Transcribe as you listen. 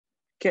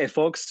Okay,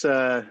 folks,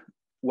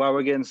 while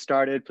we're getting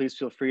started, please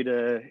feel free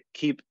to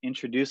keep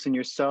introducing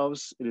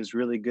yourselves. It is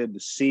really good to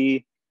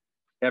see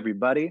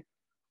everybody.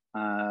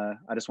 I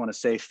just want to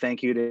say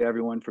thank you to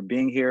everyone for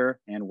being here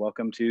and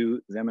welcome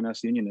to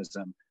Us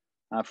Unionism.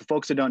 For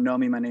folks who don't know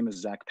me, my name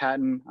is Zach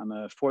Patton. I'm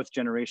a fourth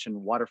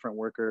generation waterfront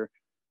worker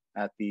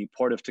at the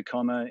Port of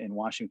Tacoma in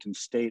Washington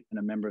State and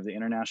a member of the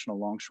International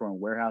Longshore and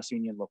Warehouse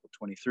Union, Local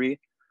 23.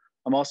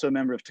 I'm also a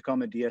member of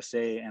Tacoma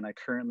DSA, and I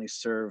currently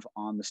serve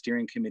on the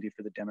steering committee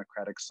for the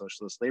Democratic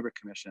Socialist Labor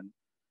Commission.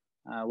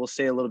 We'll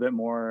say a little bit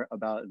more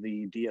about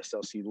the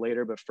DSLC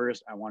later, but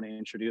first I want to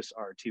introduce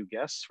our two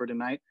guests for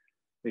tonight.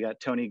 We got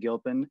Tony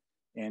Gilpin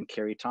and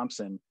Carrie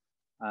Thompson.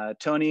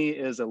 Tony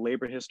is a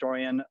labor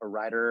historian, a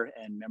writer,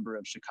 and member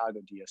of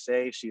Chicago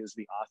DSA. She is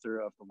the author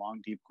of The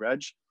Long Deep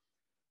Grudge,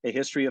 a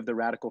history of the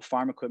radical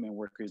farm equipment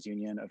workers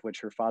union, of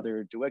which her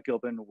father, DeWitt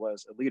Gilpin,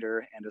 was a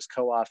leader, and is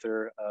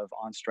co-author of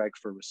On Strike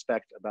for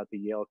Respect about the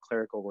Yale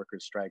clerical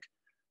workers strike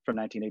from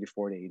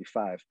 1984 to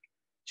 85.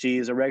 She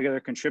is a regular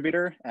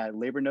contributor at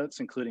Labor Notes,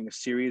 including a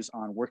series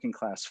on working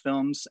class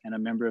films, and a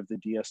member of the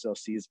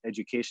DSLC's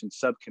education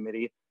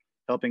subcommittee,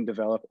 helping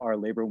develop our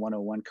Labor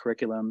 101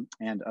 curriculum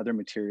and other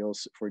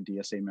materials for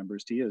DSA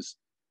members to use.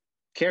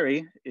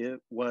 Carrie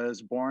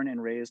was born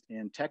and raised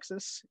in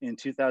Texas. In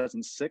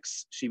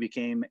 2006, she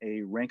became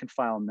a rank and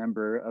file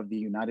member of the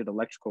United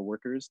Electrical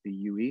Workers, the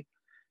UE,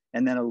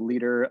 and then a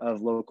leader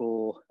of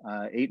Local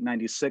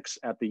 896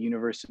 at the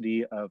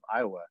University of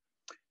Iowa.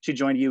 She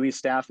joined UE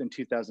staff in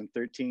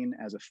 2013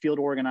 as a field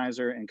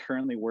organizer and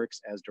currently works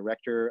as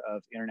Director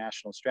of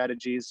International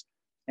Strategies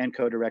and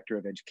Co-Director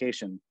of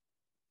Education.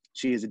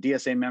 She is a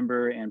DSA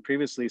member and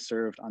previously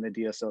served on the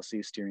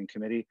DSLC steering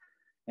committee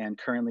and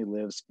currently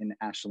lives in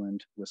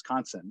Ashland,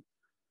 Wisconsin.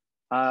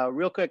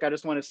 Real quick, I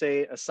just want to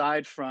say,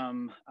 aside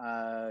from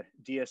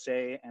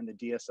DSA and the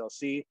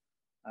DSLC,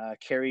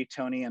 Carrie,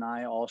 Tony, and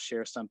I all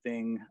share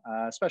something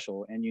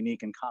special and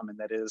unique in common.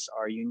 That is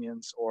our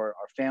unions, or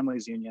our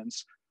families'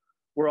 unions.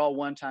 We're all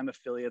one-time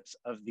affiliates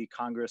of the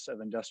Congress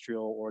of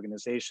Industrial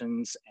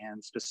Organizations,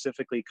 and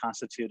specifically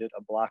constituted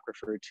a bloc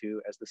referred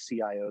to as the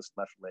CIO's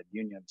left-led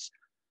unions.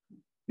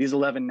 These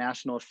 11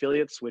 national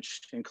affiliates,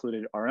 which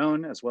included our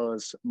own, as well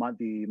as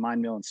the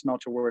mine mill and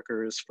smelter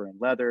workers, fur and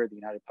leather, the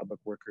United Public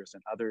Workers,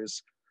 and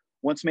others,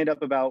 once made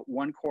up about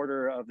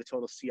 1/4 of the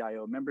total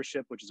CIO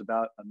membership, which is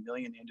about 1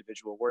 million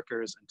individual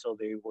workers, until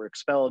they were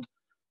expelled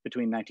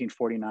between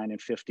 1949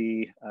 and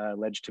 50,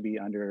 alleged to be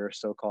under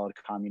so-called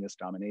communist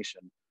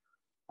domination.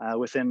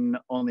 Within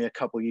only a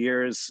couple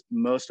years,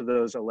 most of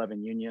those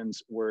 11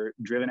 unions were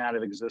driven out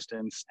of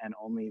existence, and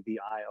only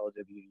the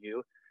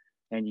ILWU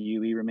and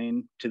UE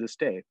remain to this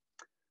day.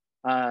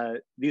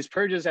 These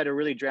purges had a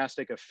really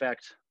drastic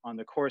effect on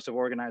the course of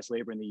organized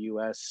labor in the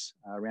US,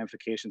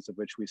 ramifications of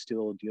which we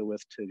still deal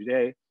with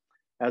today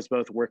as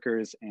both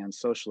workers and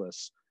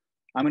socialists.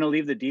 I'm gonna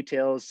leave the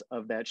details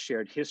of that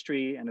shared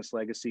history and its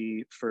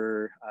legacy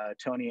for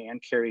Tony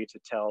and Carrie to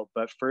tell,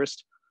 but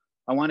first,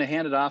 I wanna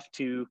hand it off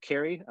to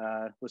Carrie.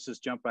 Let's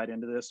just jump right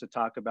into this to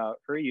talk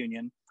about her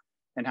union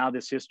and how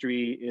this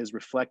history is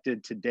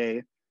reflected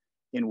today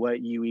in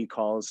what UE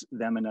calls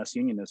them and us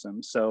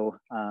unionism. So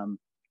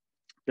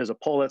there's a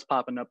poll that's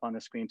popping up on the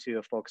screen too.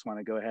 If folks want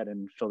to go ahead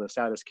and fill this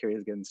out as Carrie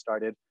is getting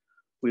started,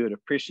 we would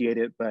appreciate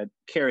it. But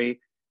Carrie,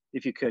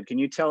 if you could, can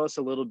you tell us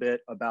a little bit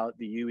about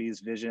the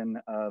UE's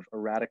vision of a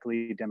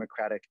radically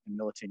democratic and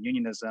militant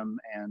unionism,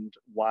 and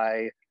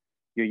why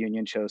your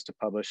union chose to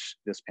publish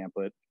this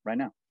pamphlet right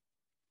now?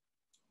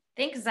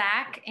 Thanks,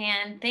 Zach,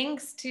 and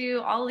thanks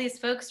to all these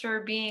folks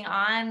for being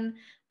on.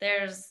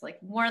 There's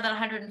like more than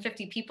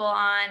 150 people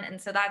on,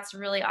 and so that's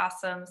really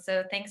awesome.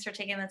 So thanks for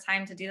taking the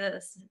time to do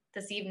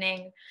this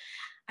evening.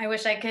 I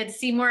wish I could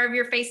see more of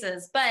your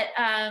faces, but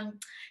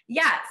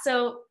yeah,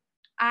 so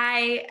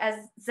I,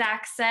 as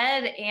Zach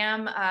said,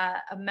 am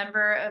a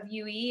member of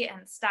UE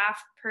and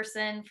staff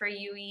person for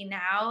UE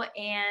now,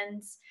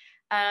 and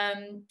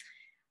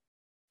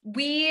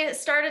we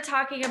started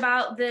talking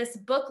about this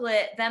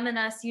booklet, Them and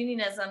Us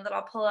Unionism, that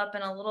I'll pull up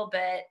in a little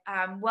bit,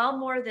 well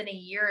more than a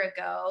year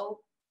ago,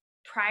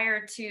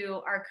 prior to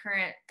our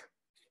current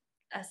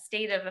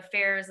state of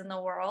affairs in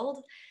the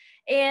world.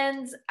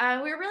 And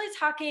we were really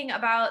talking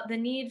about the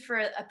need for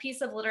a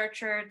piece of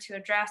literature to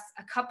address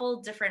a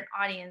couple different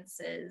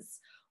audiences.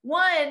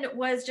 One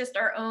was just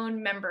our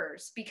own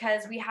members,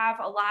 because we have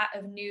a lot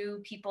of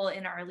new people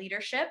in our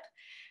leadership,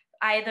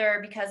 either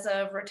because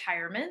of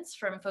retirements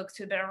from folks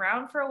who've been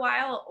around for a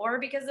while, or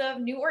because of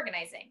new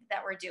organizing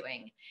that we're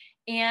doing.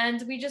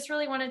 And we just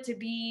really wanted to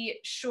be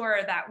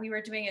sure that we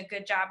were doing a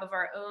good job of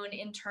our own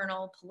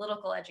internal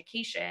political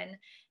education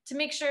to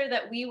make sure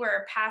that we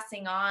were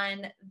passing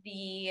on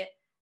the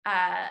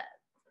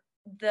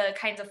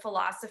kinds of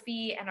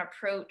philosophy and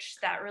approach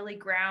that really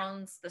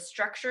grounds the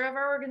structure of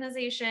our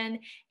organization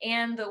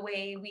and the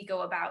way we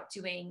go about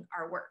doing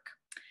our work.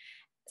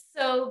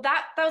 So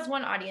that was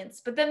one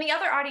audience, but then the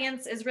other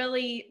audience is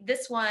really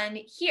this one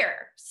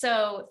here.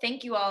 So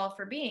thank you all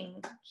for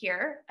being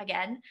here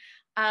again.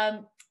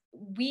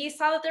 we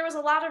saw that there was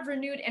a lot of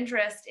renewed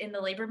interest in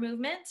the labor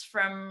movement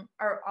from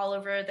all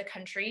over the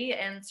country,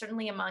 and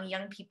certainly among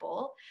young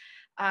people.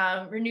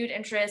 Renewed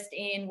interest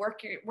in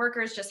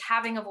workers just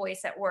having a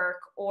voice at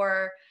work,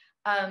 or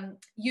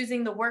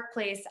using the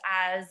workplace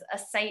as a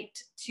site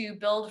to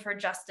build for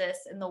justice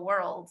in the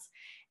world.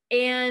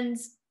 And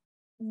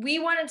we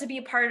wanted to be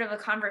a part of a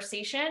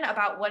conversation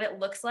about what it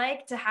looks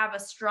like to have a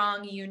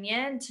strong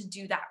union to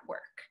do that work.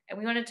 And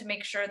we wanted to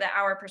make sure that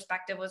our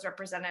perspective was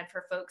represented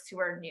for folks who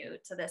are new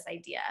to this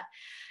idea.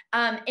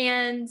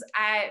 And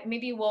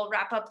maybe we'll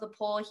wrap up the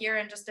poll here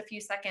in just a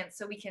few seconds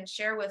so we can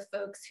share with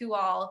folks who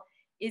all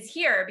is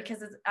here,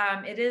 because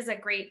it is a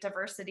great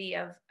diversity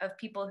of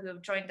people who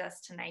have joined us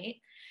tonight.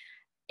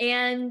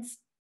 And,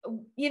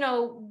 you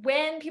know,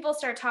 when people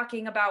start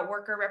talking about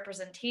worker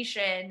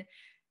representation,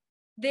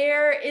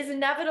 there is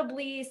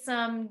inevitably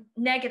some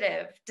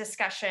negative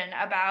discussion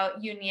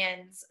about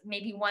unions,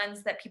 maybe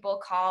ones that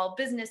people call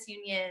business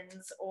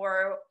unions,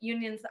 or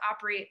unions that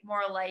operate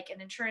more like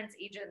an insurance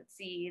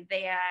agency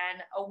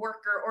than a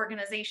worker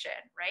organization,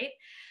 right?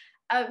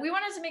 We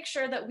wanted to make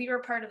sure that we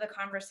were part of the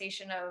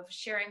conversation of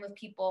sharing with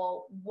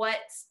people what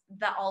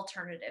the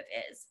alternative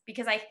is,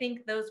 because I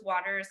think those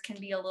waters can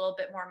be a little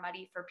bit more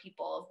muddy for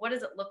people of what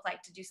does it look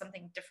like to do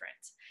something different.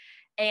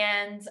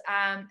 And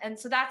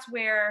so that's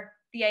where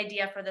the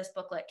idea for this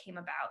booklet came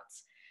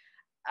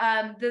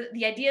about.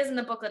 The ideas in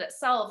the booklet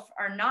itself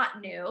are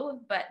not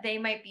new, but they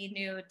might be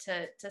new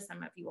to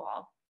some of you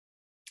all.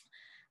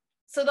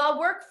 So the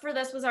work for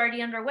this was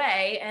already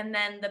underway, and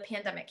then the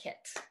pandemic hit,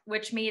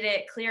 which made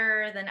it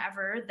clearer than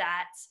ever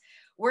that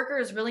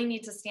workers really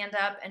need to stand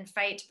up and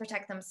fight to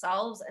protect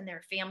themselves and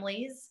their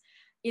families.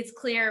 It's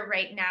clear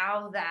right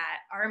now that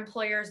our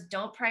employers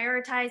don't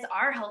prioritize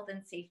our health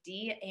and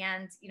safety,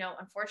 and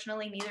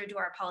unfortunately, neither do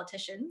our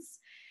politicians.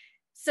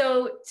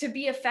 So to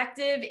be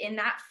effective in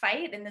that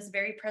fight in this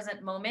very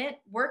present moment,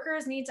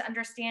 workers need to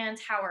understand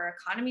how our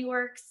economy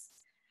works,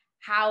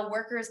 how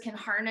workers can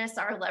harness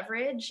our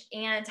leverage,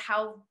 and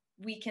how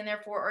we can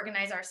therefore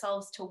organize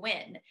ourselves to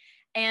win.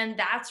 And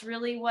that's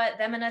really what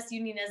Them and Us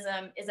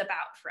Unionism is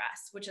about for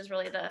us, which is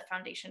really the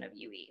foundation of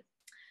UE.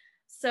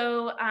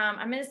 So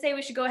I'm going to say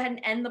we should go ahead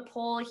and end the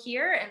poll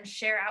here and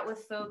share out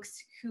with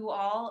folks who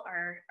all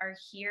are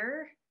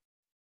here.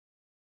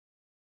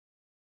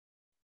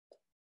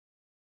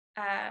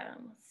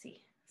 Let's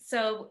see.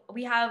 So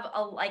we have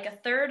like a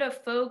third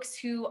of folks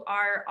who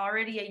are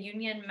already a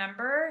union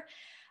member.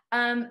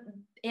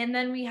 And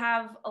then we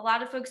have a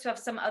lot of folks who have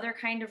some other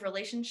kind of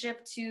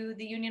relationship to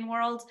the union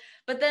world,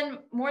 but then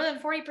more than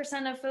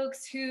 40% of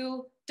folks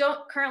who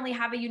don't currently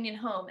have a union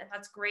home. And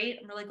that's great.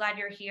 I'm really glad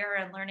you're here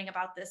and learning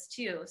about this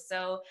too.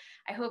 So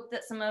I hope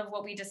that some of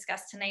what we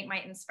discussed tonight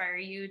might inspire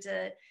you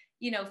to,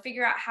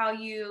 figure out how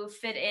you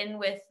fit in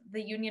with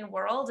the union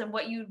world and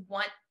what you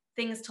want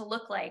things to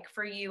look like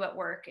for you at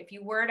work if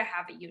you were to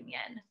have a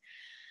union.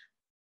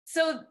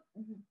 So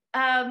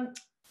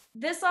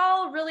this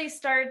all really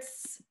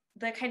starts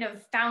the kind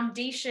of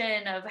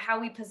foundation of how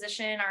we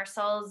position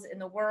ourselves in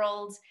the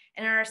world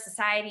and in our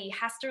society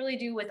has to really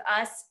do with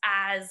us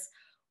as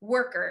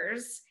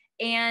workers.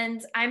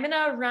 And I'm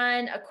gonna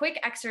run a quick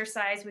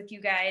exercise with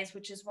you guys,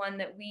 which is one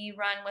that we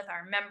run with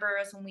our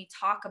members when we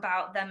talk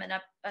about Them and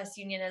Us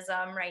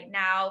Unionism right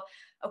now.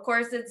 Of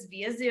course, it's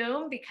via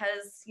Zoom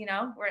because,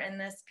 we're in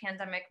this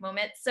pandemic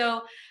moment.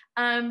 So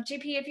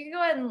JP, if you could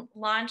go ahead and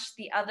launch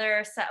the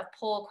other set of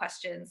poll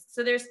questions.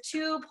 So there's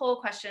 2 poll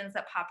questions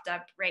that popped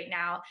up right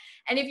now.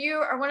 And if you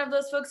are one of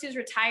those folks who's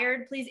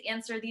retired, please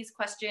answer these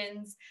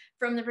questions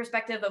from the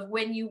perspective of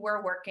when you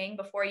were working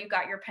before you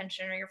got your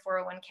pension or your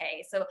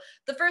 401k. So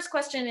the first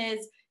question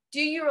is, do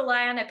you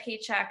rely on a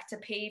paycheck to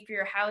pay for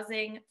your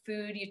housing,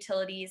 food,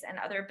 utilities, and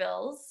other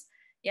bills?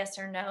 Yes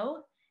or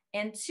no?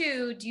 And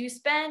 2, do you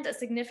spend a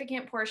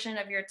significant portion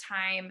of your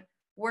time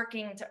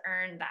working to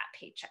earn that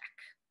paycheck?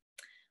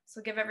 So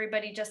give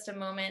everybody just a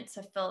moment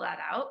to fill that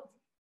out.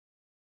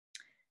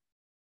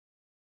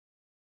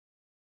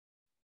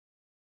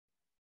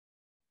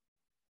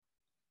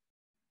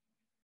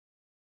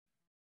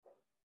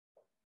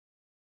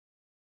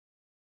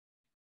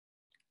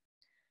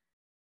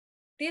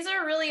 These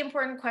are really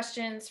important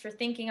questions for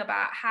thinking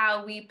about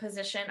how we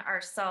position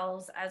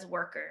ourselves as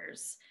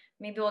workers.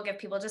 Maybe we'll give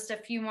people just a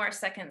few more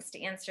seconds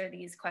to answer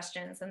these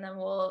questions, and then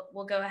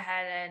we'll go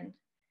ahead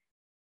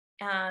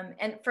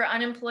and for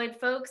unemployed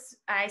folks,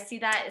 I see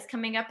that is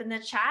coming up in the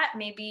chat.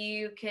 Maybe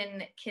you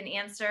can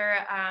answer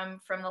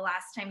from the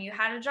last time you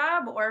had a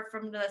job, or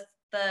from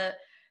the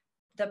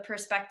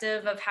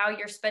perspective of how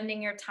you're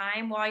spending your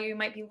time while you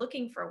might be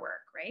looking for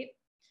work, right?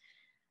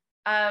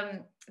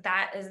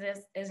 That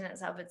in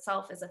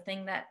itself is a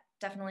thing that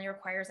definitely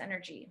requires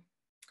energy.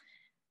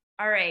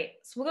 All right,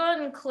 so we'll go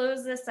ahead and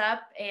close this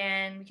up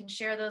and we can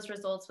share those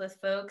results with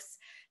folks.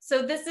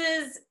 So this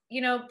is,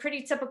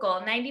 pretty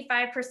typical.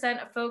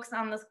 95% of folks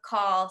on this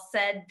call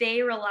said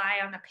they rely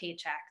on a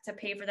paycheck to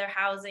pay for their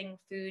housing,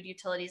 food,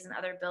 utilities, and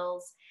other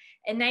bills.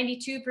 And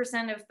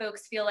 92% of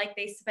folks feel like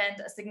they spend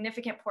a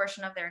significant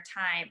portion of their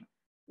time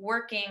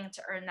working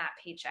to earn that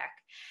paycheck.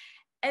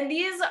 And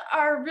these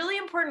are really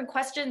important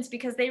questions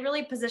because they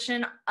really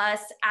position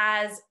us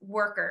as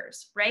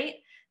workers, right?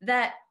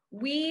 That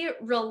we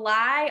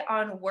rely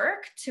on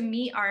work to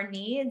meet our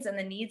needs and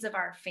the needs of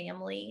our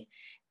family.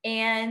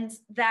 And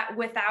that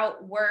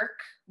without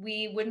work,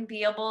 we wouldn't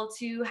be able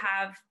to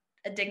have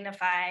a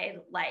dignified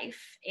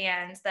life.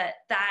 And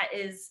that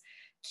is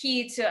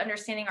key to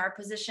understanding our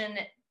position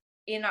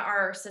in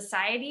our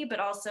society, but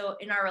also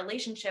in our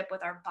relationship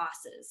with our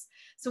bosses.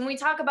 So when we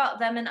talk about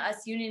them and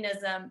us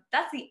unionism,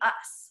 that's the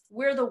us.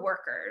 We're the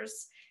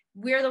workers.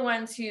 We're the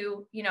ones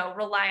who,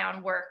 rely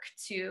on work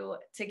to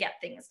get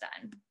things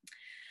done.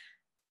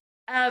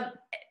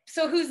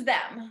 So who's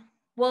them?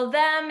 Well,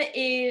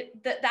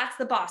 that's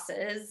the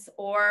bosses,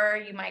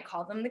 or you might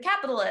call them the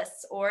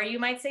capitalists, or you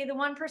might say the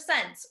 1%,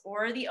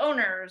 or the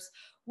owners,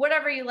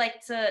 whatever you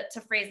like to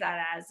phrase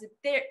that as.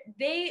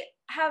 They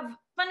have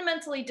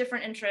fundamentally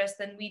different interests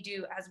than we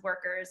do as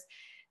workers.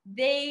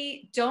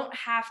 They don't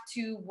have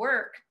to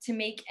work to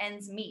make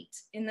ends meet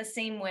in the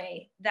same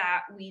way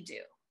that we do,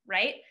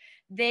 right?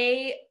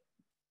 They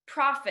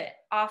profit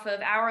off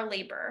of our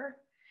labor,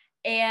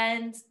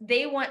 and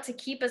they want to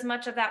keep as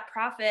much of that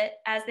profit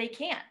as they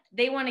can.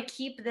 They want to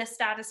keep the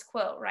status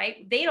quo,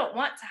 right? They don't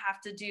want to have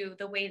to do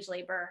the wage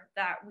labor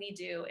that we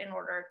do in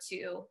order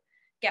to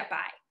get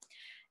by.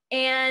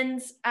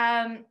 And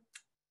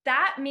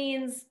that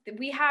means that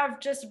we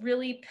have just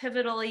really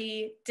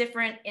pivotally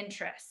different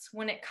interests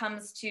when it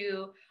comes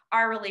to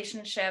our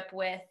relationship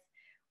with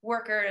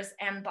workers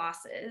and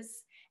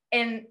bosses.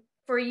 And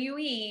for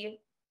UE,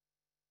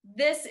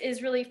 this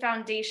is really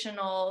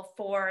foundational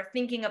for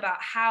thinking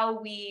about how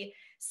we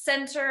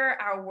center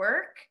our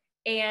work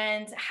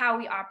and how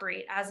we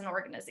operate as an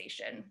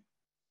organization.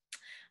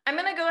 I'm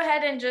going to go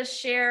ahead and just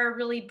share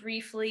really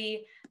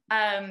briefly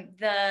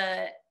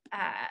the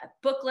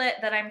booklet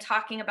that I'm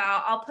talking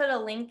about. I'll put a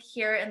link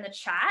here in the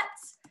chat.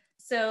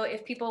 So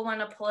if people want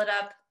to pull it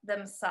up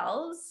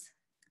themselves,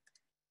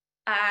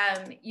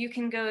 you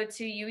can go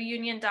to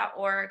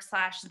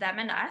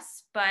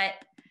ueunion.org/them-and-us,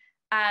 but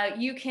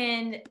you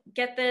can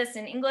get this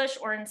in English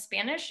or in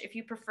Spanish if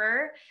you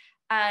prefer.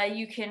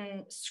 You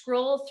can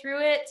scroll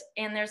through it,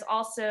 and there's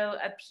also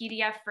a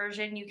PDF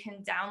version you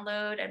can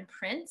download and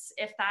print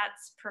if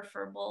that's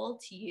preferable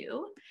to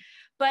you.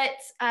 But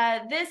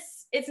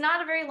it's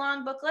not a very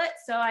long booklet,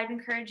 so I'd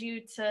encourage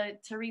you to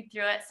read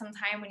through it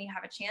sometime when you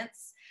have a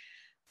chance.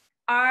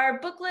 Our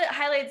booklet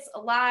highlights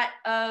a lot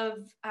of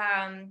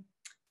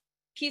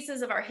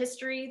pieces of our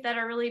history that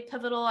are really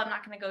pivotal. I'm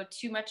not going to go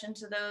too much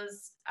into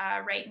those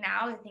right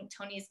now. I think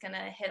Tony's going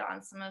to hit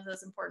on some of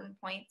those important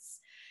points.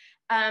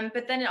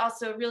 But then it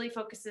also really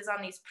focuses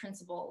on these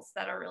principles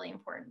that are really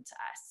important to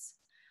us.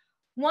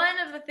 One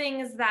of the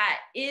things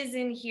that is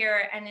in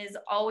here and is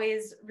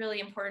always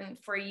really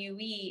important for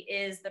UE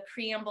is the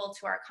preamble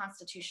to our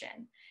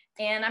Constitution.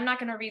 And I'm not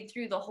going to read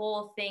through the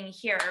whole thing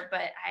here,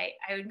 but I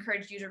would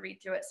encourage you to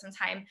read through it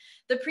sometime.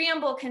 The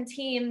preamble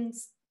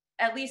contains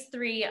at least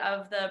 3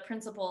 of the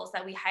principles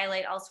that we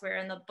highlight elsewhere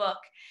in the book,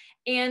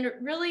 and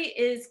really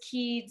is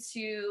key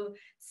to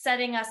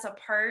setting us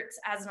apart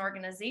as an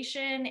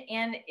organization,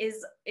 and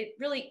it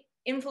really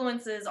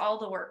influences all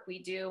the work we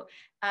do.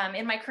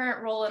 In my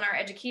current role in our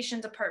education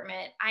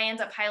department, I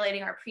end up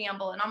highlighting our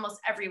preamble in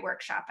almost every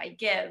workshop I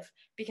give,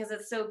 because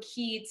it's so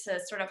key to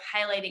sort of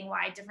highlighting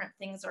why different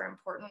things are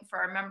important for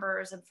our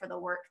members and for the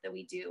work that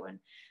we do, and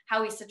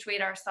how we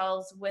situate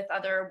ourselves with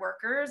other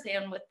workers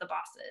and with the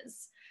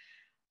bosses.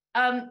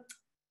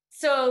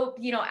 So,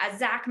 as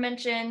Zach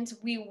mentioned,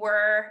 we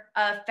were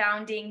a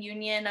founding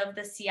union of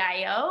the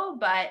CIO,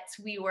 but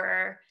we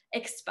were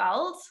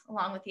expelled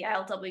along with the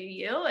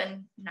ILWU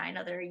and 9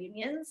 other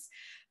unions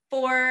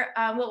for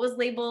what was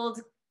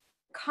labeled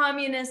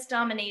communist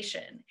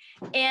domination.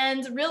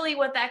 And really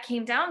what that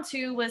came down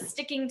to was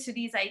sticking to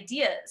these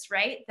ideas,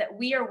 right? That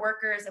we are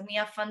workers and we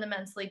have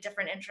fundamentally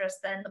different interests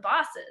than the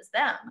bosses,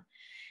 them.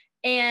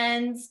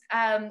 And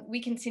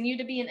we continue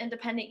to be an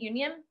independent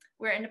union.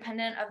 We're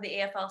independent of the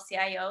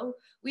AFL-CIO.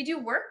 We do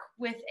work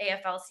with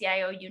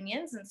AFL-CIO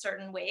unions in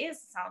certain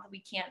ways. It's not that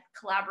we can't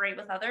collaborate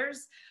with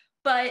others,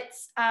 but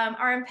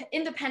our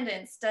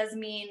independence does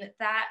mean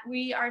that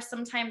we are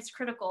sometimes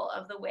critical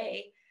of the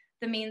way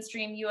the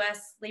mainstream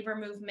US labor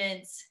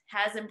movement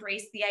has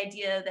embraced the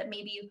idea that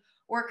maybe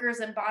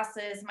workers and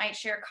bosses might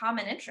share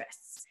common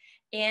interests.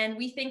 And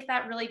we think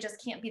that really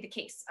just can't be the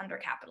case under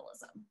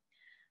capitalism.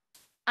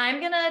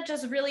 I'm gonna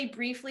just really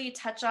briefly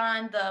touch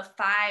on the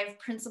 5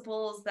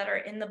 principles that are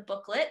in the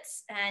booklet,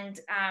 and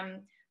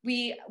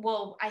we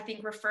will, I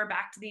think, refer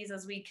back to these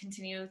as we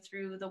continue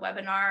through the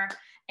webinar,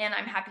 and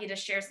I'm happy to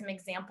share some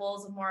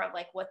examples of more of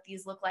like what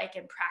these look like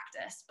in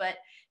practice. But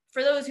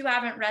for those who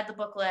haven't read the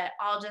booklet,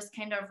 I'll just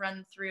kind of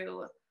run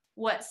through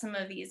what some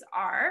of these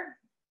are.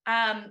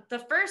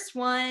 The first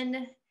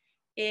one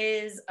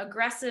is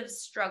aggressive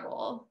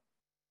struggle,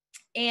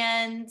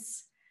 and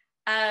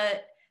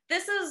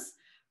this is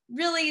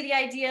really the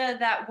idea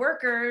that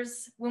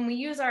workers, when we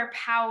use our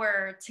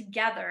power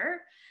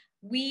together,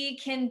 we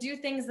can do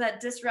things that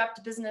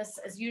disrupt business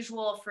as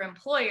usual for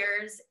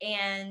employers,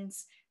 and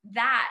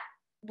that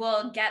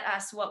will get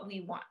us what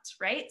we want,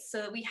 right?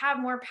 So that we have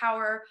more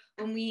power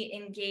when we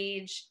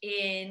engage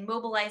in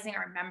mobilizing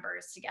our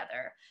members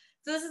together.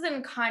 So this is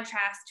in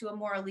contrast to a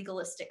more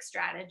legalistic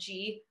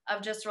strategy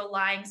of just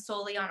relying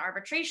solely on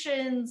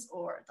arbitrations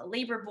or the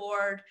labor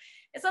board.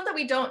 It's not that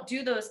we don't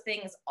do those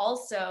things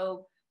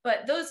also,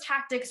 but those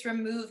tactics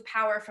remove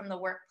power from the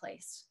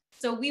workplace.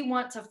 So we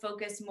want to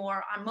focus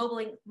more on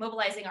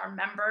mobilizing our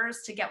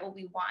members to get what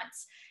we want,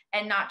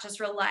 and not just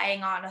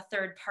relying on a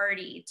third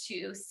party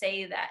to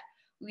say that,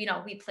 you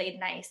know, we played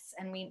nice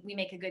and we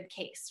make a good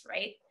case,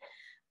 right?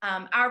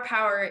 Our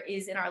power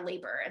is in our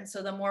labor. And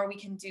so the more we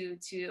can do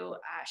to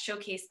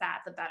showcase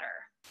that, the better.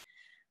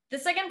 The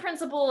second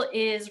principle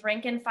is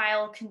rank and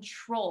file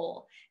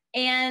control.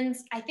 And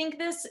I think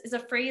this is a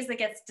phrase that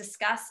gets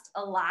discussed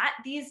a lot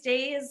these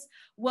days.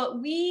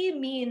 What we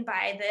mean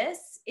by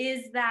this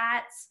is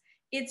that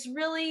it's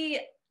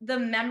really the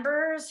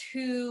members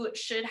who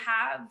should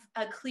have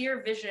a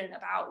clear vision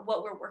about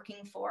what we're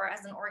working for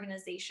as an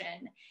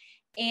organization,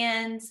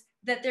 and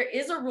that there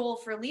is a role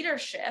for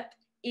leadership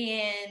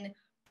in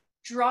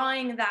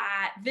drawing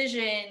that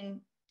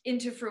vision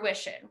into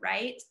fruition,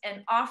 right?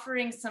 And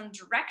offering some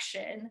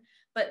direction,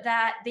 but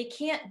that they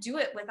can't do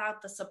it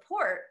without the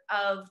support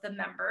of the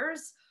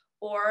members,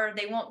 or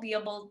they won't be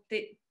able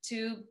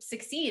to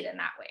succeed in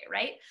that way,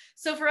 right?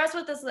 So for us,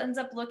 what this ends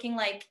up looking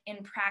like in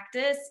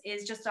practice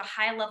is just a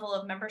high level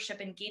of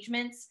membership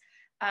engagement,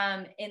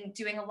 in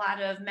doing a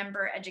lot of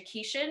member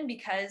education,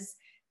 because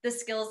the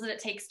skills that it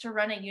takes to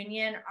run a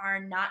union are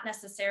not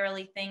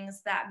necessarily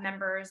things that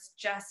members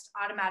just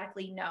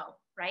automatically know,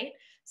 right?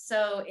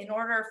 So in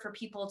order for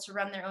people to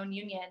run their own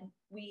union,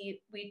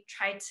 we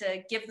try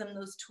to give them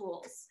those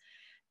tools,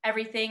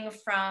 everything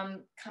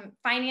from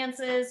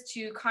finances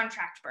to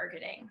contract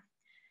bargaining.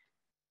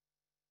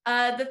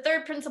 The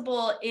third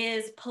principle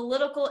is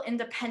political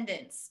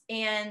independence.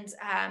 And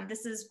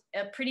this is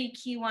a pretty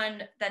key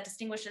one that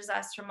distinguishes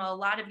us from a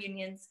lot of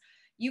unions.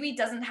 UE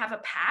doesn't have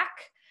a PAC.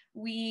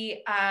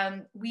 We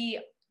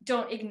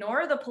don't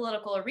ignore the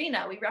political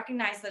arena. We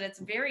recognize that it's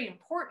very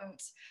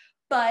important,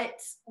 but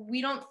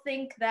we don't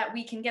think that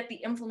we can get the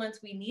influence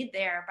we need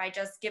there by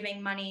just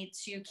giving money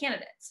to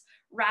candidates.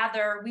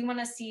 Rather, we want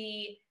to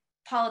see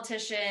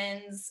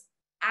politicians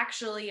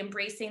actually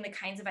embracing the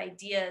kinds of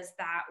ideas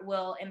that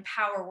will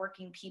empower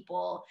working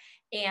people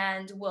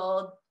and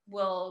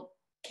will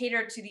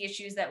cater to the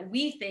issues that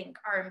we think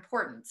are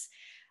important.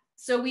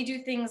 So we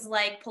do things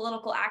like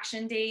political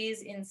action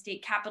days in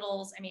state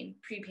capitals, I mean,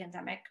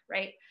 pre-pandemic,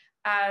 right?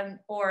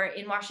 Or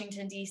in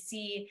Washington,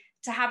 DC,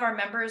 to have our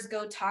members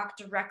go talk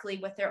directly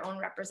with their own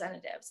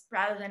representatives,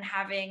 rather than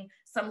having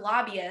some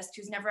lobbyist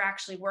who's never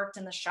actually worked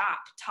in the shop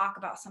talk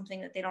about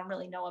something that they don't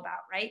really know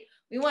about, right?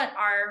 We want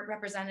our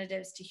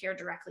representatives to hear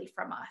directly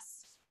from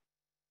us.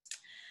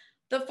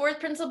 The fourth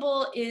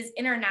principle is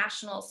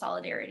international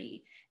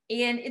solidarity.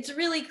 And it's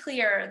really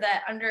clear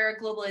that under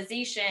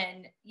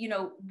globalization, you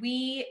know,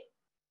 we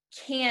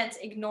can't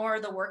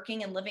ignore the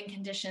working and living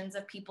conditions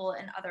of people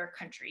in other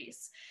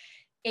countries.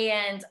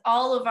 And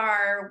all of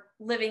our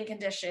living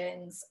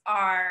conditions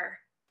are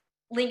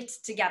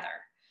linked together.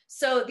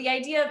 So the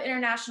idea of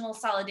international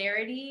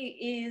solidarity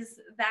is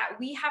that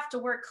we have to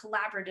work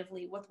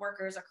collaboratively with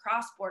workers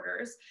across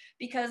borders,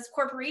 because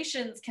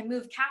corporations can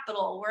move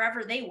capital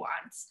wherever they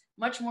want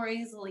much more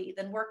easily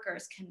than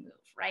workers can move,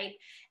 right?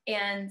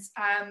 And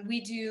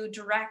we do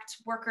direct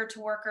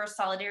worker-to-worker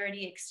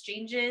solidarity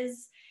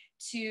exchanges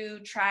to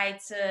try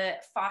to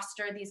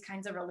foster these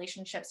kinds of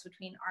relationships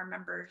between our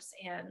members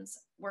and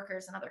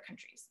workers in other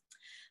countries.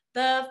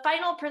 The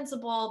final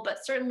principle,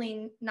 but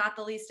certainly not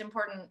the least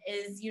important,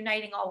 is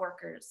uniting all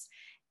workers.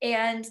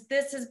 And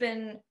this has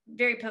been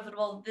very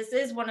pivotal. This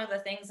is one of the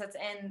things that's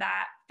in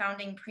that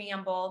founding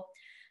preamble,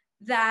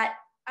 that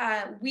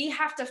we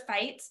have to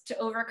fight to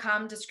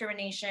overcome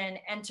discrimination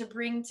and to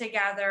bring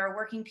together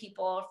working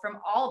people from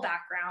all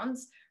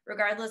backgrounds,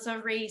 regardless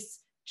of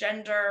race,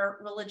 gender,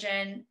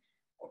 religion,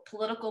 or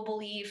political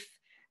belief,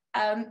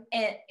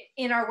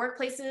 in our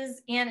workplaces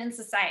and in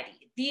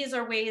society. These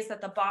are ways that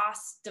the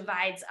boss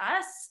divides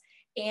us.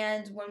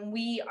 And when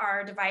we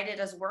are divided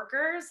as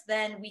workers,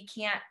 then we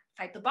can't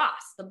fight the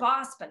boss. The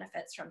boss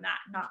benefits from that,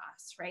 not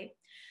us, right?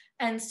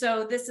 And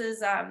so this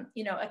is,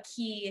 you know, a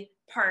key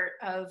part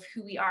of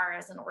who we are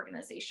as an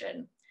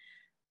organization.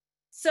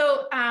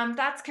 So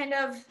that's kind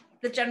of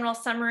the general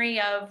summary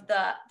of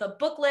the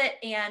booklet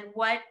and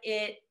what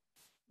it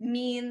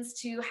means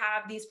to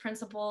have these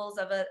principles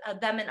of a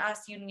them and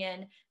us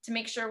union, to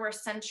make sure we're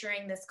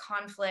centering this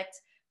conflict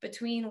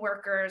between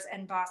workers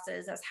and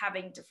bosses as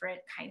having different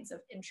kinds of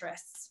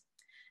interests.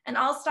 And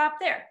I'll stop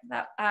there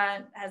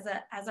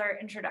as our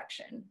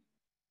introduction.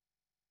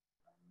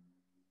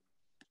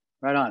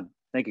 Right on.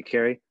 Thank you,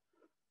 Carrie.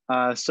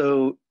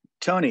 So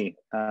Tony,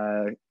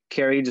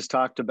 Carrie just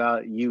talked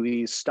about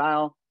UE's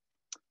style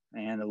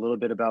and a little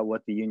bit about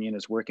what the union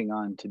is working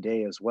on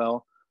today as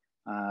well.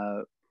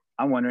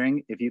 I'm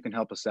wondering if you can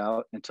help us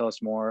out and tell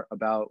us more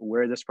about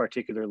where this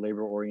particular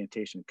labor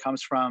orientation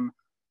comes from,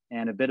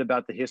 and a bit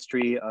about the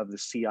history of the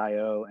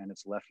CIO and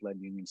its left-led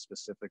union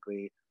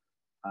specifically.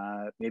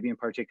 maybe in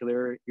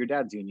particular your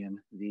dad's union,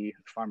 the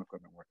farm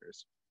equipment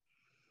workers.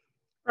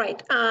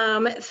 Right.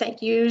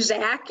 Thank you,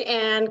 Zach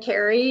and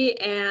Carrie,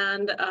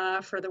 and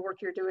for the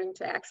work you're doing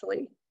to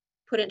actually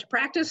put into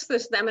practice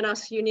this Them and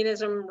Us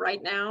Unionism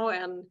right now.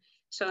 And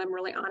so I'm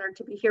really honored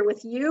to be here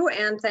with you.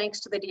 And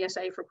thanks to the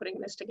DSA for putting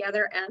this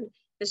together and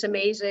this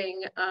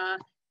amazing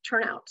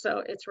turnout.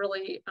 So it's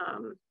really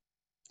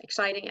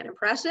exciting and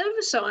impressive.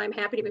 So I'm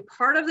happy to be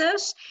part of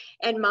this.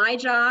 And my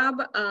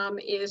job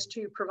is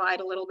to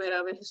provide a little bit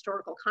of a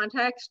historical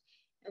context.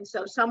 And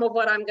so some of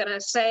what I'm going to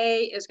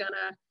say is going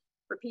to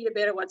repeat a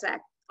bit of what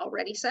Zach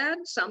already said.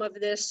 Some of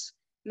this,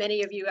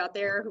 many of you out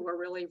there who are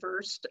really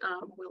versed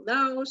will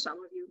know, some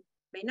of you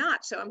may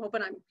not. So I'm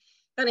hoping I'm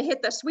gonna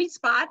hit the sweet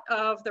spot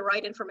of the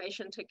right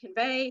information to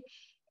convey.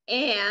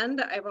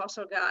 And I've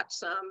also got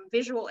some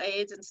visual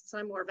aids, and since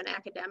I'm more of an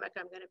academic,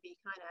 I'm gonna be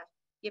kind of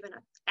giving an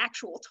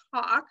actual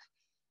talk.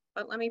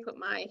 But let me put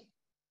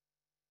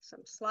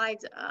some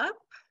slides up.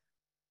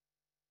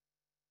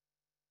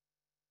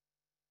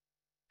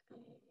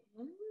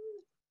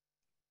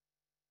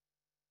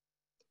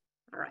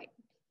 All right,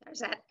 there's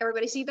that.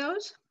 Everybody see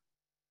those?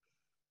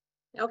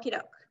 Okie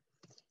doke.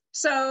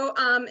 So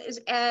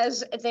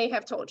as they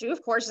have told you,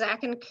 of course,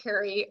 Zach and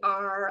Carrie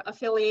are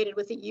affiliated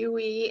with the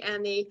UE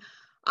and the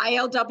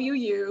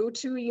ILWU,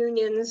 two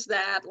unions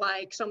that,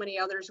 like so many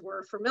others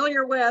we're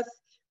familiar with,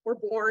 were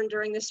born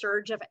during the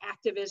surge of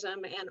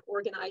activism and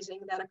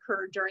organizing that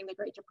occurred during the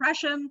Great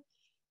Depression,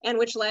 and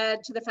which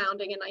led to the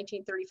founding in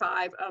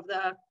 1935 of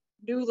the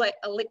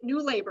New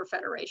Labor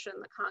Federation,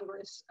 the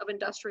Congress of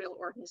Industrial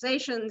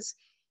Organizations,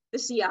 the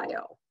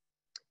CIO.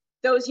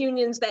 Those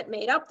unions that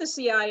made up the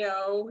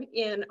CIO,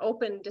 in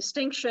open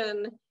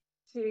distinction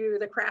to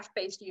the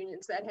craft-based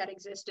unions that had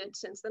existed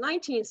since the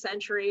 19th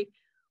century,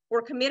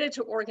 were committed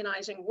to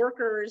organizing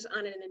workers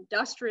on an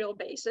industrial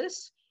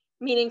basis,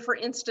 meaning, for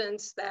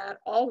instance, that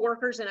all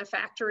workers in a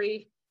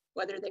factory,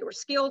 whether they were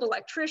skilled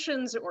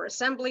electricians or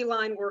assembly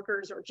line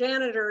workers or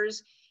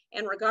janitors,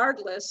 and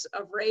regardless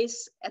of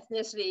race,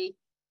 ethnicity,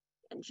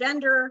 and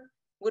gender,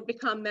 would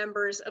become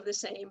members of the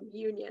same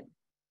union.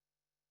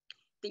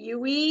 The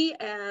UE,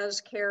 as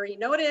Carrie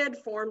noted,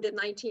 formed in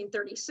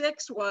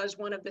 1936, was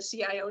one of the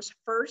CIO's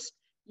first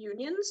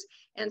unions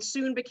and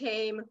soon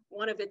became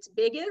one of its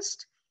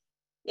biggest.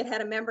 It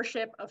had a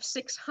membership of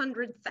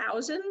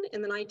 600,000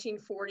 in the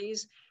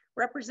 1940s,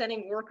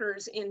 representing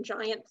workers in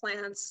giant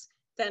plants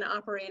then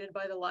operated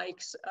by the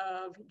likes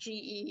of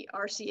GE,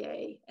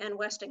 RCA, and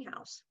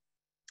Westinghouse.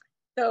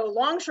 Though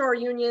longshore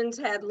unions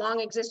had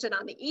long existed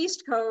on the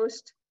East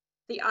Coast,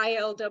 the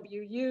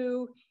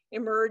ILWU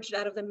emerged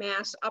out of the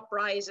mass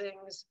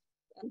uprisings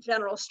and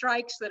general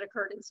strikes that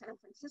occurred in San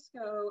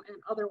Francisco and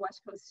other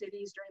West Coast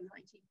cities during the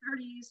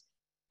 1930s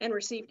and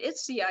received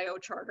its CIO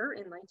charter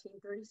in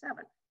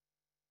 1937.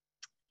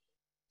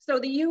 So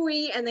the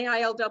UE and the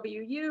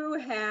ILWU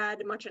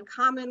had much in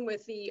common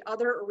with the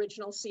other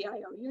original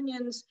CIO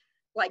unions,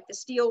 like the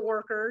steel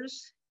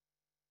workers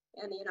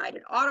and the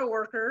United Auto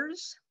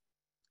Workers.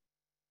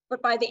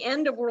 But by the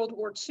end of World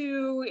War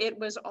II, it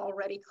was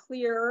already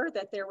clear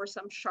that there were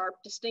some sharp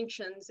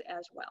distinctions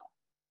as well.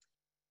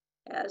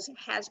 As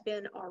has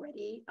been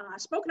already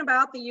spoken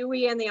about, the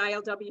UE and the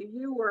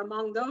ILWU were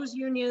among those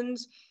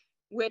unions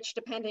which,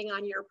 depending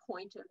on your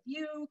point of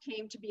view,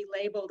 came to be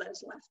labeled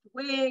as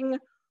left-wing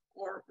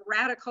or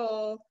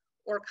radical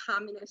or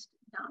communist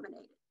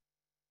dominated.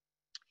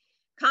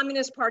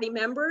 Communist Party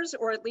members,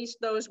 or at least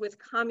those with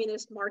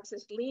communist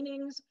Marxist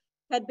leanings,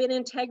 had been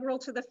integral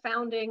to the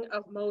founding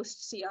of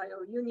most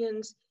CIO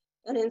unions,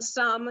 and in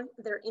some,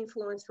 their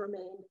influence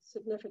remained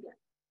significant.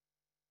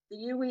 The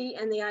UE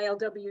and the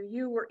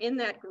ILWU were in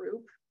that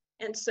group,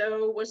 and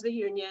so was the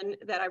union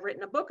that I've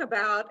written a book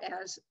about,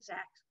 as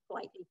Zach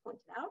politely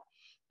pointed out,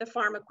 the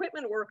farm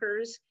equipment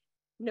workers,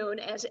 known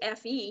as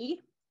FE,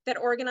 that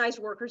organized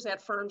workers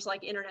at firms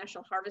like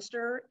International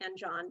Harvester and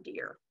John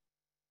Deere.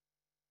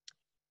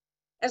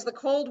 As the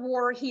Cold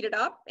War heated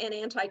up and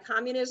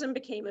anti-communism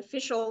became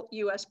official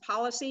US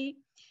policy,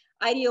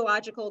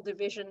 ideological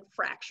division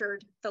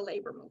fractured the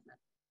labor movement.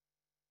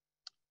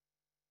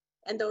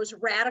 And those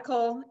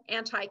radical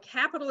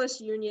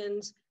anti-capitalist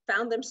unions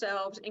found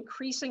themselves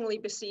increasingly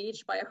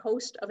besieged by a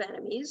host of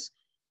enemies,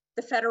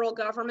 the federal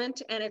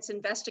government and its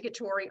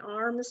investigatory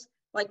arms,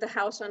 like the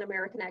House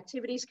Un-American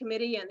Activities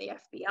Committee and the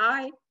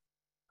FBI,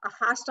 a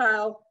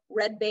hostile,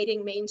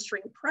 red-baiting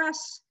mainstream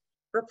press,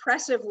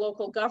 repressive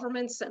local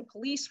governments and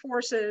police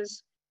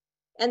forces,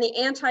 and the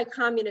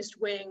anti-communist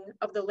wing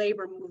of the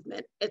labor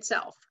movement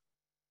itself.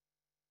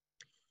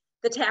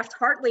 The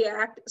Taft-Hartley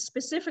Act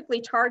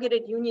specifically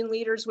targeted union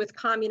leaders with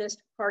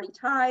Communist Party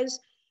ties,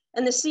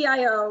 and the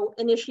CIO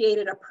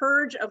initiated a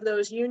purge of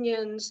those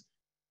unions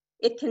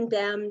it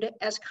condemned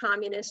as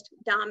communist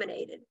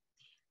dominated.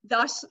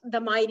 Thus,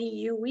 the mighty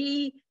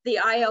UE, the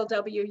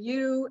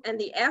ILWU, and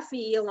the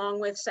FE, along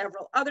with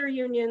several other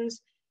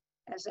unions,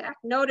 as Zach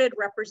noted,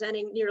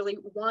 representing nearly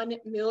 1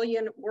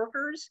 million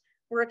workers,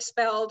 were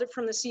expelled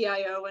from the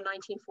CIO in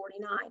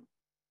 1949.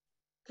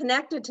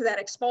 Connected to that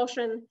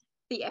expulsion,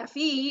 The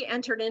FE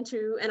entered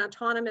into an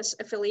autonomous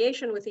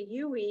affiliation with the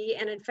UE,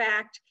 and in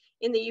fact,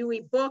 in the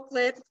UE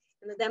booklet,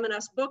 in the Them and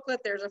Us booklet,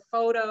 there's a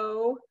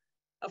photo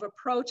of a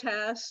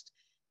protest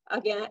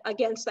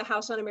against the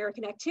House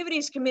Un-American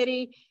Activities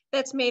Committee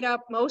that's made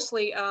up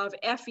mostly of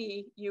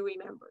FE UE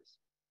members.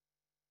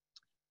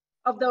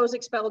 Of those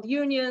expelled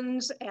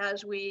unions,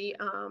 as we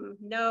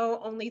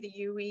know, only the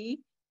UE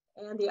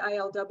and the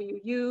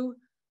ILWU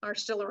are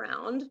still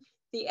around.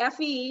 The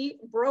FE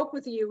broke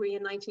with the UE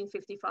in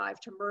 1955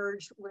 to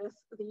merge with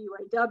the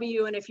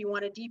UAW, and if you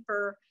want a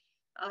deeper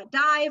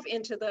dive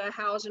into the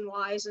hows and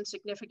whys and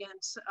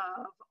significance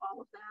of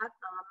all of that,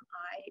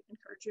 I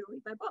encourage you to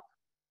read my book.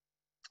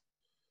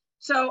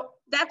 So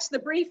that's the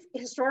brief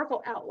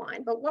historical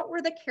outline, but what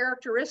were the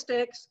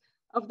characteristics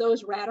of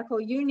those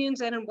radical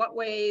unions, and in what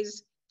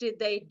ways did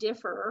they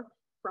differ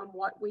from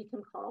what we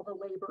can call the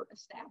labor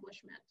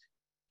establishment?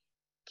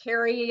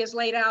 Carrie has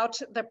laid out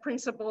the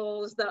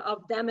principles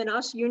of Them and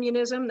Us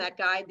Unionism that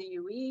guide the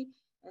UE,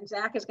 and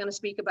Zach is going to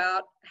speak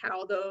about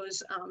how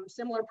those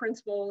similar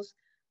principles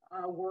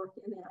work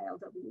in the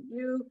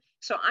ILWU.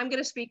 So I'm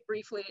going to speak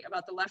briefly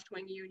about the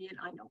left-wing union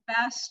I know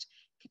best,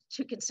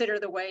 to consider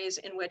the ways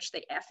in which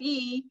the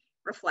FE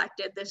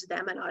reflected this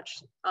Them and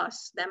Us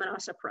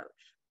approach.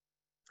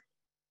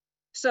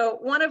 So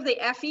one of the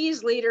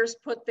FE's leaders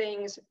put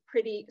things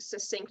pretty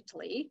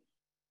succinctly.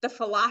 The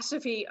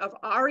philosophy of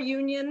our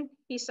union,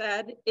 he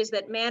said, is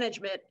that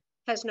management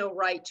has no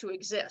right to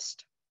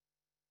exist.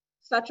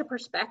 Such a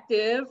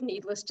perspective,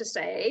 needless to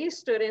say,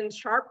 stood in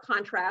sharp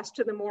contrast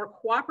to the more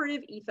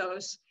cooperative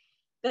ethos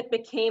that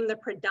became the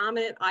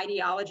predominant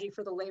ideology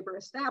for the labor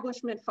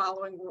establishment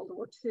following World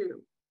War II.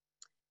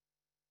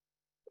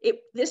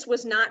 This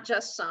was not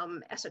just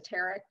some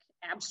esoteric,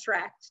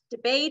 abstract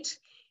debate.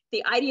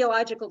 The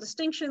ideological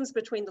distinctions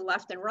between the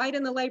left and right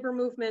in the labor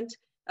movement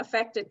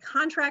affected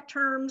contract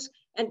terms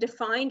and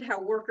defined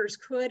how workers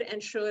could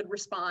and should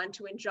respond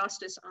to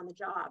injustice on the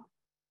job.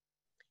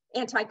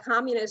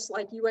 Anti-communists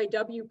like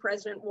UAW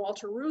President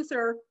Walter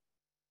Reuther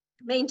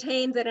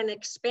maintained that an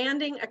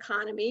expanding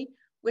economy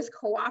with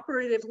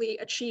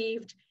cooperatively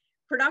achieved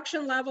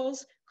production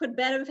levels could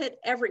benefit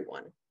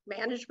everyone,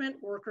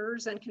 management,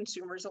 workers, and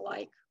consumers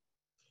alike.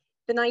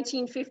 The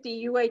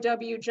 1950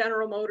 UAW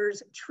General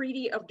Motors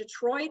Treaty of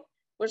Detroit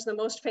was the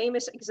most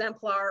famous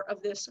exemplar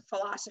of this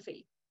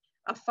philosophy.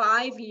 A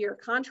 5-year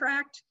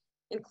contract,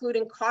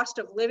 including cost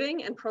of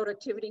living and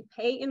productivity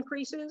pay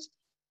increases,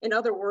 in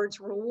other words,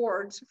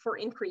 rewards for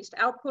increased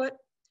output,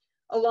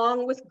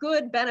 along with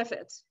good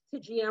benefits to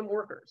GM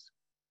workers,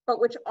 but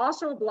which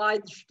also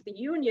obliged the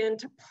union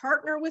to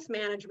partner with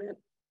management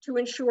to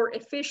ensure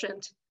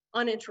efficient,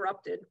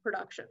 uninterrupted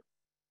production.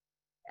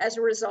 As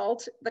a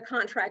result, the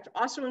contract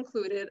also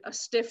included a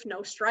stiff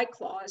no strike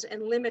clause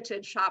and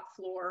limited shop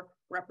floor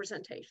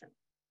representation.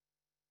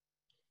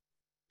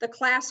 The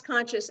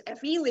class-conscious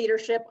FE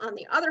leadership, on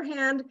the other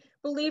hand,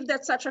 believed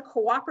that such a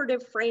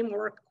cooperative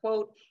framework,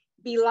 quote,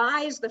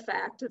 belies the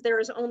fact that there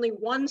is only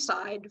one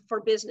side for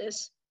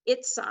business,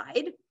 its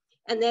side,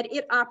 and that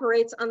it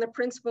operates on the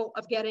principle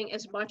of getting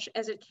as much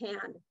as it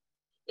can.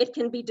 It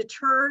can be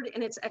deterred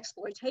in its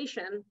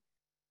exploitation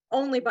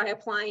only by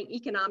applying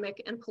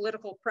economic and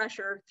political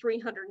pressure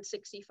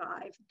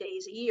 365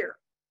 days a year.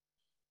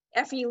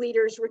 FE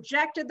leaders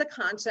rejected the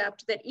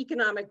concept that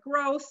economic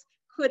growth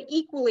could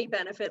equally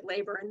benefit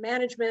labor and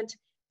management.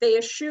 They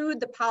eschewed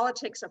the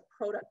politics of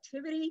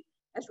productivity,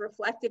 as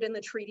reflected in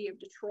the Treaty of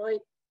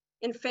Detroit,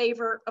 in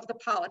favor of the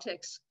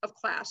politics of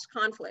class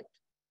conflict.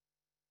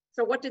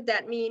 So what did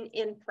that mean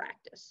in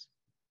practice?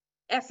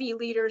 FE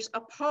leaders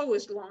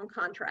opposed long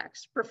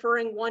contracts,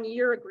 preferring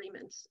one-year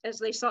agreements, as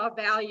they saw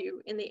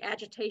value in the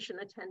agitation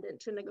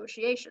attendant to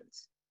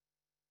negotiations.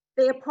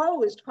 They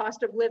opposed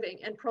cost of living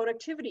and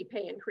productivity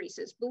pay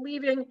increases,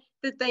 believing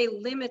that they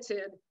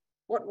limited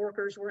what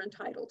workers were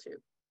entitled to.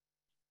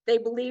 They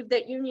believed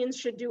that unions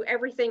should do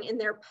everything in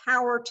their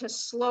power to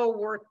slow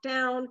work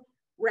down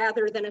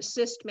rather than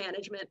assist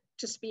management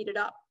to speed it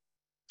up.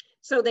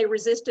 So they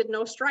resisted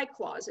no strike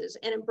clauses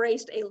and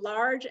embraced a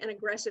large and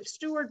aggressive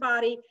steward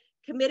body,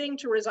 committing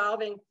to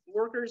resolving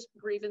workers'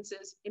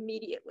 grievances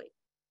immediately.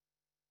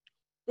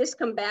 This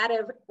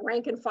combative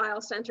rank and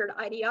file centered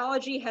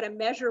ideology had a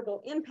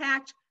measurable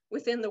impact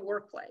within the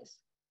workplace.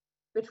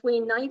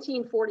 Between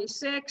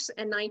 1946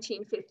 and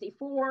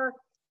 1954,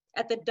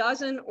 at the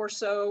dozen or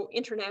so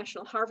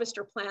international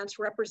harvester plants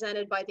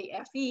represented by the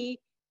FE,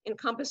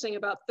 encompassing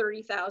about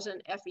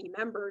 30,000 FE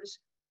members,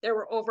 there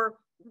were over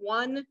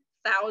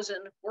 1,000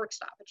 work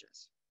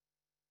stoppages.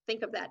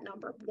 Think of that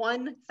number,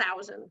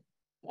 1,000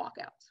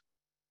 walkouts.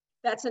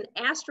 That's an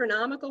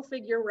astronomical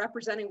figure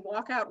representing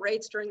walkout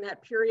rates during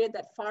that period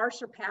that far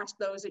surpassed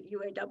those at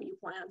UAW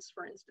plants,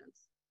 for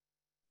instance.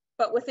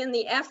 But within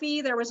the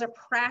FE, there was a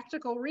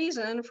practical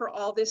reason for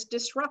all this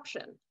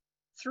disruption.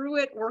 Through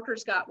it,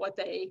 workers got what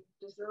they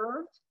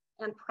deserved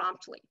and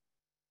promptly.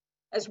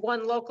 As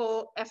one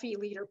local FE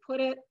leader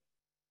put it,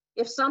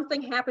 if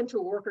something happened to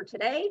a worker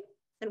today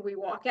and we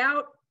walk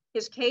out,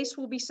 his case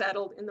will be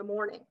settled in the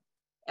morning.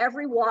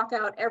 Every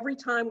walkout, every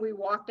time we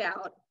walked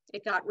out,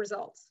 it got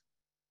results.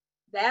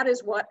 That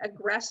is what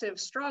aggressive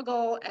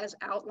struggle, as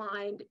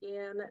outlined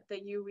in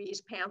the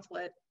UE's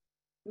pamphlet,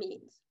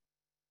 means.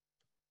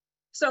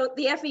 So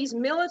the FE's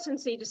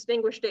militancy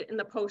distinguished it in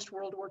the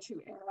post-World War II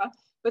era,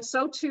 but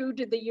so too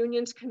did the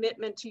union's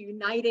commitment to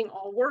uniting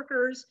all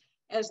workers,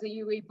 as the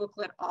UE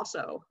booklet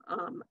also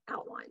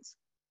outlines.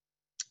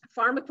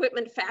 Farm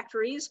equipment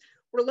factories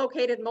were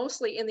located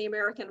mostly in the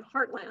American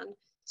heartland,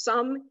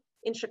 some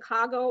in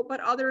Chicago,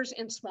 but others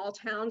in small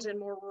towns and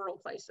more rural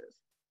places.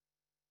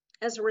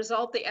 As a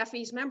result, the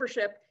FE's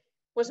membership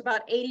was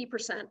about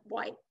 80%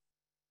 white.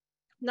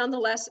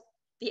 Nonetheless,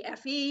 the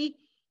FE,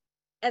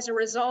 as a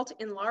result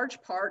in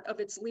large part of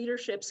its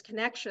leadership's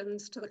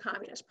connections to the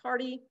Communist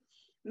Party,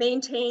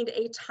 maintained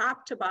a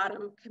top to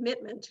bottom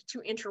commitment to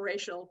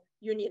interracial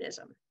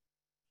unionism.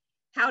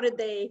 How did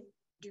they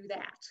do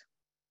that?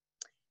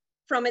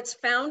 From its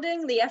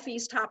founding, the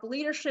FE's top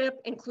leadership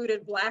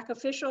included Black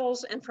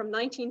officials, and from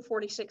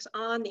 1946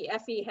 on, the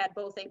FE had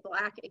both a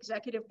Black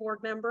executive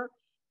board member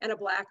and a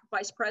Black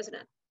vice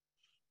president.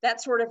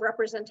 That sort of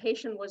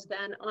representation was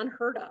then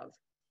unheard of.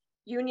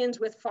 Unions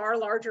with far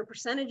larger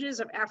percentages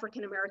of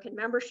African-American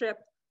membership,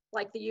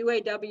 like the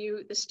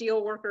UAW, the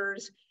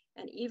Steelworkers,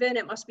 and even,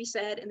 it must be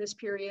said, in this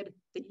period,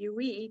 the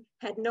UE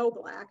had no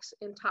Blacks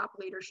in top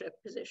leadership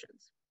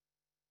positions.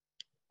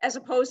 As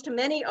opposed to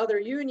many other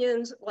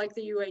unions like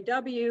the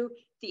UAW,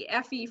 the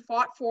FE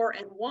fought for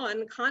and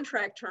won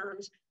contract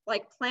terms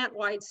like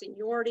plant-wide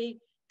seniority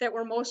that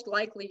were most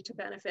likely to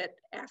benefit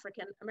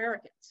African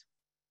Americans.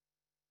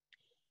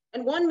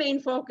 And one main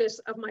focus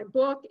of my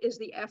book is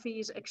the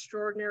FE's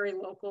extraordinary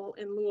local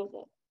in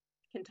Louisville,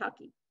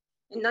 Kentucky.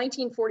 In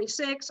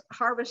 1946,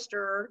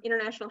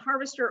 International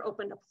Harvester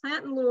opened a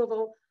plant in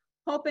Louisville,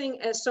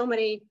 hoping, as so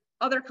many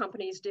other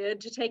companies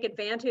did, to take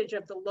advantage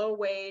of the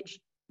low-wage,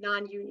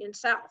 non-union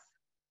South.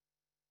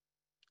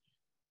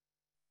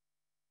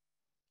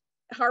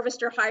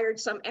 Harvester hired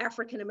some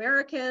African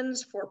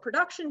Americans for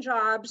production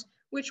jobs,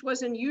 which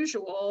was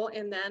unusual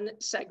in then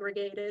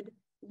segregated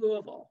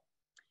Louisville.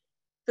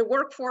 The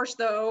workforce,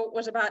 though,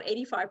 was about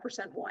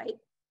 85% white,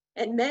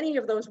 and many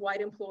of those white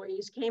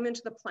employees came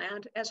into the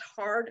plant as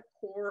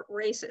hardcore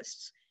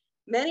racists,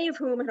 many of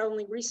whom had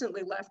only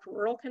recently left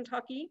rural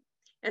Kentucky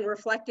and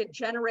reflected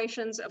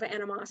generations of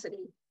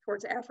animosity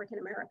towards African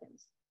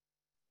Americans.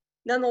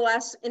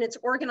 Nonetheless, in its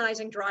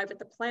organizing drive at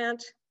the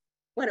plant,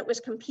 when it was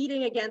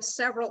competing against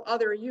several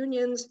other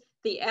unions,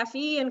 the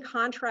FE, in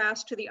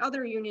contrast to the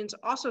other unions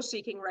also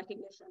seeking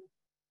recognition,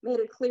 made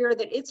it clear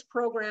that its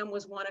program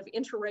was one of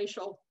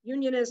interracial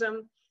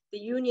unionism. The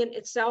union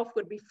itself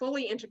would be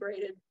fully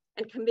integrated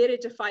and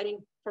committed to fighting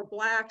for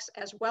Blacks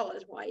as well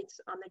as whites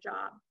on the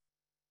job.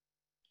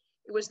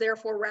 It was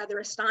therefore rather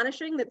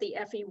astonishing that the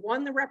FE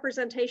won the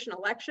representation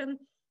election.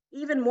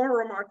 Even more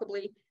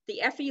remarkably,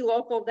 the FE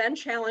local then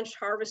challenged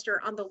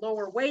Harvester on the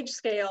lower wage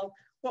scale,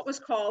 what was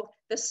called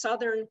the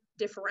Southern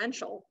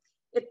Differential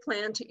it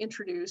planned to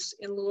introduce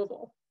in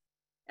Louisville.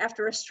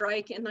 After a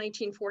strike in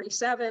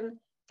 1947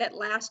 that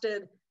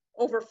lasted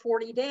over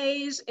 40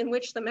 days, in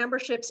which the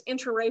membership's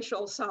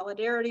interracial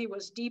solidarity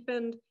was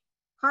deepened,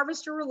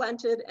 Harvester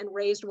relented and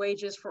raised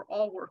wages for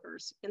all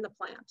workers in the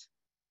plant.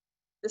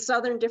 The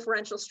Southern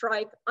Differential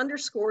strike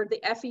underscored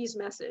the FE's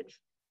message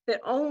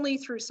that only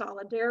through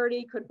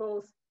solidarity could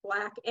both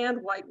Black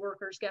and white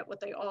workers get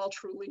what they all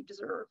truly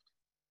deserved.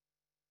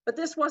 But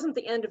this wasn't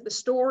the end of the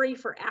story,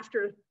 for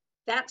after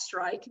that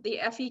strike, the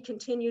FE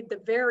continued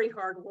the very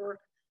hard work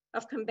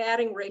of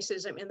combating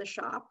racism in the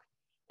shop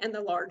and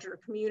the larger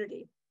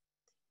community.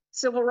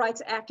 Civil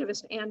rights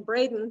activist Ann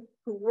Braden,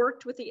 who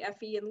worked with the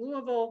FE in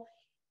Louisville,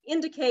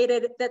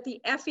 indicated that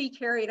the FE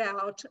carried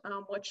out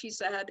what she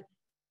said,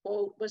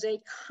 quote, was a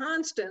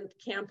constant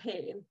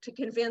campaign to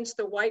convince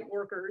the white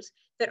workers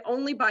that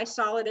only by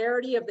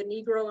solidarity of the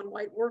Negro and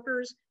white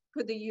workers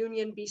could the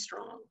union be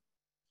strong.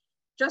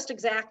 Just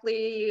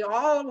exactly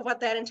all of what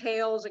that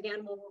entails, again,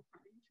 we'll refer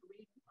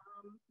you to read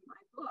my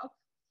book.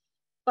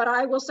 But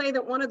I will say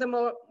that one of the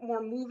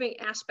more moving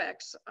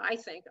aspects, I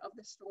think, of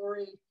the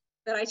story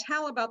that I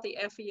tell about the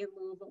FE in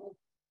Louisville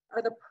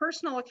are the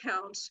personal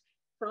accounts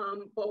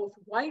from both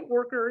white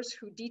workers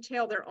who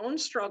detail their own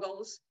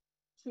struggles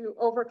to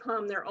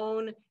overcome their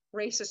own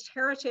racist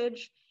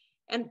heritage,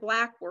 and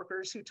Black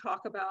workers who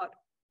talk about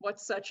what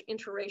such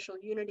interracial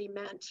unity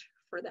meant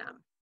for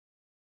them.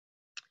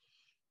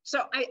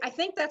 So I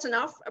think that's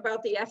enough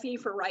about the FE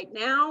for right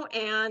now,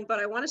 but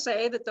I want to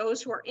say that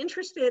those who are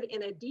interested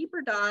in a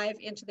deeper dive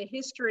into the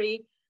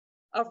history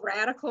of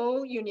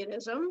radical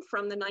unionism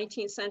from the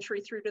 19th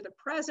century through to the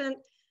present,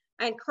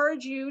 I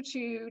encourage you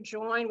to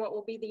join what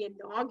will be the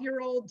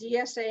inaugural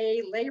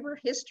DSA Labor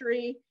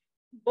History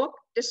book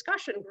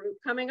discussion group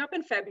coming up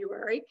in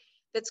February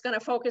that's going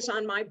to focus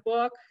on my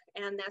book,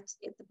 and that's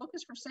it. The book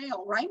is for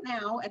sale right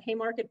now at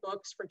Haymarket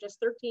Books for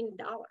just $13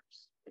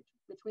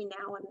 between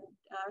now and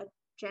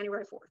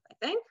January 4th, I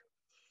think.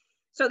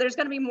 So there's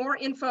going to be more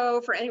info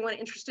for anyone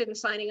interested in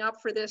signing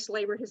up for this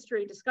labor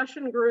history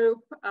discussion group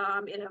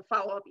in a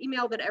follow-up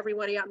email that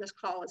everybody on this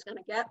call is going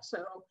to get. So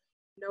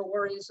no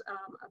worries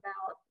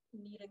about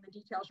needing the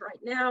details right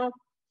now.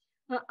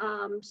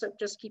 So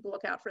just keep a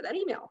lookout for that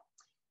email.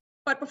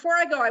 But before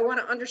I go, I want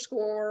to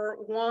underscore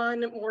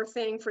one more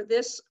thing for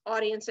this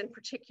audience in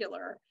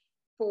particular,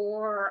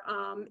 for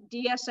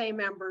DSA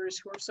members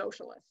who are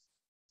socialists.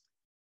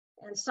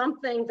 And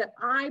something that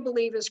I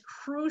believe is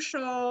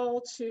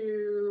crucial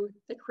to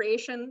the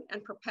creation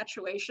and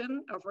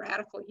perpetuation of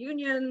radical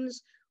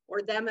unions,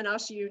 or them and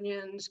us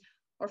unions,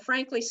 or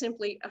frankly,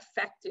 simply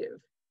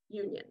effective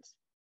unions.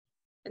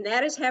 And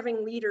that is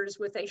having leaders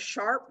with a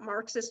sharp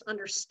Marxist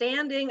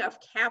understanding of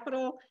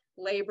capital,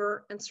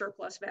 labor, and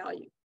surplus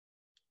value.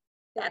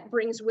 That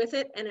brings with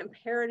it an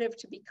imperative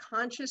to be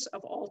conscious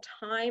of all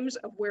times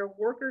of where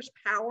workers'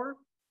 power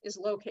is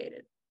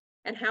located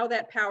and how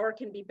that power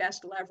can be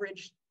best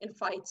leveraged in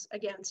fights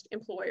against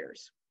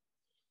employers.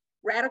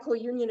 Radical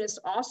unionists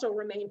also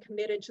remain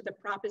committed to the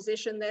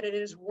proposition that it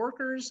is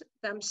workers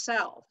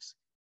themselves,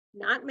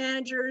 not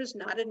managers,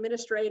 not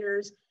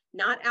administrators,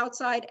 not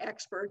outside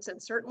experts,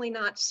 and certainly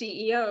not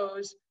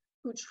CEOs,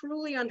 who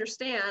truly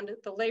understand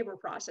the labor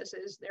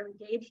processes they're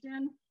engaged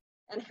in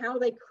and how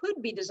they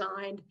could be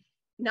designed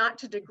not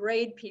to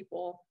degrade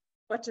people,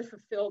 but to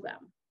fulfill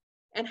them,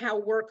 and how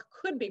work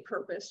could be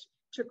purposed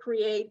to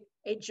create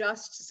a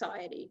just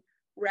society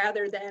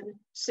rather than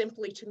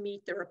simply to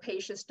meet the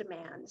rapacious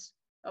demands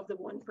of the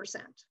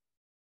 1%.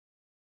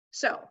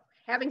 So,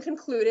 having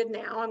concluded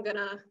now, I'm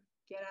gonna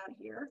get out of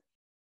here,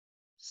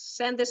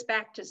 send this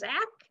back to Zach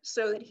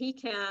so that he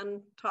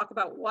can talk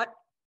about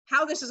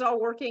how this is all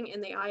working in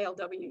the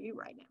ILWU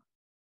right now.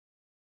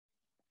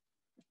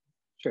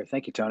 Sure,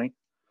 thank you, Tony.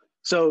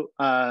 So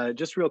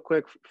just real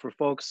quick for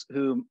folks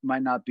who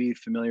might not be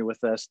familiar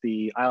with us,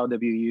 the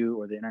ILWU,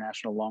 or the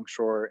International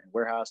Longshore and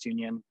Warehouse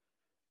Union,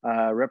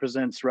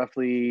 represents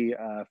roughly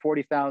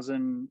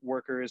 40,000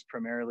 workers,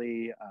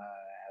 primarily,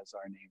 as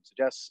our name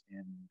suggests,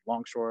 in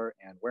longshore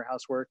and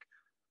warehouse work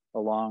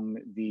along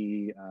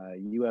the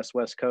US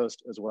West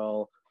Coast, as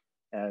well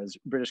as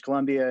British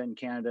Columbia and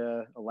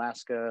Canada,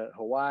 Alaska,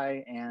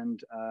 Hawaii,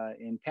 and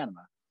in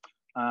Panama.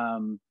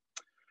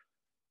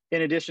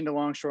 In addition to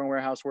longshore and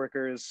warehouse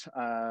workers,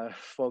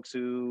 folks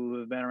who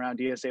have been around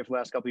DSA for the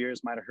last couple of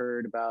years might have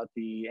heard about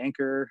the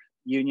Anchor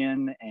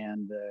Union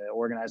and the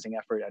organizing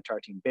effort at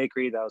Tartine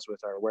Bakery. That was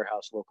with our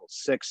warehouse local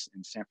 6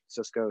 in San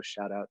Francisco.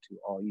 Shout out to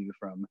all you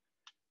from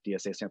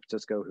DSA San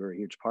Francisco who are a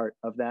huge part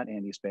of that,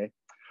 and East Bay.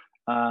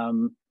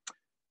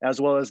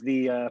 As well as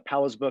the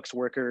Powell's Books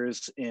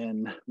workers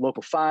in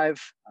Local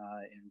 5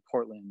 in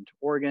Portland,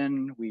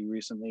 Oregon. We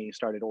recently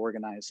started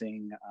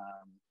organizing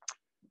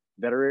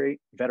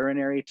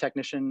veterinary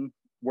technician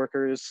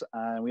workers.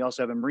 We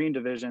also have a Marine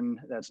division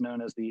that's known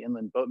as the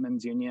Inland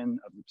Boatmen's Union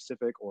of the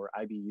Pacific, or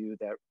IBU,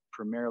 that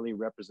primarily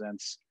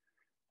represents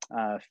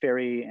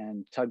ferry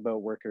and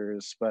tugboat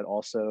workers, but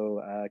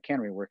also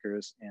cannery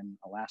workers in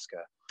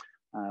Alaska.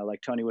 Like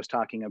Tony was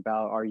talking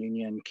about, our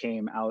union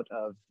came out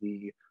of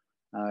the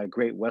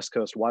Great West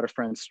Coast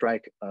Waterfront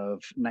Strike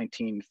of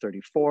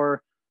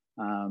 1934,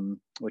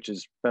 which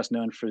is best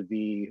known for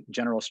the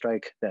general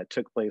strike that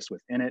took place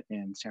within it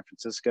in San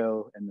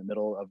Francisco in the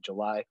middle of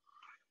July,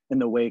 in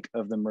the wake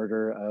of the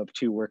murder of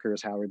 2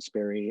 workers, Howard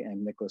Sperry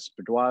and Nicholas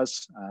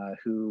Bourdois,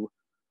 who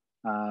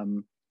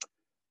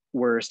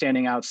were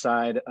standing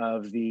outside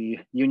of the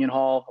Union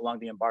Hall along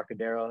the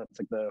Embarcadero. It's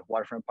like the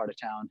waterfront part of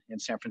town in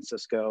San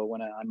Francisco,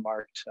 when an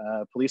unmarked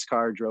police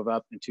car drove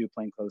up and 2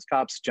 plainclothes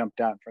cops jumped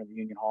out in front of the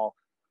Union Hall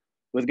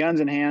with guns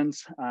in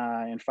hands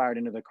and fired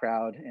into the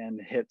crowd and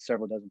hit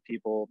several dozen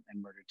people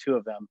and murdered 2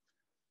 of them.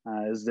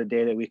 This is the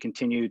day that we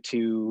continue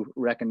to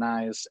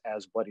recognize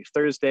as Bloody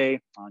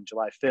Thursday on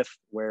July 5th,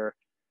 where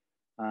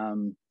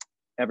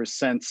ever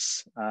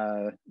since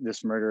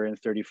this murder in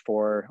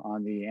 34,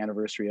 on the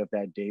anniversary of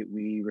that date,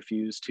 we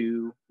refused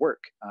to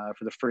work.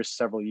 For the first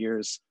several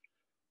years,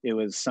 it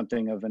was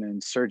something of an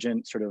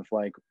insurgent sort of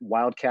like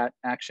wildcat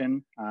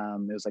action.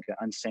 It was like an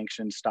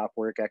unsanctioned stop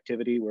work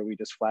activity where we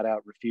just flat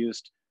out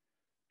refused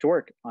to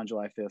work on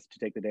July 5th, to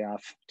take the day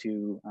off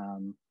to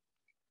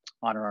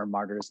honor our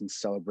martyrs and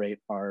celebrate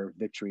our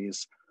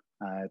victories.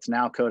 It's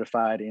now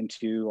codified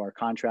into our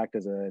contract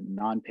as a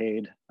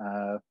non-paid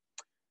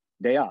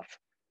day off.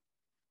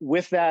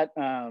 With that,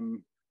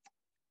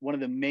 one of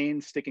the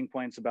main sticking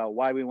points about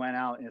why we went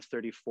out in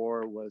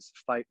 34 was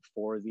fight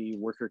for the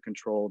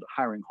worker-controlled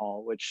hiring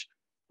hall, which,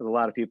 as a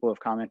lot of people have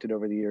commented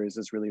over the years,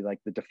 is really like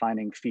the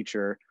defining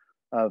feature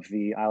of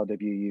the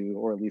ILWU,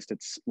 or at least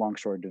its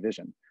longshore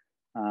division.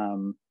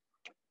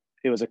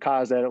 It was a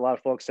cause that a lot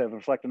of folks have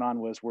reflected on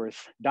was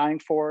worth dying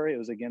for. It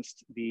was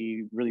against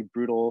the really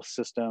brutal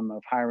system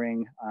of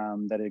hiring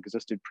that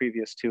existed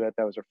previous to it,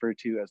 that was referred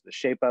to as the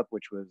shape-up,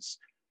 which was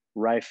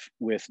rife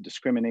with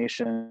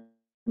discrimination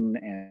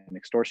and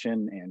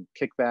extortion and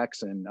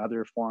kickbacks and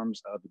other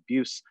forms of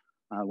abuse.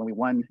 When we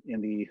won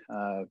in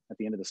at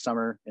the end of the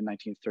summer in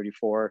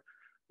 1934,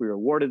 we were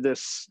awarded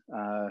this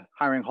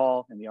hiring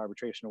hall in the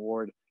arbitration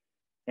award.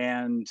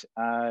 And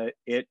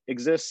it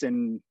exists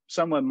in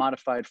somewhat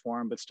modified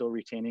form, but still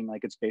retaining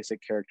like its basic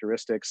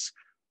characteristics,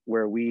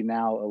 where we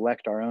now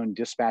elect our own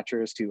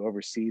dispatchers to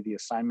oversee the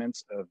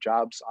assignments of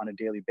jobs on a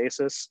daily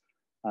basis.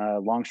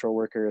 Longshore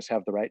workers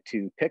have the right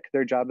to pick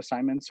their job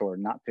assignments or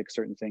not pick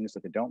certain things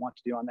that they don't want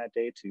to do on that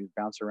day, to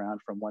bounce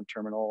around from one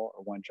terminal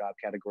or one job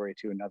category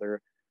to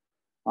another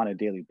on a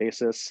daily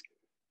basis.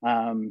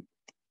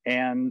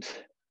 And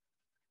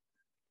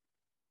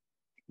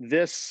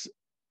this,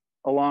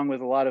 along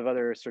with a lot of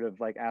other sort of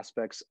like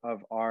aspects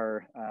of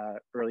our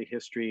early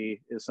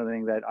history, is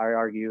something that I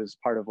argue is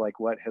part of like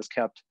what has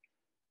kept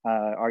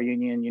our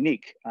union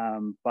unique,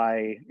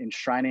 by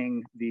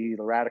enshrining the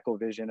radical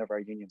vision of our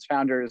union's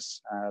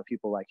founders,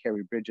 people like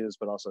Harry Bridges,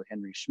 but also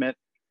Henry Schmidt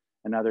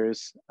and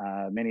others,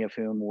 many of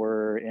whom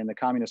were in the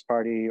Communist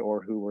Party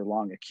or who were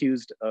long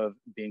accused of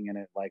being in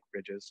it, like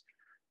Bridges.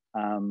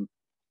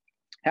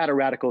 Had a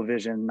radical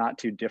vision not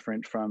too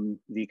different from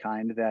the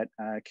kind that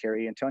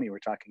Carrie and Tony were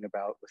talking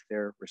about with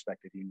their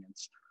respective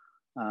unions.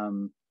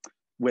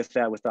 With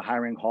that, with the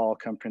hiring hall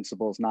come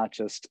principles not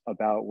just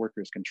about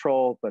workers'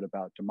 control, but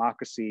about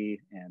democracy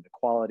and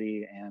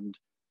equality, and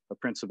a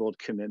principled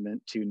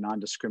commitment to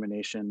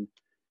non-discrimination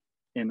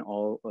in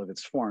all of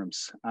its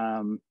forms.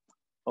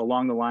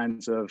 Along the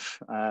lines of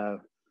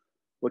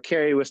what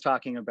Carrie was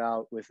talking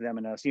about with them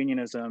and us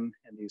unionism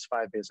and these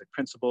 5 basic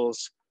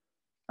principles,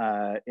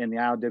 in the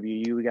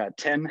ILWU, we got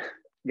 10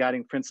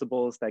 guiding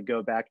principles that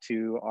go back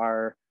to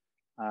our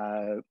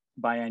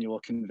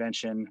biannual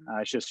convention.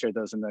 I should share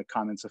those in the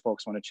comments if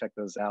folks want to check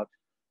those out.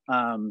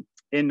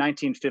 In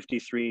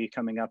 1953,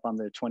 coming up on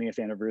the 20th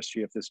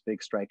anniversary of this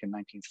big strike in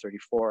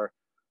 1934,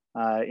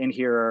 in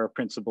here are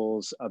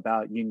principles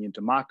about union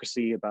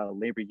democracy, about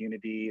labor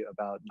unity,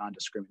 about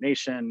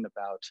non-discrimination,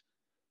 about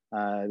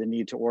the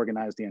need to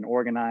organize the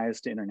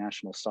unorganized,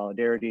 international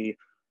solidarity,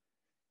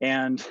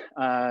 and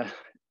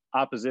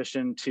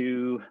opposition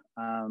to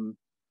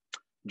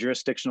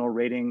jurisdictional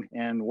raiding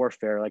and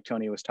warfare, like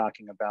Tony was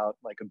talking about.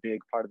 Like a big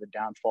part of the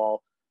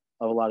downfall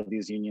of a lot of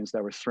these unions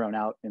that were thrown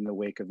out in the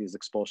wake of these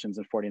expulsions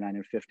in 49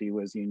 and 50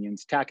 was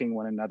unions attacking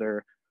one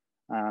another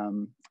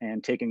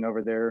and taking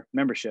over their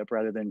membership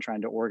rather than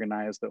trying to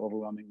organize the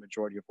overwhelming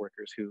majority of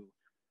workers who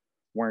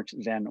weren't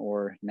then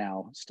or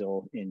now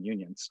still in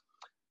unions.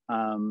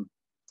 So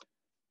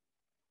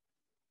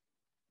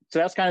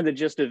that's kind of the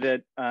gist of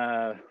it.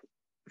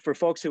 For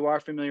folks who are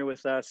familiar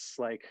with us,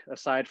 like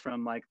aside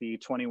from like the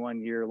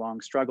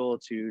 21-year-long struggle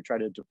to try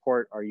to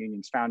deport our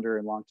union's founder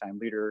and longtime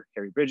leader,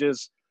 Harry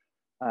Bridges,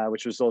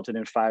 which resulted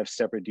in 5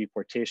 separate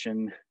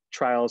deportation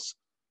trials,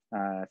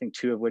 I think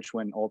 2 of which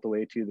went all the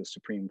way to the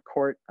Supreme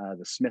Court.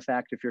 The Smith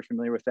Act, if you're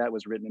familiar with that,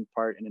 was written in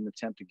part in an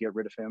attempt to get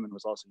rid of him and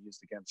was also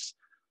used against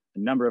a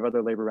number of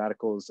other labor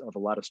radicals of a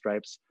lot of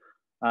stripes,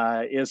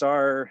 is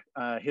our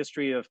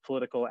history of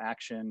political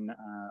action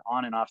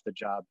on and off the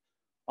job.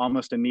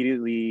 Almost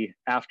immediately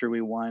after we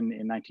won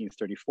in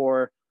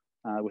 1934,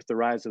 with the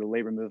rise of the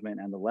labor movement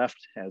and the left,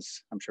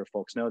 as I'm sure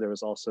folks know, there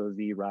was also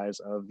the rise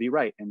of the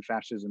right and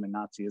fascism and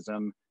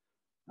Nazism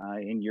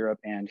in Europe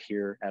and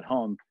here at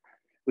home.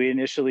 We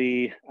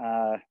initially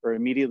or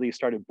immediately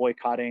started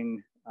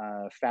boycotting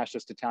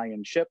fascist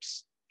Italian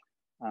ships,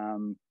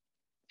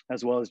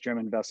 as well as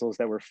German vessels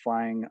that were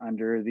flying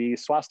under the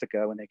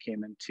swastika when they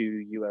came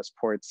into US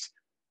ports.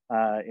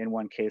 In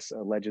one case,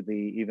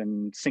 allegedly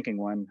even sinking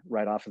one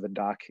right off of the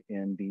dock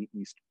in the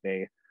East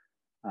Bay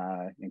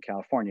in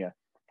California.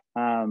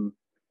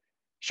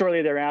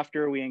 Shortly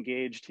thereafter, we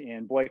engaged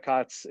in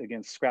boycotts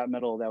against scrap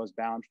metal that was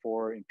bound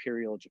for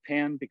Imperial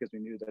Japan because we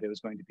knew that it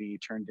was going to be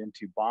turned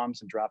into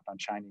bombs and dropped on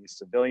Chinese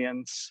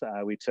civilians.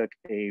 We took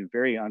a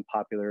very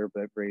unpopular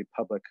but very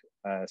public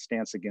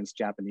stance against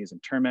Japanese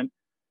internment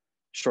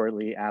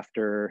shortly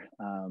after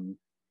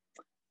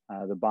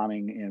the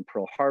bombing in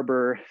Pearl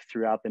Harbor.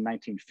 Throughout the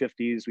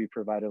 1950s, we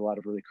provided a lot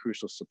of really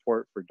crucial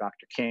support for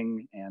Dr.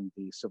 King and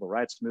the civil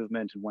rights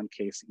movement, in one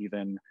case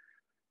even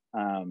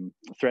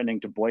threatening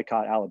to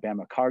boycott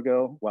Alabama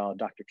cargo while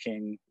Dr.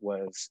 King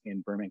was in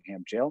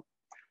Birmingham jail.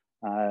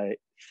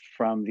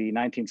 From the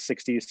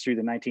 1960s through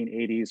the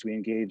 1980s, we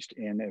engaged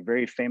in a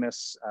very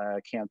famous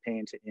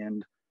campaign to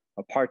end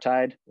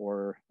apartheid,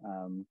 or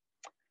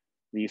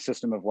the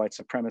system of white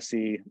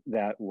supremacy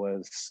that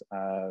was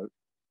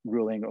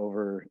ruling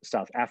over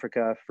South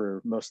Africa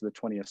for most of the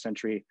 20th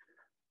century.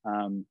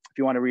 If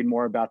you want to read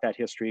more about that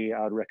history,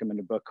 I would recommend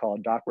a book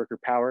called Dock Worker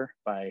Power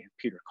by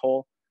Peter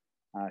Cole,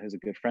 who's a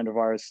good friend of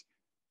ours.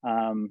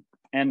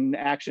 And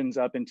actions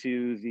up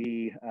into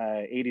the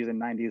 80s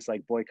and 90s,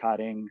 like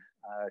boycotting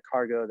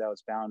cargo that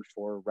was bound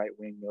for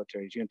right-wing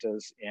military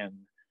juntas in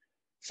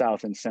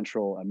South and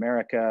Central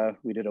America.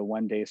 We did a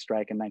one-day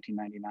strike in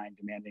 1999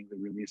 demanding the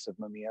release of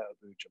Mumia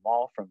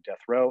Abu-Jamal from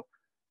death row,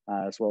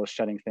 as well as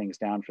shutting things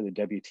down for the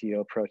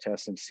WTO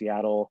protests in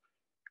Seattle,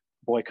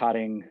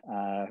 boycotting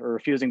or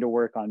refusing to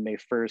work on May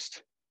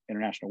 1st,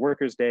 International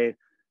Workers' Day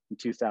in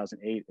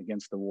 2008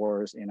 against the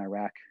wars in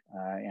Iraq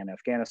and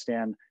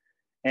Afghanistan,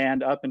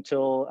 and up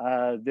until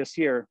this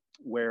year,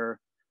 where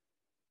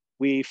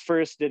we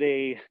first did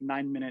a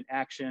 9-minute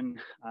action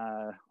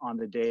on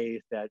the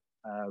day that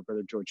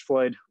Brother George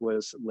Floyd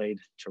was laid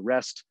to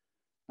rest,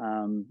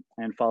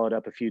 and followed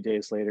up a few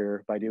days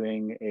later by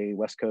doing a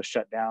West Coast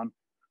shutdown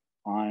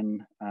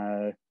on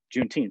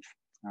Juneteenth.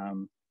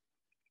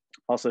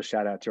 Also,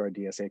 shout out to our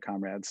DSA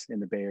comrades in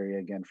the Bay Area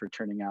again for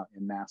turning out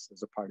en masse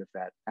as a part of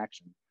that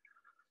action.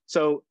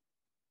 So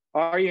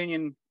our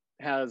union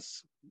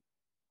has,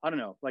 I don't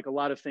know, like a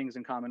lot of things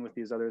in common with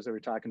these others that we're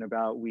talking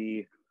about.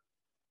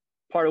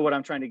 Part of what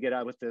I'm trying to get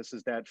at with this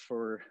is that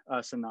for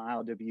us in the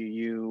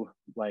ILWU,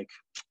 like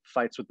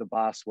fights with the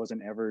boss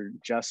wasn't ever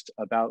just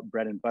about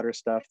bread and butter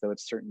stuff, though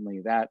it's certainly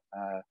that.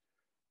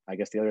 I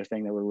guess the other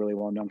thing that we're really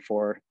well known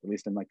for, at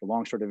least in like the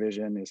longshore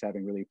division, is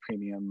having really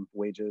premium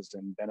wages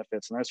and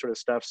benefits and that sort of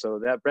stuff. So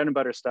that bread and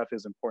butter stuff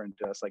is important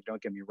to us, like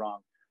don't get me wrong.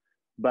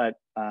 But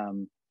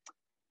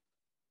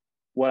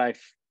what I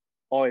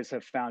always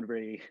have found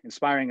very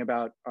inspiring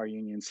about our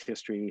union's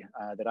history,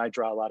 that I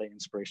draw a lot of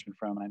inspiration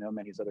from, and I know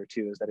many other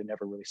too, is that it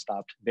never really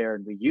stopped there.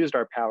 And we used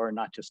our power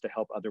not just to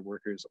help other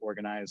workers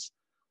organize,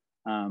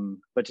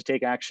 but to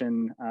take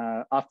action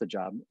off the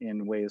job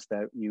in ways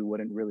that you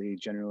wouldn't really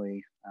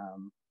generally,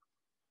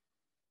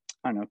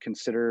 I don't know,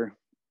 consider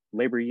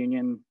labor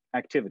union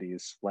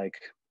activities, like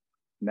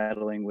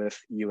meddling with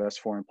US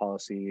foreign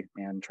policy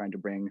and trying to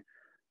bring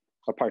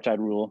apartheid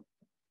rule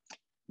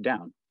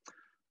down.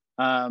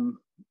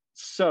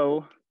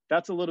 So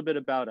that's a little bit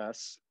about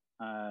us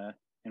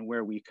and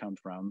where we come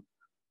from.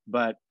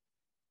 But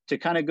to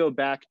kind of go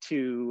back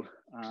to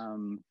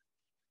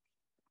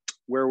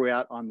where we're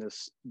at on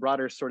this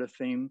broader sort of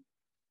theme,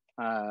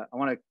 I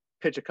want to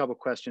pitch a couple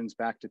questions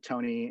back to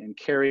Tony and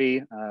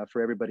Carrie.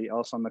 For everybody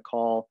else on the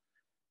call,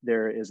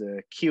 there is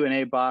a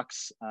Q&A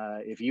box.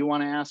 If you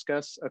want to ask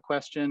us a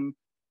question,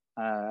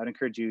 I'd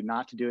encourage you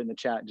not to do it in the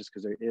chat just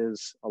because there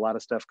is a lot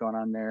of stuff going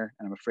on there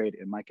and I'm afraid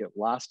it might get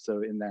lost.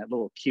 So in that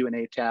little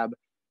Q&A tab,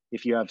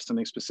 if you have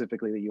something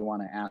specifically that you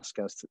want to ask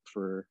us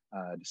for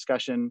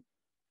discussion,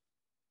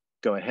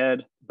 go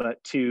ahead.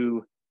 But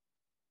to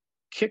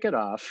kick it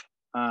off,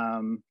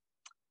 I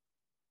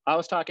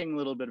was talking a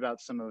little bit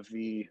about some of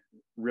the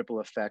ripple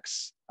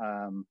effects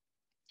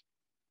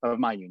of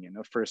my union,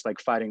 of first like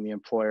fighting the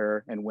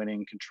employer and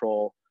winning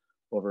control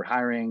over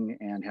hiring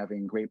and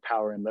having great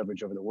power and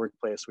leverage over the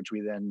workplace, which we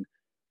then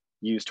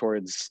use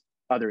towards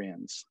other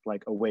ends,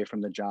 like away from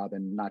the job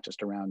and not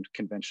just around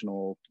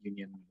conventional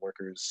union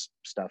workers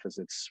stuff as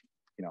it's,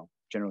 you know,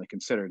 generally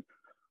considered.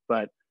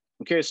 But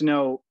I'm curious to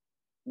know,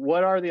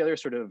 what are the other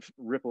sort of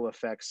ripple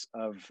effects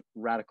of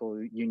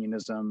radical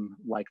unionism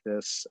like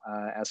this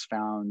as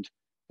found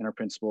in our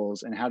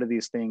principles, and how do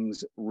these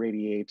things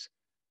radiate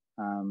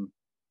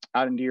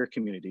out into your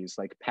communities,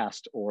 like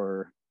past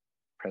or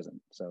present?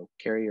 So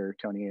Carrie or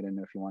Tony, I don't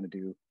know if you want to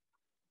do,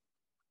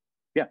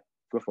 yeah,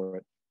 go for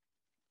it.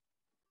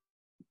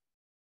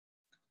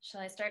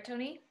 Shall I start,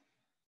 Tony?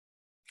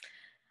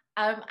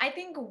 I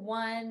think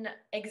one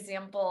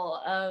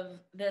example of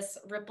this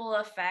ripple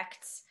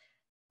effect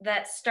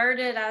that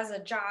started as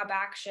a job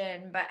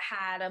action but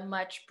had a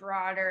much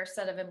broader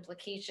set of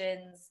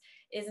implications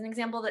is an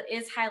example that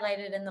is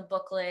highlighted in the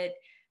booklet.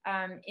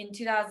 In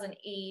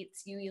 2008,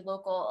 UE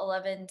Local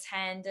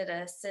 1110 did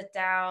a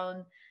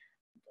sit-down,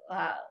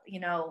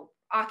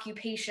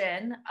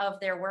 occupation of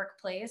their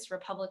workplace,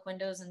 Republic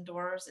Windows and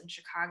Doors in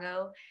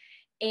Chicago.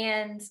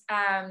 And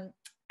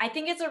I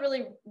think it's a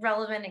really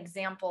relevant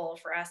example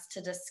for us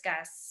to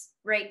discuss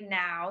right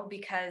now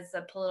because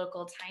the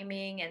political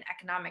timing and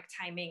economic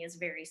timing is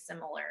very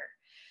similar.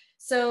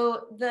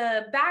 So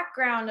the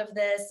background of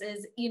this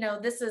is,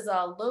 this is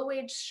a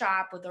low-wage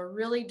shop with a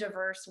really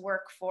diverse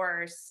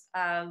workforce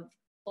of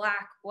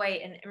Black,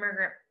 white, and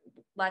immigrant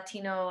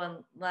Latino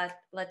and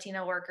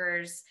Latina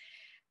workers,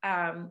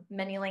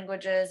 many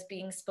languages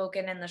being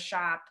spoken in the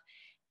shop.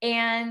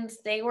 And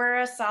they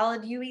were a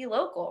solid UE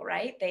local,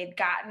 right? They'd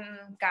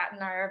gotten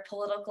our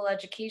political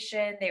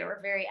education. They were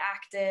very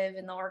active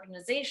in the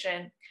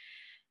organization.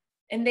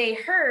 And they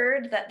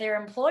heard that their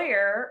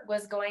employer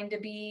was going to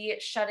be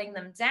shutting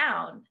them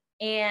down.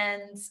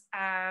 And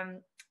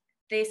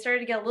they started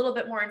to get a little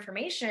bit more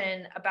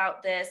information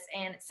about this.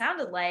 And it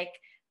sounded like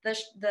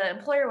the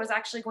employer was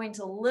actually going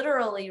to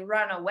literally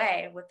run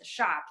away with the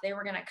shop. They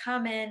were going to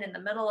come in the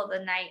middle of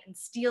the night and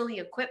steal the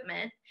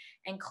equipment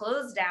and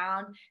close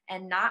down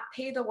and not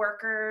pay the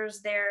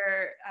workers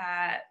their,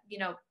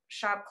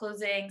 shop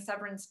closing,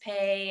 severance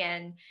pay,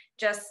 and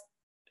just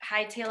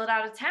hightail it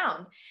out of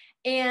town.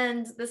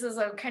 And this is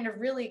a kind of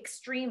really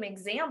extreme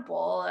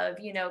example of,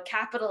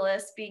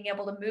 capitalists being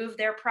able to move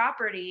their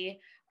property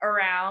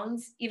around,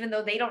 even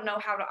though they don't know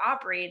how to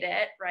operate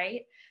it,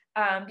 right?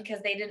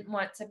 Because they didn't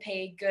want to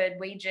pay good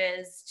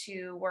wages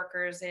to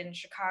workers in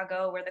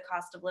Chicago where the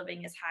cost of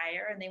living is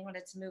higher, and they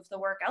wanted to move the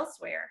work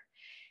elsewhere.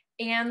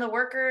 And the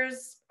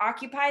workers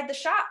occupied the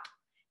shop.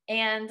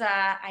 And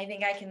I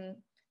think I can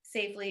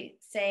safely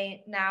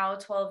say now,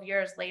 12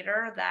 years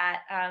later,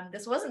 that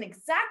this wasn't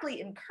exactly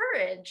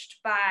encouraged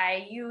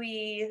by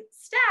UE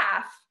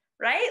staff,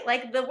 right?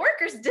 Like the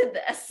workers did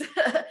this.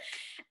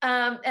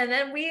 And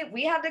then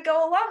we had to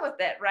go along with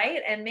it,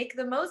 right? And make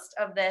the most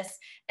of this.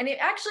 And it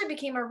actually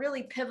became a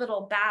really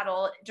pivotal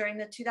battle during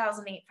the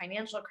 2008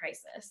 financial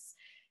crisis.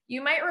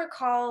 You might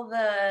recall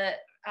the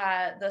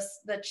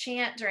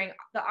chant during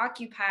the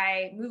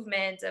Occupy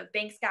movement of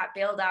banks got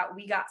bailed out,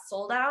 we got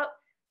sold out.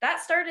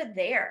 that started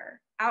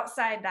there,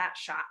 outside that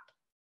shop.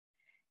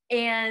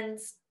 And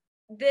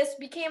this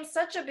became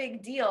such a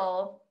big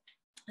deal.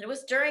 It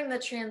was during the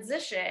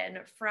transition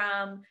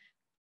from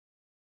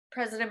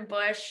President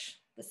Bush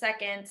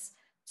II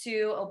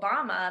to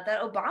Obama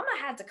that Obama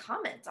had to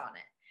comment on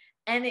it.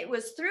 And it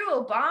was through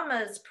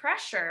Obama's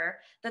pressure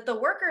that the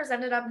workers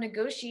ended up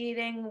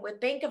negotiating with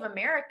Bank of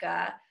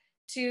America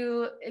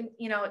to,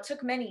 it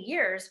took many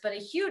years, but a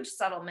huge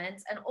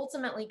settlement and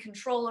ultimately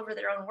control over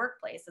their own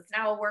workplace. It's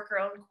now a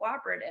worker-owned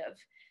cooperative.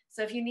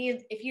 So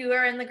if you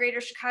are in the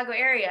greater Chicago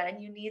area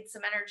and you need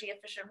some energy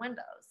efficient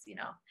windows,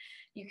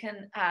 you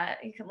can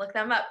look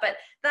them up. But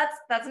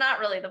that's not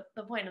really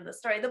the point of the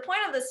story. The point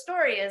of the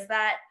story is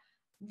that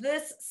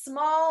this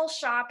small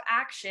shop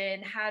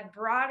action had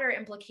broader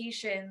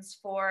implications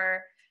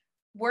for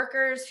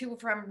workers who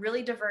from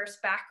really diverse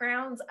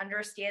backgrounds,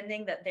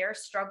 understanding that their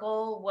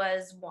struggle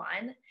was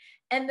one,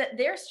 and that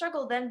their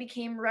struggle then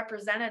became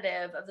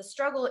representative of the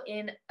struggle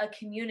in a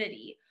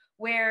community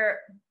where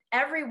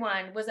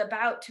everyone was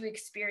about to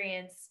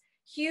experience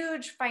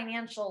huge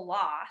financial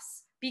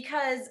loss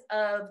because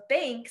of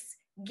banks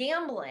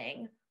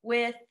gambling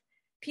with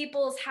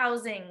people's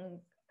housing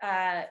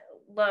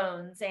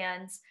loans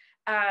and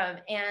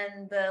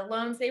the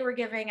loans they were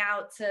giving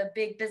out to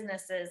big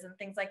businesses and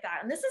things like that.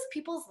 And this is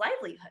people's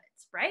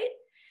livelihoods, right?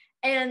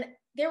 And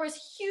there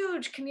was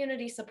huge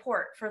community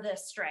support for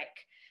this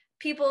strike.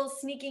 People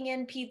sneaking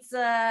in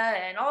pizza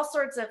and all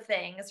sorts of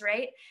things,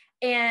 right?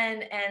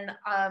 And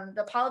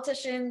the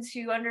politicians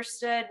who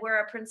understood where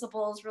our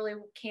principles really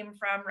came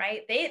from,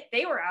 right?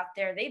 They were out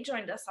there. They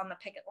joined us on the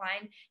picket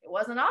line. It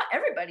wasn't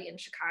everybody in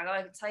Chicago,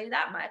 I can tell you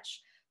that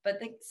much,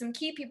 but some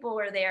key people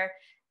were there.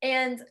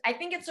 And I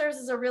think it serves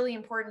as a really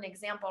important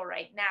example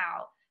right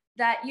now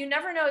that you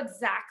never know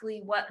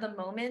exactly what the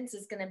moment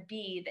is going to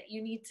be that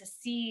you need to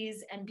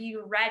seize and be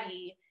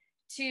ready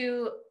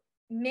to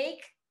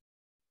make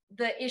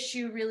the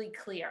issue really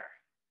clear.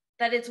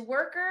 That it's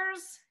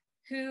workers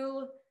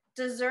who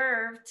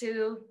deserve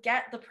to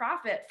get the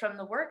profit from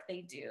the work they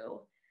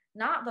do,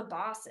 not the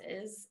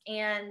bosses.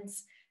 And,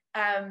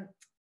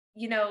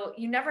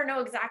 you never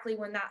know exactly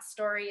when that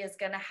story is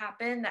going to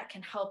happen that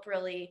can help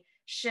really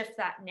shift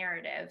that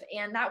narrative.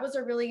 And that was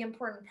a really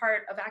important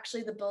part of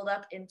actually the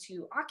buildup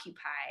into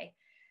Occupy,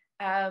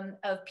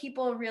 of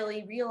people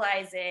really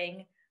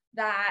realizing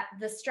that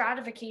the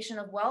stratification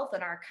of wealth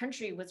in our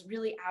country was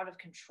really out of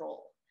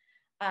control.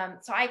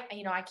 So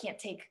I can't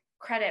take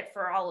credit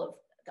for all of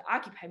the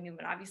Occupy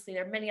movement. Obviously,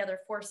 there are many other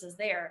forces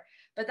there,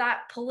 but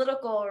that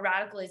political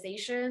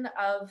radicalization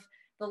of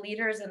the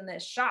leaders in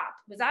this shop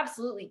was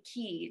absolutely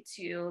key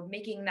to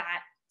making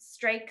that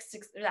strike,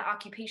 that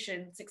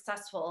occupation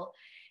successful,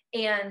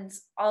 and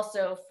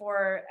also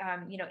for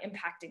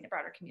impacting the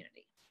broader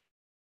community.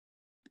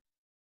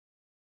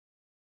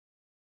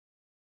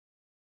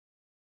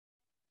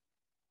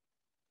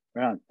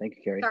 Right on. Thank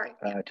you, Carrie.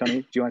 Sorry.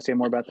 Tony, do you want to say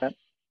more about that?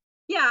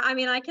 Yeah, I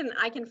mean, I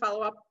can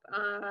follow up,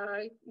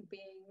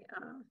 being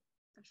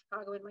a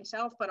Chicagoan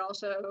myself, but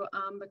also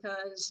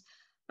because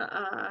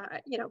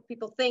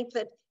people think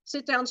that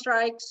sit-down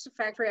strikes,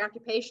 factory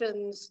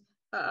occupations,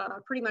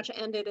 pretty much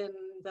ended in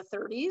the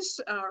 30s,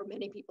 or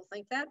many people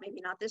think that.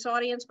 Maybe not this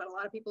audience, but a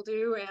lot of people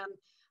do,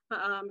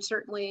 and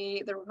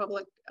certainly the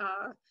Republic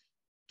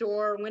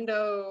door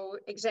window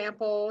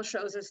example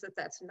shows us that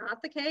that's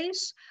not the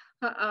case.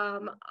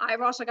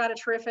 I've also got a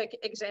terrific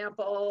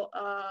example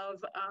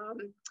of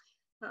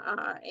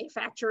a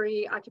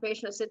factory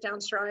occupation, a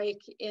sit-down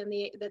strike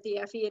that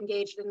the FE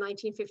engaged in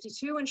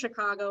 1952 in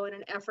Chicago in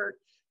an effort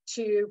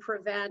to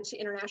prevent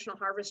International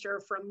Harvester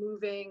from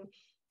moving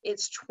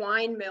its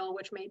twine mill,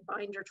 which made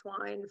binder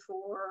twine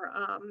for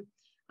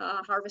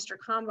harvester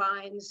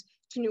combines,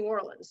 to New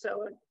Orleans.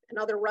 So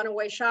another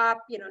runaway shop,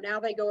 now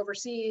they go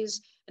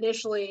overseas.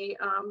 Initially,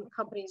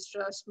 companies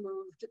just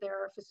moved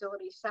their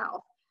facilities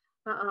south.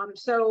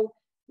 So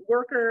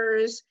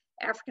workers,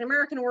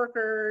 African-American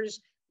workers,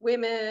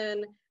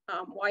 women,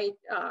 white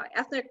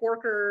ethnic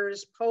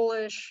workers,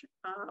 Polish,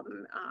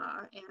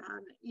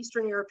 and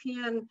Eastern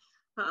European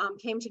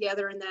came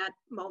together in that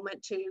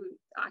moment to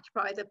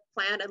occupy the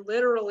plant and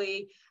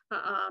literally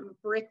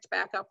bricked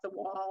back up the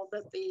wall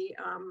that the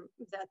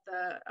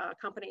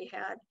company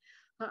had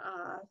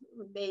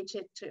made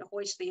to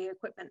hoist the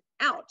equipment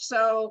out.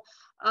 So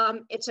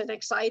it's an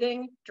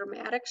exciting,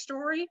 dramatic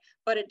story,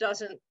 but it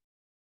doesn't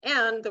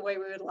end the way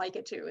we would like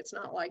it to. It's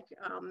not like,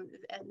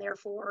 and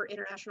therefore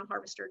International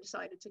Harvester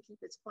decided to keep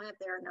its plant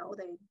there. No,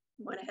 they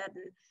went ahead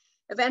and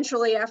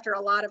eventually, after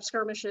a lot of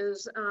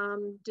skirmishes,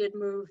 did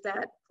move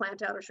that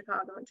plant out of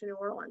Chicago into New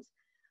Orleans.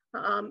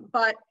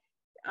 But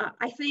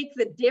I think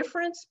the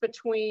difference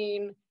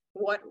between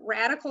what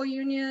radical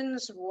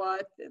unions,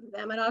 what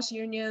them and us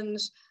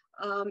unions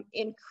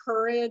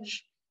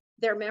encourage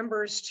their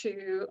members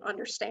to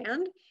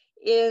understand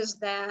is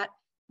that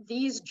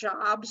these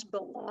jobs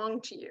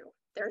belong to you.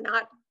 They're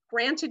not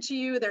granted to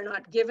you, they're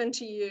not given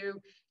to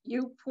you.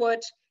 You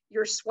put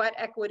your sweat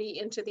equity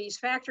into these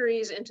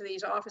factories, into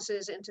these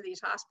offices, into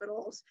these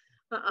hospitals.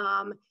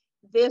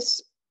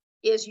 This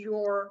is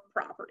your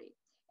property.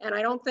 And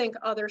I don't think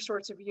other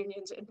sorts of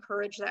unions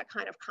encourage that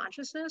kind of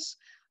consciousness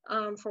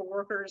for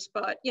workers,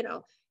 but you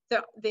know,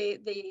 the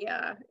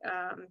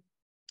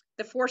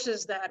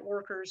forces that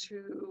workers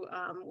who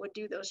would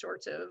do those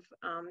sorts of,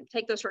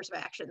 take those sorts of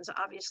actions,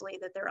 obviously,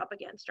 that they're up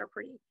against are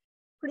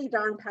pretty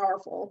darn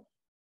powerful.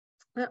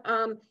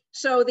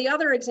 So the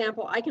other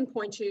example I can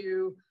point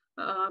to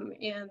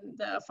in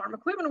the farm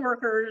equipment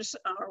workers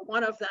are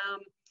one of them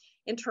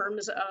in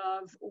terms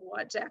of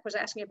what Zach was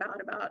asking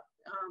about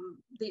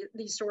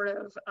these sort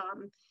of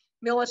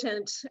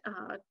militant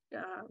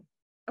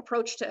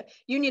approach to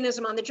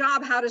unionism on the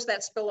job. How does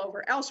that spill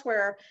over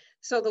elsewhere?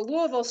 So the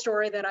Louisville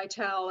story that I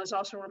tell is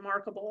also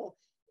remarkable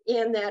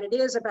in that it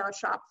is about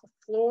shop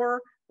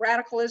floor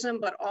radicalism,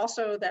 but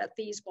also that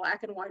these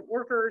Black and white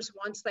workers,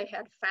 once they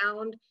had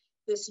found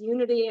this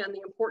unity and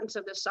the importance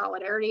of this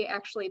solidarity,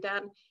 actually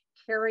then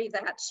carry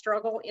that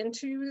struggle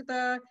into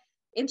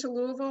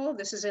Louisville.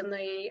 This is in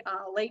the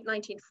late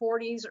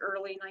 1940s,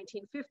 early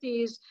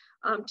 1950s,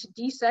 to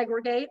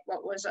desegregate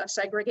what was a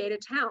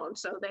segregated town.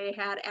 So they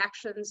had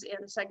actions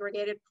in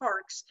segregated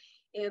parks,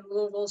 in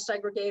Louisville's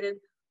segregated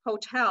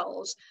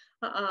hotels.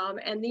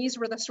 And these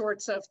were the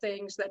sorts of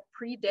things that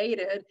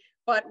predated,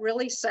 but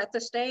really set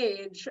the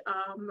stage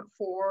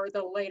for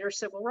the later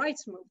civil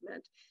rights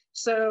movement.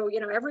 So, you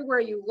know, everywhere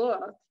you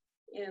look,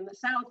 in the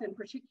South in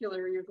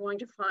particular, you're going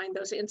to find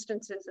those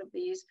instances of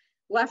these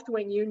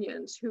left-wing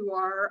unions who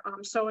are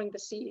sowing the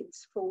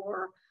seeds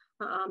for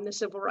the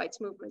civil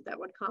rights movement that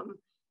would come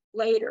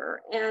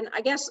later. And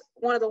I guess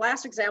one of the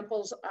last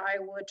examples I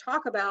would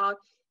talk about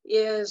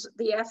is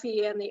the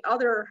FE and the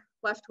other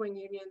left-wing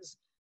unions'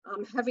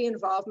 heavy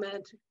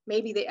involvement,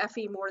 maybe the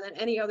FE more than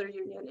any other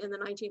union, in the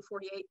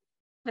 1948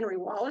 Henry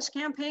Wallace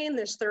campaign,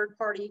 this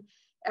third-party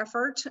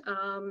effort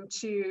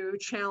to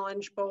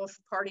challenge both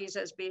parties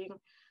as being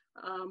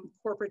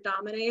corporate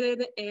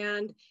dominated.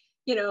 And,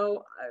 you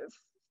know,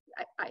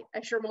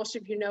 I'm sure most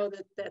of you know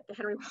that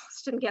Henry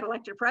Wallace didn't get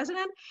elected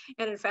president.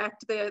 And in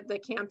fact, the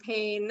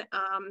campaign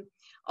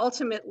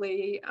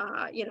ultimately,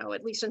 you know,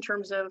 at least in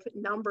terms of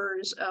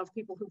numbers of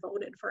people who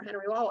voted for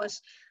Henry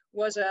Wallace,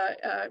 was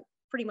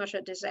pretty much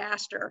a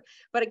disaster.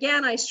 But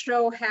again, I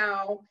show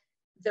how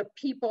the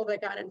people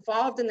that got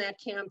involved in that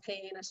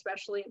campaign,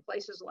 especially in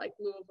places like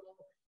Louisville,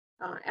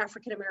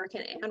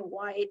 African-American and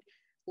white,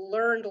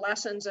 learned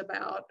lessons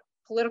about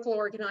political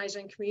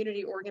organizing,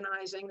 community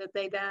organizing that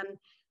they then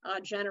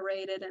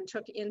generated and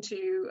took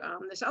into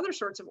this other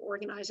sorts of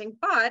organizing.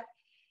 But,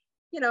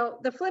 you know,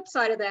 the flip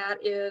side of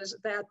that is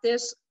that the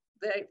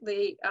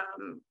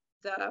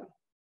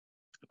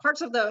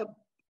parts of the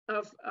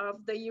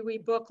UE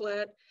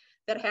booklet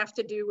that have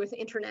to do with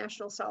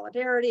international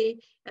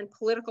solidarity and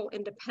political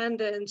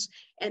independence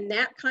and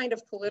that kind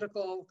of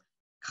political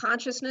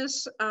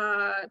consciousness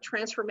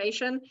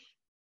transformation,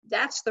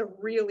 that's the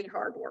really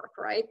hard work,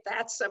 right?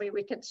 I mean,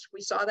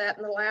 we saw that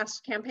in the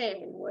last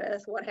campaign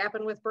with what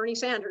happened with Bernie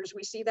Sanders.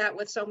 We see that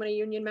with so many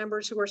union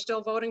members who are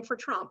still voting for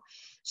Trump.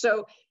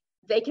 So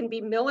they can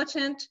be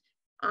militant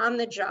on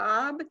the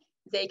job.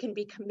 They can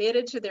be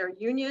committed to their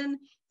union.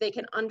 They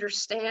can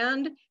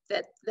understand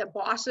that the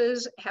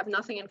bosses have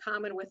nothing in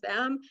common with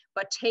them,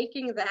 but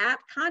taking that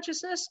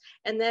consciousness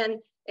and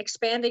then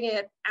expanding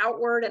it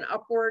outward and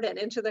upward and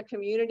into the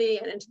community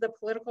and into the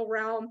political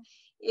realm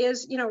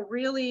is, you know,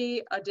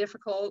 really a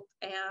difficult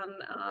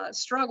and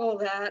struggle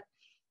that,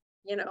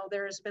 you know,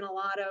 there's been a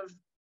lot of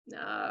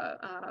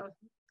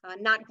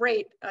not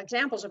great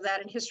examples of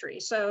that in history.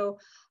 So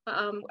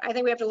I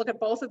think we have to look at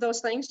both of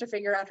those things to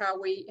figure out how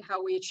we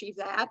achieve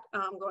that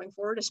going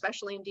forward,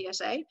 especially in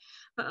DSA.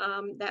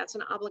 That's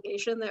an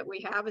obligation that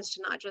we have, is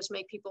to not just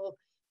make people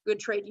good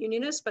trade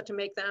unionists, but to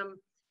make them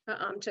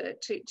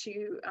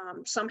to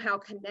somehow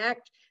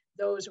connect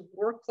those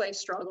workplace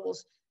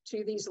struggles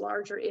to these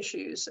larger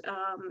issues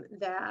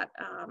that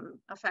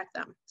affect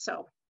them.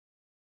 So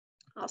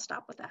I'll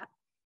stop with that.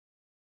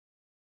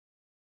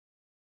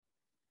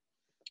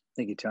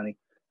 Thank you, Tony.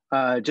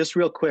 Just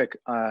real quick,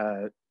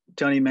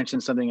 Tony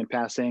mentioned something in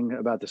passing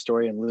about the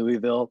story in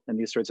Louisville and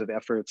these sorts of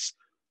efforts.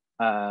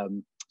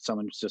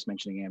 Someone's just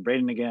mentioning Ann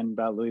Braden again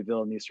about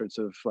Louisville and these sorts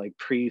of like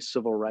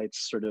pre-civil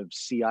rights sort of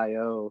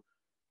CIO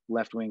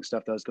left-wing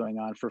stuff that was going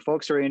on. For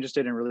folks who are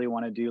interested and really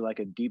want to do like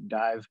a deep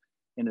dive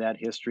into that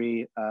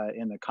history,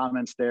 in the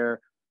comments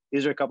there,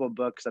 these are a couple of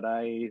books that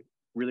I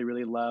really,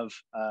 really love.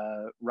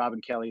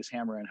 Robin Kelly's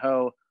Hammer and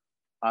Hoe,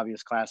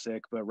 obvious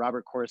classic, but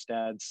Robert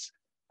Korstad's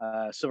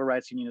Civil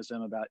Rights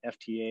Unionism about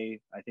FTA,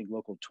 I think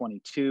Local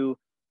 22,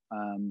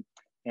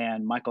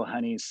 and Michael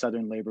Honey's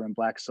Southern Labor and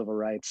Black Civil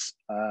Rights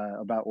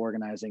about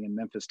organizing in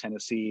Memphis,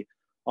 Tennessee,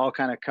 all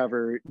kind of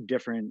cover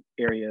different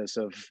areas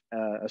of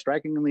a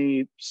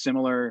strikingly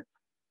similar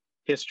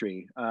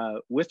history.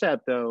 With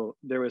that though,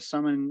 there was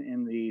someone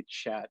in the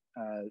chat,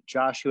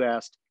 Josh, who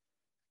asked,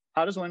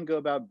 how does one go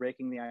about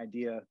breaking the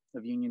idea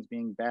of unions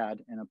being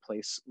bad in a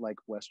place like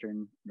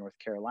Western North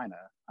Carolina?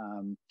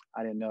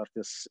 I didn't know if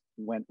this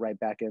went right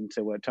back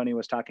into what Tony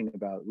was talking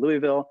about,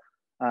 Louisville,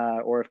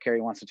 or if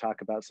Carrie wants to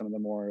talk about some of the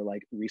more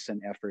like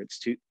recent efforts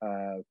to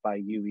by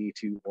UE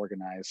to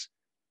organize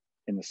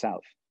in the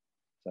South.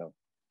 So,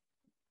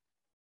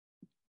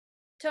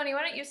 Tony,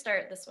 why don't you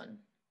start this one?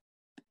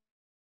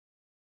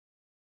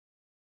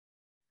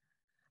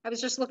 I was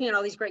just looking at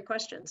all these great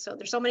questions. So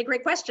there's so many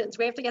great questions.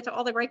 We have to get to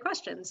all the great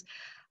questions.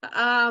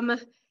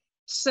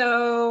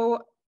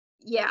 So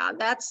yeah,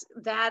 that's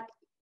that.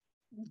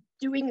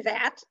 Doing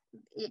that,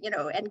 you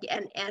know, and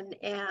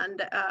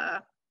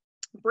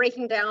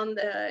breaking down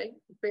the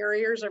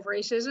barriers of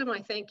racism,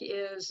 I think,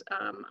 is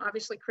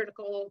obviously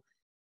critical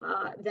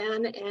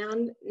then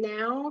and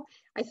now.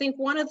 I think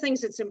one of the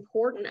things that's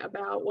important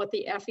about what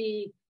the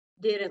FE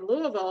did in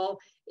Louisville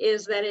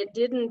is that it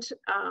didn't,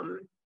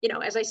 you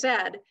know, as I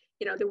said,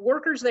 you know, the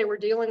workers they were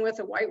dealing with,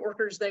 the white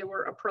workers they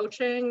were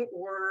approaching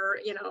were,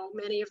 you know,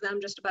 many of them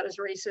just about as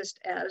racist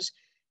as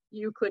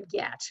you could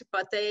get,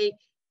 but they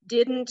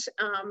didn't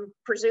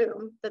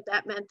presume that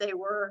that meant they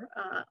were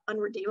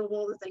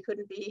unredeemable, that they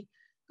couldn't be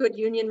good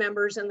union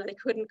members, and that they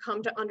couldn't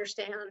come to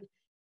understand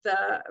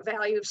the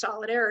value of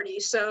solidarity.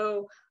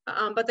 So,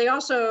 but they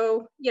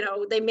also, you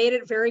know, they made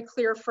it very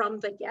clear from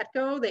the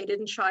get-go. They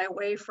didn't shy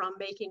away from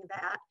making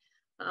that,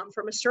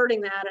 from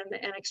asserting that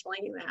and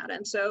explaining that.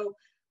 And so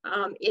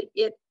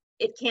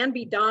it can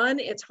be done.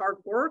 It's hard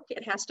work.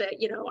 It has to,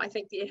 you know, I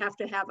think you have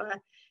to have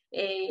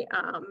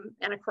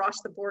an across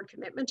the board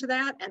commitment to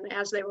that. And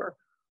as they were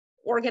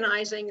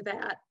organizing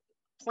that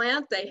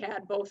plant, they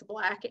had both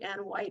Black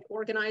and white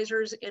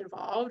organizers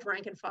involved,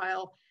 rank and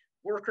file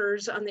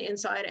workers on the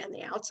inside and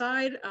the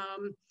outside.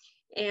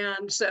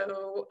 And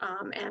so,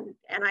 and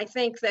I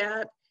think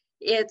that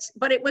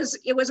but it was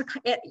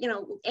you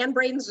know, Ann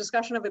Braden's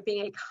discussion of it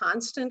being a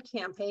constant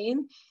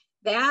campaign,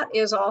 that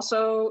is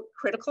also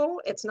critical.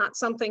 It's not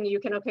something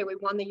you can, okay, we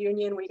won the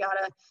union, we got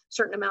a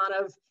certain amount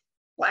of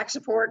Black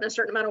support and a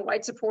certain amount of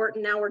white support,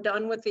 and now we're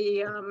done with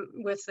the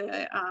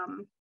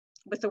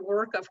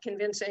work of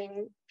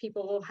convincing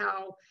people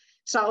how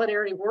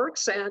solidarity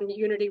works and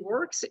unity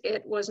works.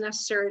 It was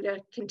necessary to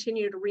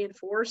continue to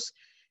reinforce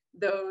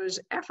those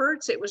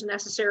efforts. It was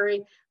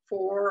necessary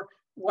for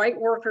white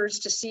workers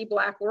to see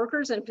Black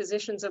workers in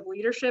positions of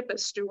leadership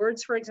as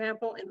stewards, for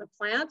example, in the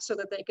plant, so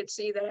that they could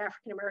see that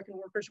African-American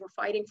workers were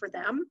fighting for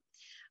them.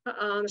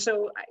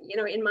 So, you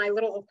know, in my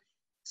little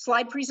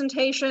slide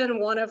presentation,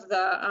 one of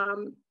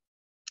the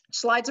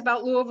slides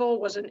about Louisville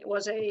was an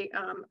entire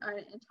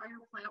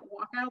plant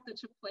walkout that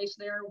took place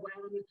there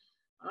when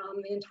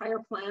the entire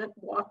plant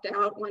walked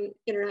out when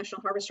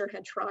International Harvester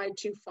had tried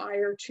to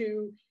fire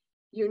 2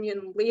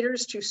 union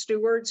leaders, 2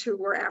 stewards who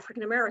were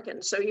African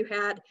Americans. So you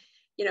had,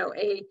 you know,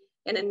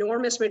 an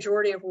enormous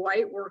majority of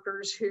white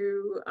workers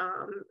who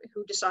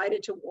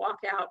decided to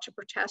walk out to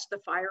protest the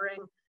firing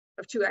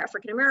of 2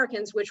 African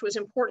Americans, which was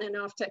important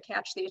enough to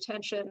catch the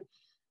attention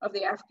of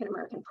the African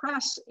American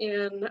press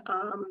in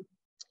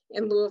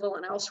Louisville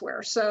and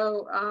elsewhere.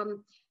 So,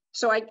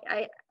 so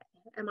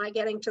am I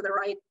getting to the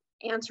right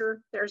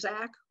answer there,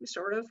 Zach?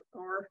 Sort of,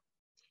 or?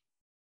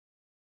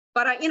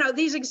 But you know,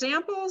 these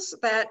examples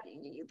that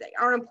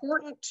are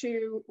important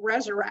to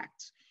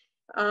resurrect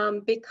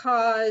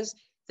because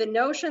the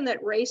notion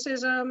that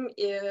racism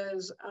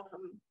is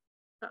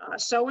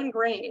so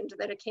ingrained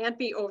that it can't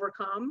be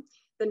overcome,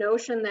 the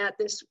notion that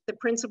the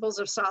principles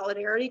of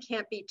solidarity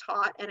can't be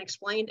taught and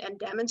explained and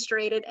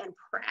demonstrated and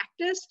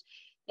practiced.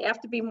 It has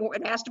to be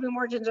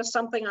more than just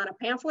something on a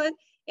pamphlet.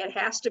 It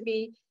has to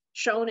be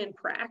shown in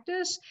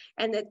practice,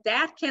 and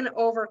that can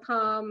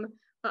overcome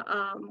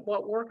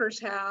what workers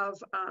have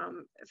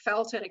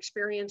felt and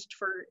experienced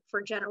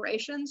for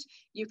generations.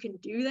 You can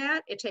do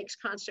that. It takes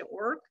constant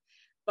work.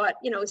 But,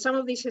 you know, some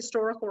of these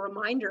historical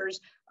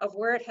reminders of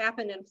where it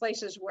happened in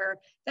places where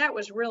that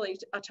was really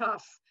a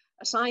tough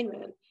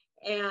assignment,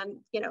 and,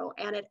 you know,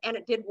 and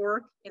it did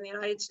work in the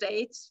United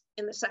States,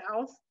 in the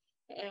South.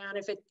 And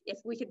if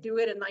we could do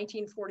it in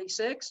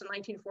 1946 and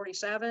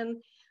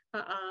 1947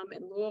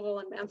 in Louisville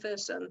and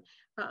Memphis and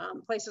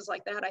places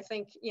like that, I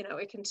think, you know,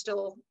 it can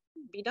still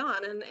be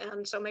done.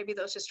 And so maybe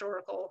those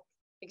historical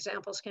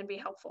examples can be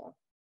helpful.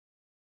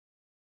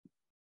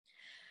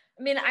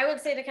 I mean, I would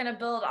say, to kind of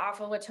build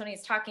off of what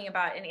Tony's talking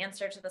about in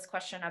answer to this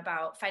question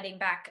about fighting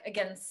back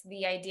against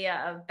the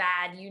idea of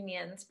bad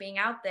unions being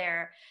out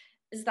there,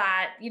 is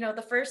that, you know,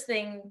 the first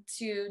thing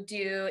to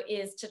do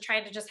is to try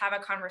to just have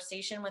a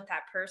conversation with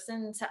that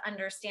person to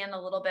understand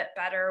a little bit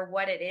better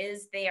what it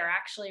is they are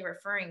actually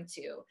referring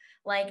to.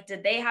 Like,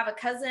 did they have a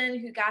cousin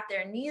who got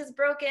their knees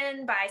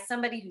broken by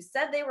somebody who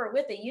said they were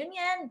with a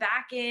union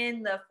back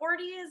in the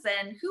 40s?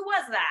 And who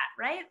was that,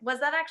 right? Was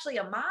that actually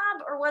a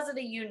mob or was it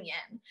a union?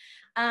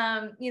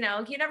 You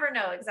know, you never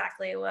know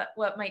exactly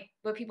what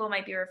people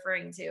might be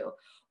referring to.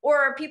 Or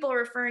are people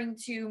referring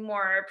to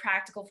more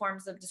practical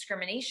forms of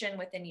discrimination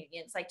within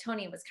unions, like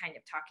Tony was kind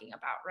of talking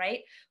about,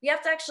 right? We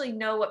have to actually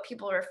know what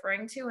people are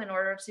referring to in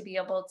order to be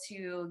able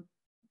to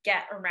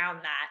get around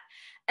that.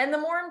 And the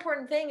more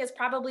important thing is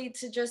probably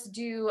to just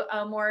do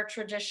a more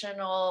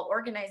traditional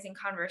organizing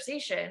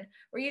conversation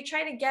where you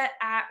try to get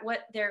at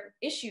what their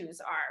issues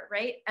are,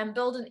 right? And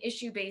build an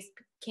issue-based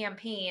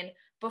campaign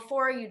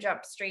before you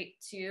jump straight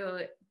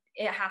to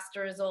it has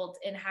to result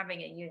in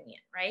having a union,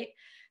 right?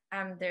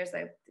 There's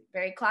a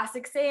very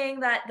classic saying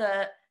that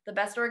the the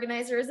best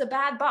organizer is a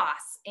bad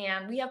boss.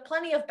 And we have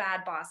plenty of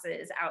bad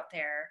bosses out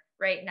there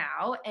right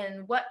now.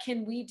 And what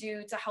can we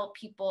do to help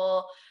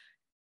people,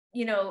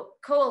 you know,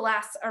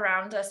 coalesce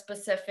around a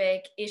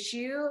specific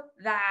issue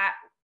that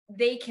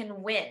they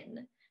can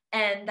win?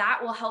 And that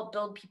will help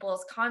build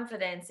people's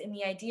confidence in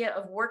the idea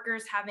of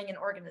workers having an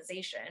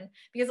organization,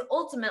 because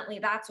ultimately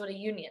that's what a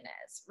union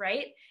is,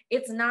 right?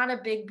 It's not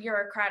a big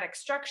bureaucratic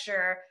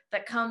structure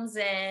that comes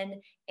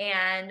in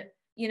and,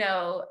 you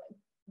know,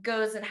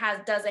 goes and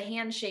does a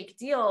handshake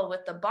deal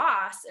with the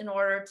boss in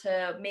order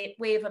to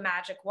wave a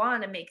magic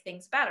wand and make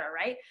things better,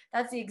 right?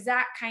 That's the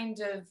exact kind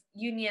of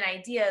union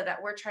idea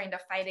that we're trying to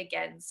fight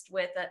against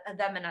with a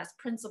them and us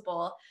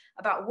principle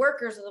about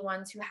workers are the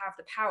ones who have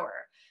the power.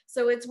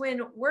 So it's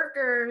when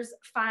workers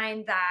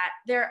find that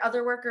there are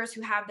other workers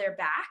who have their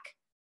back,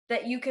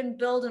 that you can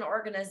build an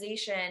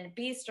organization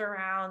based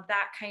around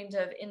that kind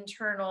of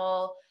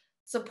internal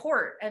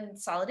support and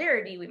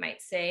solidarity, we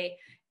might say,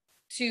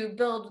 to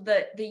build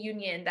the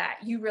union that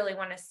you really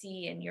want to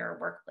see in your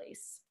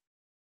workplace.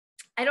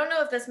 I don't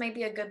know if this might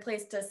be a good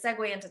place to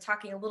segue into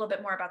talking a little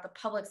bit more about the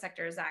public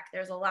sector, Zach.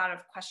 There's a lot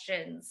of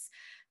questions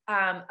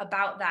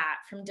about that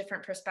from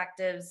different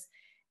perspectives.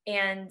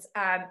 And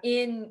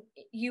in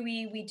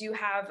UE, we do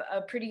have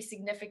a pretty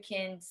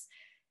significant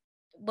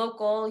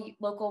local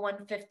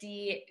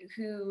 150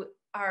 who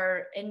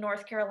are in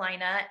North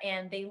Carolina,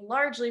 and they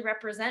largely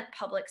represent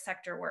public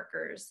sector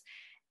workers.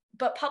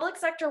 But public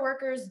sector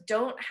workers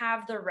don't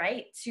have the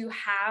right to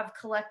have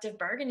collective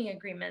bargaining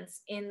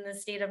agreements in the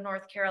state of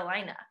North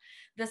Carolina.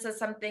 This is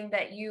something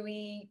that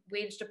UE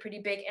waged a pretty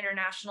big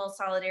international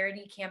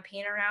solidarity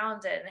campaign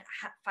around and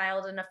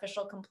filed an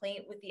official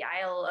complaint with the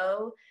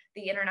ILO,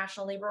 the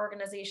International Labor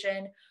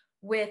Organization,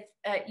 with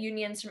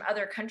unions from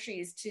other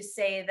countries to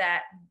say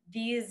that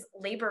these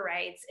labor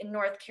rights in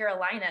North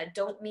Carolina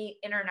don't meet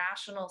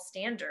international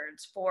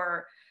standards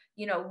for,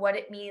 you know, what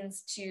it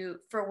means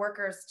for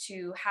workers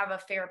to have a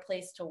fair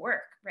place to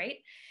work, right?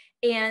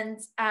 And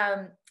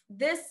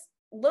this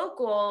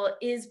local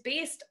is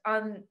based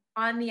on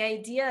the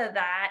idea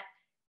that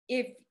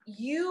if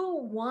you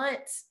want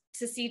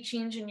to see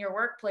change in your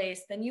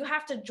workplace, then you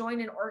have to join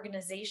an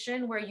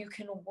organization where you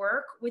can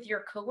work with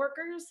your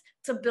coworkers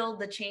to build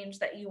the change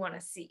that you want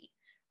to see,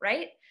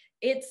 right?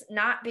 It's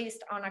not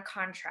based on a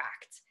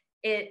contract.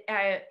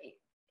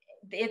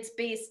 It's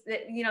based,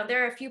 you know,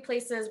 there are a few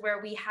places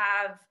where we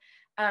have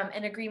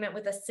an agreement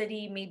with a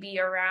city, maybe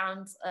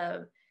around a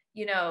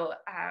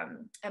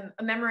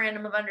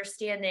memorandum of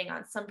understanding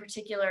on some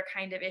particular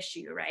kind of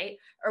issue, right?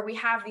 Or we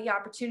have the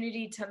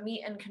opportunity to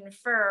meet and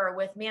confer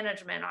with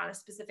management on a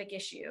specific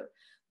issue.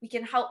 We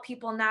can help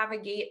people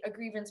navigate a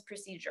grievance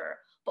procedure.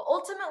 But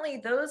ultimately,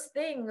 those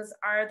things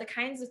are the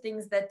kinds of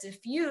things that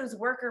diffuse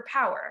worker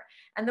power.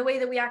 And the way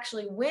that we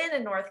actually win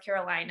in North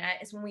Carolina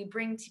is when we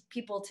bring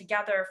people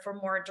together for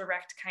more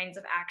direct kinds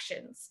of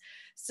actions.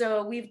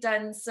 So we've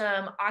done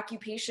some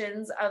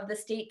occupations of the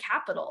state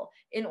capitol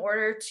in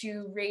order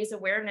to raise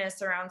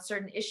awareness around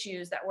certain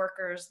issues that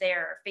workers there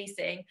are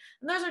facing.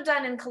 And those are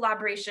done in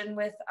collaboration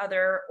with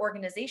other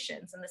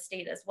organizations in the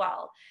state as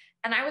well.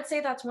 And I would say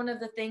that's one of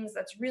the things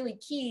that's really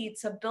key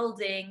to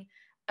building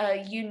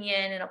a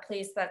union in a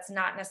place that's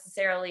not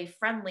necessarily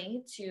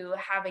friendly to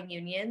having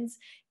unions,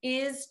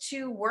 is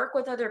to work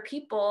with other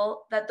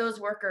people that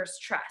those workers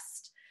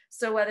trust.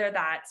 So whether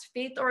that's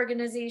faith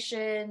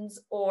organizations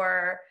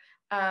or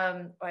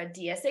a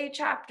DSA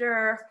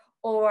chapter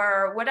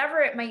or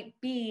whatever it might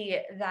be,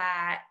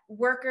 that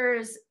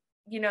workers,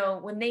 you know,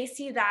 when they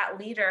see that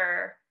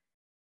leader,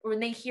 when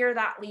they hear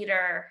that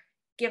leader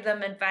give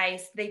them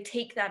advice, they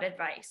take that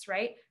advice,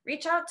 right?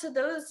 Reach out to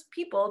those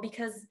people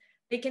because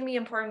they can be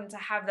important to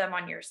have them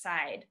on your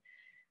side.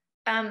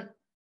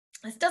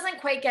 This doesn't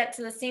quite get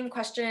to the same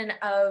question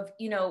of,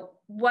 you know,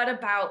 what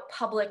about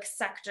public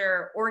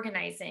sector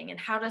organizing and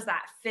how does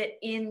that fit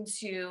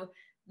into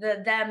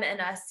the them and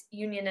us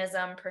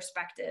unionism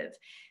perspective?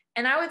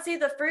 And I would say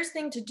the first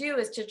thing to do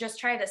is to just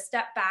try to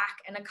step back,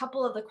 and a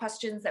couple of the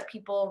questions that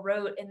people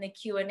wrote in the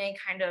Q&A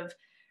kind of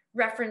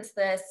reference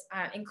this,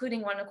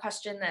 including one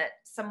question that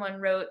someone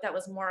wrote that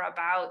was more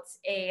about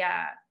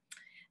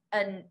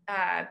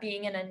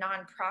being in a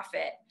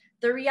nonprofit.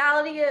 The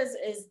reality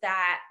is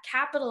that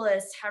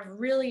capitalists have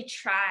really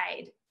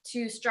tried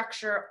to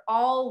structure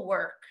all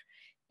work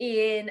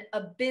in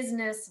a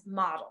business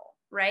model,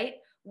 right?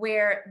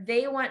 Where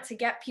they want to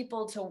get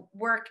people to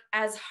work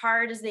as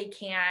hard as they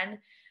can,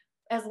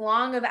 as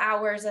long of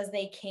hours as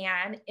they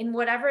can, in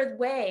whatever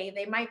way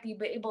they might be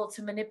able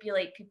to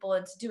manipulate people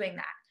into doing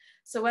that.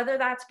 So whether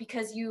that's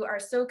because you are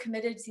so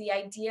committed to the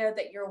idea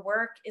that your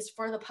work is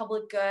for the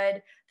public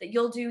good, that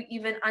you'll do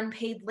even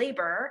unpaid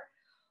labor,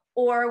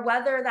 or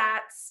whether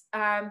that's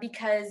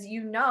because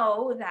you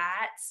know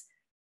that,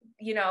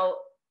 you know,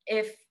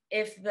 if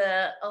if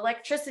the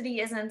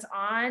electricity isn't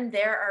on,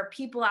 there are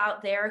people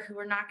out there who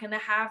are not going to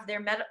have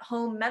their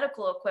home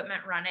medical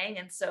equipment running.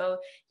 And so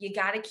you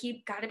got to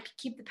keep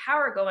the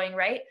power going,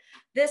 right?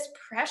 This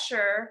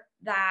pressure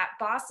that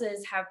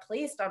bosses have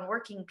placed on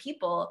working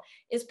people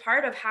is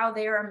part of how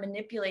they are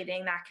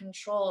manipulating that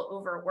control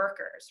over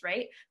workers,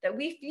 right? That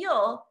we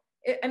feel,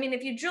 I mean,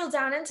 if you drill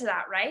down into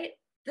that, right?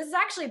 This is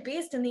actually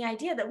based in the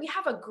idea that we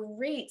have a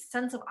great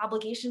sense of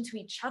obligation to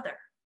each other,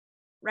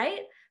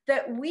 right?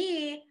 That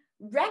we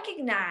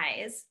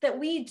recognize that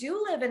we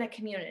do live in a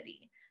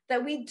community,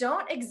 that we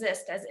don't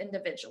exist as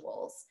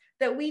individuals,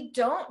 that we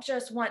don't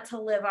just want to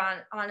live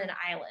on an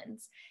island.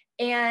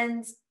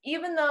 And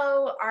even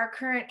though our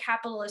current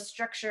capitalist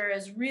structure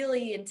is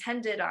really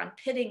intended on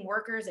pitting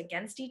workers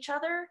against each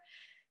other,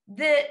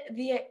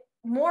 the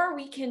more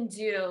we can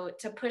do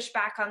to push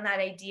back on that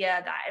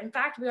idea that, in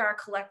fact, we are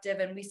a collective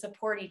and we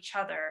support each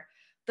other,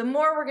 the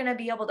more we're going to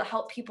be able to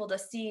help people to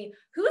see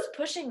who's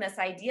pushing this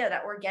idea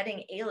that we're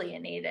getting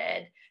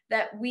alienated,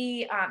 that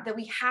we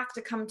have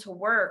to come to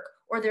work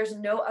or there's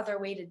no other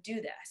way to do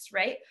this,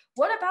 right?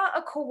 What about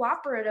a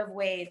cooperative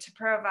way to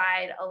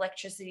provide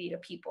electricity to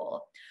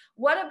people?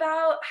 What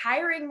about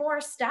hiring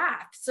more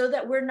staff so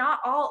that we're not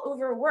all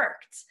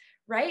overworked,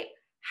 right?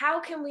 How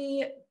can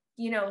we,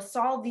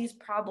 solve these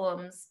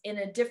problems in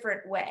a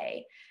different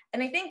way?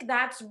 And I think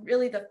that's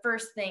really the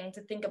first thing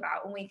to think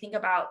about when we think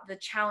about the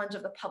challenge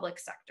of the public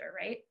sector,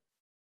 right?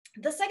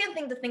 The second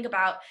thing to think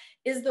about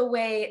is the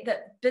way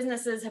that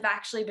businesses have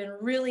actually been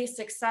really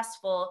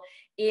successful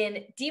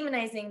in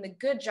demonizing the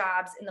good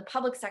jobs in the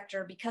public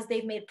sector because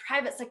they've made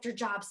private sector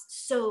jobs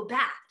so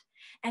bad.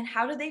 And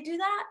how do they do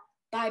that?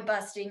 By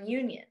busting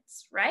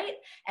unions, right?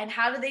 And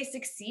how do they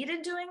succeed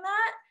in doing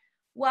that?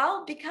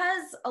 Well,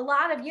 because a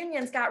lot of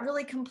unions got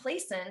really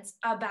complacent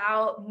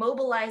about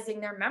mobilizing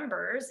their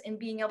members and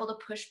being able to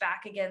push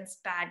back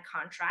against bad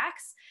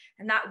contracts,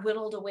 and that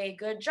whittled away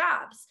good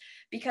jobs.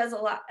 Because a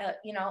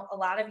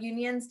lot of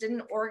unions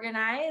didn't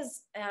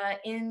organize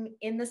in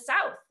the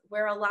South,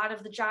 where a lot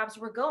of the jobs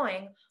were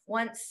going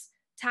once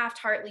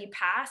Taft-Hartley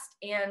passed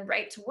and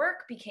right to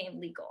work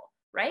became legal,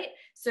 right?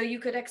 So you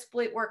could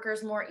exploit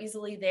workers more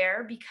easily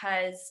there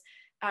because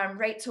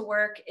right to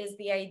work is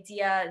the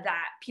idea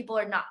that people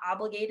are not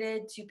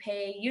obligated to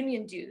pay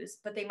union dues,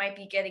 but they might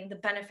be getting the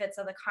benefits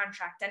of the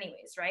contract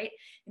anyways, right?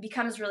 It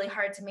becomes really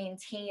hard to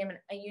maintain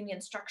a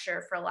union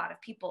structure for a lot of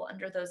people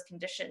under those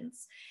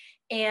conditions.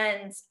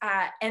 And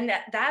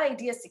that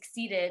idea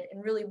succeeded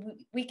in really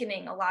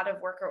weakening a lot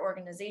of worker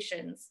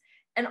organizations.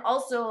 And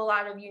also a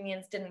lot of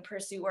unions didn't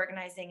pursue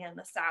organizing in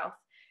the South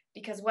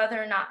because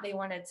whether or not they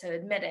wanted to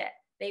admit it,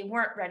 they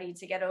weren't ready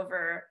to get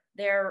over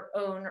their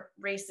own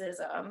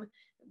racism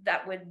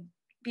that would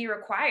be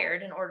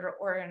required in order to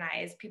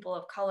organize people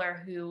of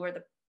color who were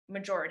the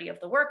majority of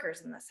the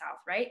workers in the South,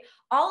 right?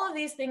 All of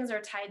these things are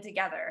tied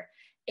together.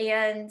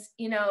 And,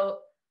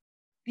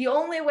 the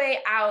only way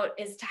out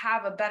is to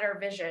have a better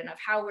vision of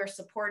how we're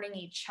supporting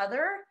each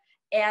other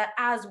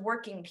as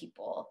working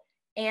people.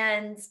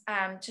 And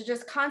to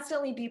just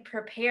constantly be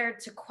prepared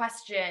to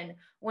question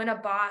when a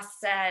boss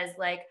says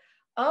like,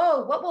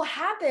 oh, what will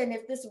happen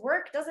if this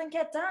work doesn't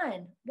get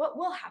done? What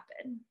will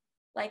happen?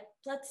 Like,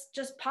 let's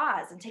just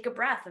pause and take a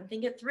breath and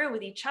think it through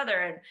with each other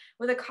and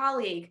with a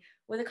colleague,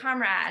 with a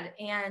comrade,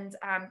 and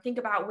think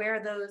about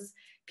where those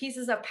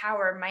pieces of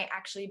power might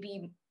actually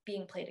be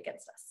being played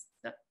against us.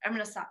 So I'm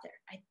going to stop there.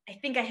 I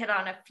think I hit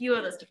on a few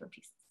of those different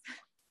pieces.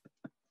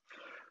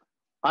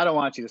 I don't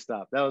want you to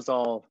stop. That was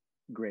all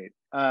great.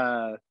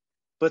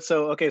 With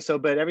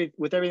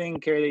everything,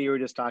 Carrie, that you were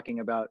just talking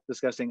about,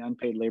 discussing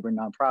unpaid labor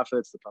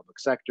nonprofits, the public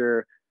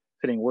sector,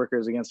 pitting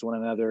workers against one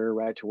another,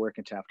 right to work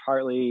in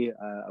Taft-Hartley,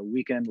 a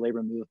weakened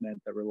labor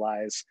movement that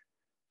relies,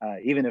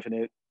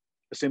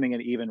 assuming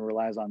it even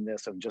relies on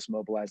this of just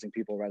mobilizing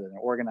people rather than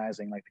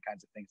organizing, like the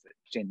kinds of things that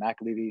Jane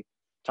McAlevey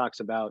talks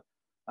about,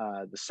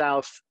 the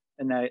South,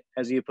 and that,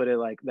 as you put it,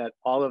 like that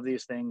all of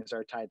these things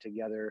are tied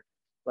together.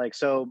 Like,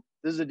 so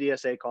this is a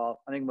DSA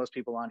call. I think most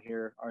people on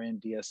here are in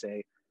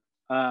DSA.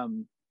 I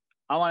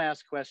want to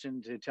ask a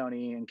question to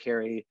Tony and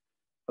Carrie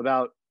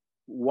about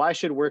why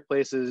should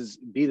workplaces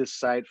be the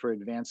site for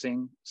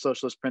advancing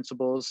socialist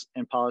principles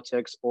in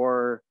politics,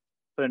 or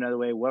put another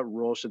way, what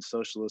role should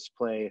socialists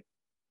play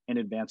in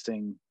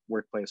advancing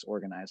workplace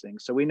organizing?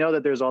 So we know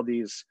that there's all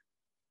these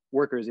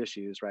workers'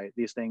 issues, right?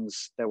 These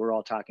things that we're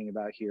all talking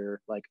about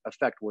here, like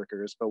affect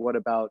workers, but what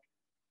about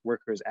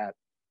workers at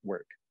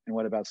work? And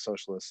what about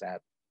socialists at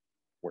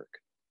work?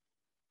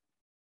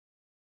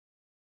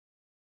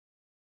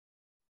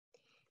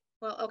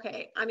 Well,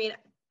 okay. I mean,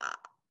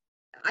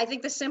 I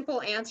think the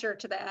simple answer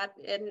to that,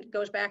 and it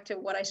goes back to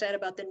what I said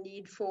about the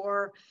need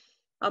for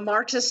a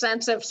Marxist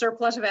sense of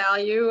surplus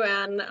value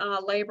and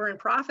labor and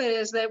profit,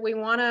 is that we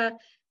want to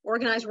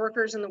organize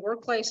workers in the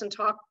workplace and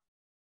talk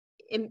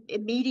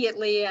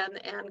immediately and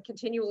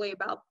continually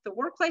about the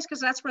workplace, because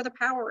that's where the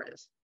power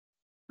is.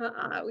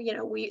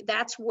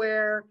 That's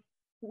where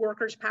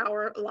workers'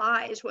 power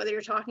lies, whether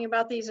you're talking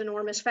about these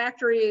enormous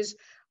factories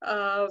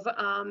of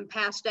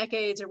past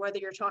decades, or whether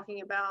you're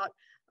talking about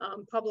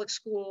public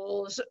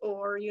schools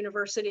or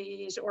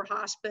universities or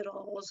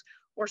hospitals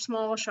or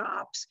small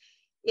shops.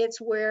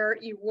 It's where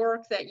you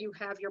work that you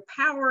have your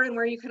power, and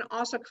where you can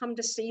also come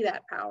to see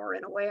that power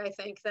in a way I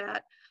think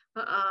that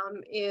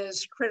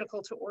is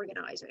critical to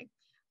organizing.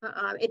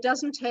 It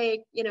doesn't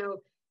take,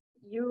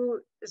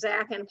 you,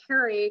 Zach and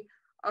Carrie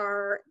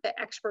are the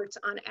experts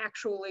on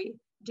actually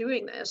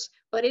doing this,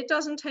 but it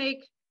doesn't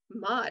take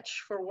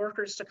much for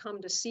workers to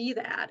come to see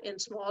that in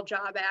small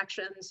job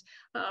actions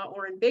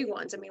or in big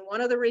ones. I mean,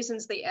 one of the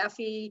reasons the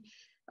FE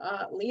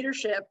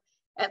leadership,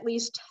 at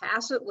least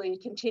tacitly,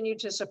 continued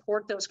to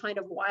support those kind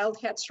of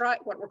wildcat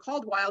strike, what were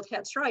called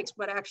wildcat strikes,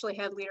 but actually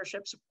had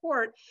leadership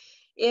support,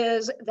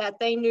 is that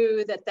they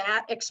knew that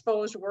that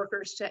exposed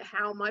workers to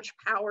how much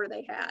power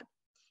they had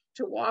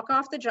to walk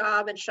off the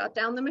job and shut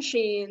down the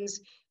machines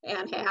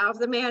and have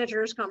the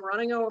managers come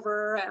running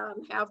over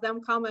and have them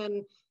come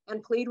in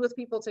and plead with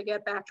people to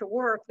get back to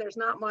work. There's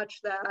not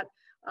much that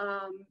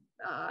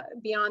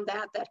beyond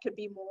that could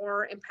be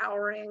more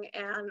empowering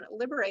and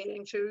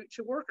liberating to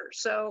workers.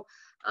 So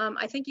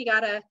I think you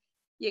gotta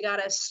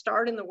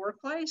start in the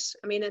workplace.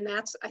 I mean, and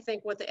that's, I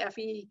think, what the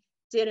FE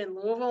did in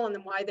Louisville, and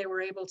then why they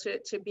were able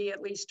to be,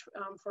 at least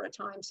for a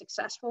time,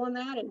 successful in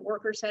that. And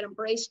workers had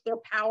embraced their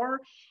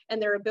power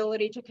and their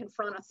ability to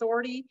confront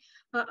authority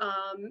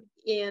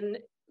in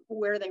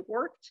where they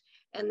worked,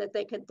 and that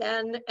they could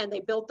then, and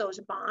they built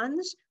those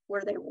bonds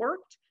where they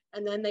worked,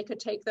 and then they could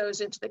take those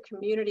into the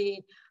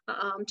community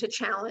to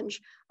challenge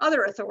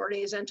other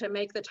authorities and to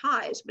make the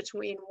ties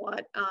between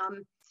what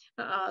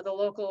the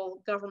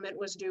local government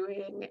was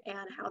doing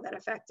and how that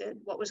affected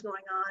what was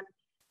going on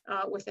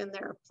within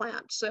their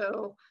plant.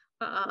 So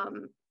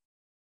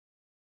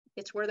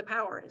it's where the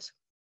power is.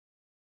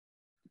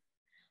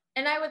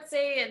 And I would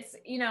say it's,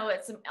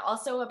 it's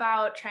also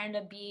about trying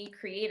to be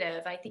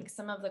creative. I think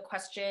some of the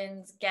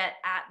questions get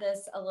at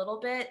this a little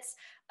bit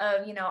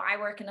of, I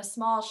work in a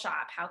small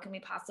shop. How can we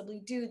possibly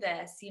do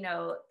this?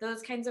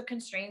 Those kinds of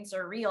constraints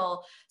are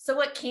real. So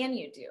what can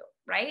you do,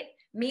 right?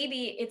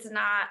 Maybe it's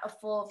not a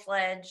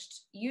full-fledged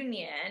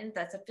union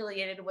that's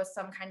affiliated with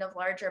some kind of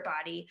larger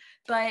body,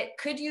 but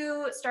could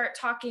you start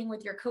talking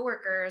with your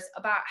coworkers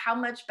about how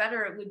much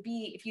better it would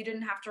be if you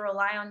didn't have to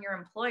rely on your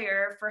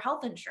employer for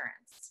health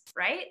insurance,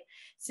 right?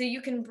 So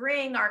you can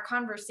bring our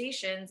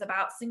conversations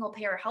about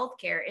single-payer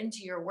healthcare into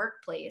your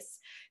workplace,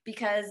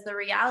 because the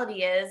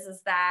reality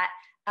is that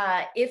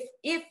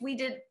if we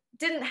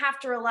didn't have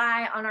to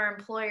rely on our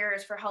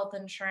employers for health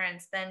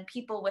insurance, then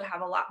people would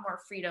have a lot more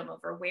freedom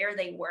over where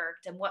they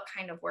worked and what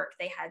kind of work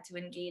they had to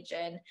engage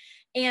in.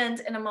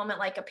 And in a moment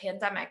like a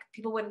pandemic,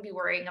 people wouldn't be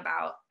worrying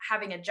about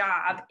having a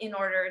job in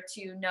order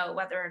to know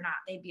whether or not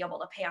they'd be able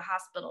to pay a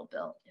hospital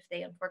bill if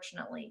they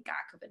unfortunately got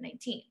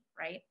COVID-19,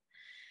 right?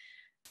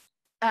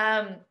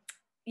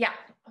 Yeah,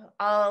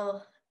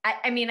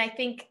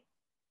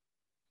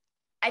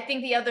 I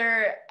think the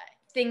other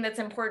thing that's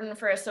important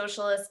for a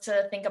socialist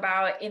to think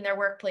about in their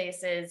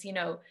workplace is,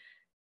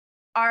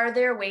 are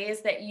there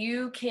ways that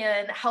you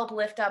can help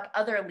lift up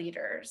other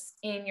leaders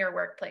in your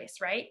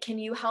workplace, right? Can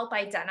you help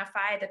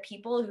identify the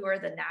people who are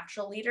the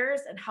natural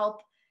leaders and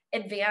help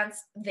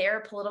advance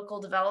their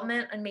political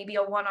development in maybe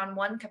a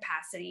one-on-one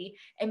capacity?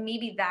 And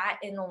maybe that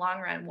in the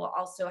long run will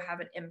also have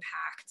an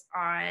impact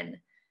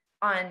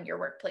on your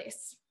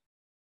workplace.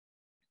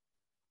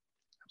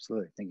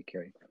 Absolutely. Thank you,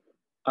 Carrie.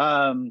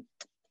 I'm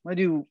going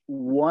to do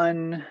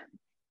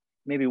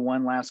maybe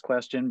one last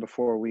question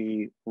before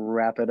we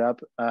wrap it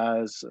up.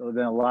 There's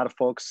been a lot of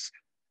folks,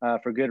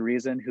 for good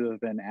reason, who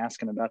have been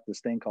asking about this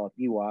thing called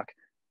EWOC.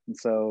 And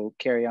so,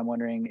 Carrie, I'm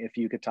wondering if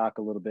you could talk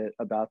a little bit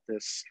about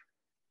this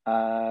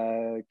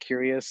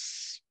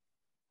curious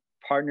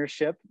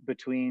partnership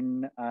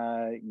between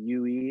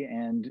UE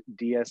and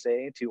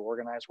DSA to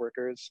organize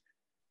workers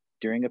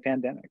during a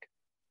pandemic.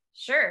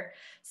 Sure.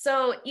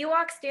 So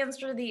EWOC stands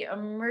for the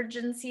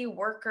Emergency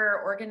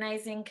Worker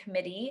Organizing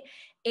Committee.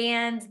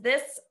 And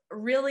this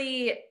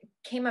really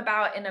came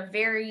about in a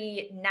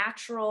very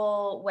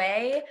natural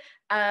way.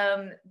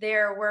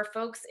 There were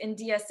folks in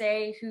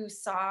DSA who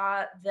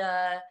saw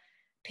the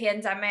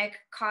pandemic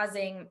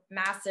causing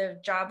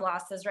massive job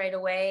losses right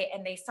away.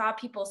 And they saw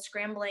people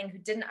scrambling who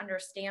didn't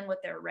understand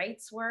what their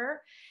rights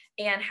were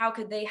and how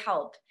could they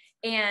help.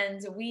 And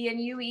we in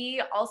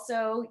UE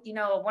also,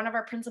 one of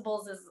our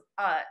principles is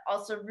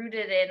also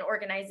rooted in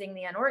organizing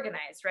the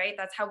unorganized, right?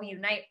 That's how we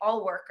unite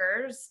all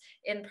workers,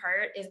 in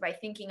part, is by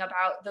thinking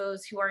about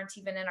those who aren't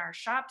even in our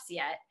shops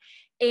yet.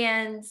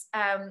 And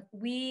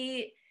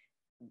we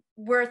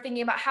were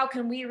thinking about how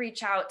can we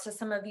reach out to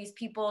some of these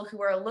people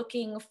who are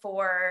looking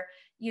for,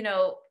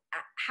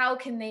 how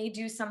can they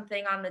do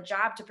something on the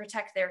job to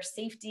protect their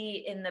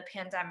safety in the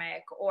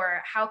pandemic?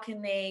 Or how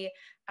can they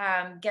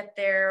get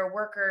their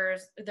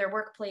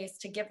workplace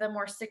to give them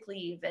more sick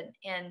leave?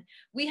 And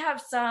we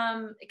have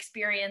some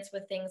experience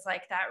with things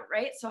like that,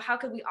 right? So how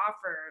could we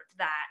offer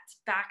that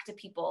back to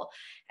people?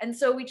 And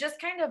so we just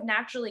kind of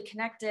naturally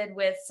connected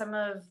with some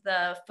of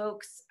the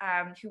folks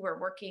who were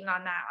working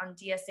on that on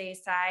DSA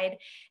side.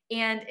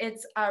 And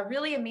it's a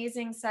really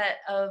amazing set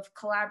of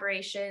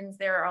collaborations.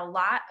 There are a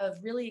lot of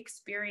really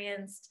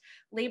experienced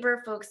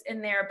labor folks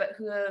in there, but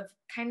who have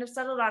kind of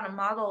settled on a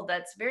model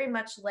that's very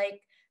much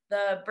like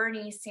the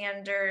Bernie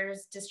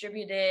Sanders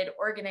distributed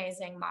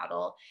organizing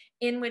model,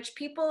 in which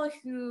people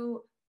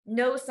who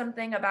know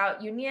something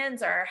about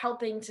unions are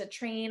helping to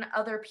train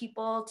other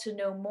people to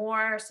know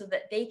more so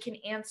that they can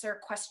answer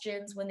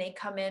questions when they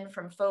come in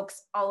from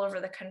folks all over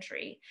the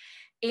country.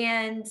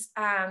 And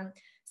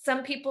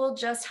some people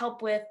just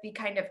help with the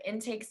kind of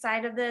intake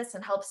side of this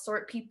and help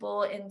sort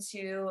people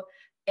into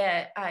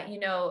a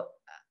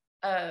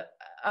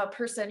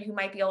person who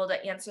might be able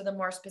to answer the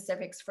more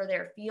specifics for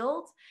their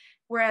field.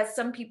 Whereas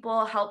some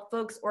people help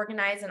folks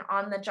organize an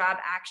on-the-job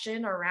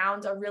action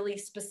around a really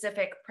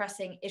specific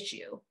pressing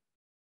issue.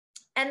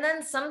 And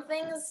then some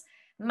things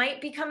might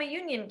become a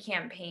union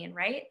campaign,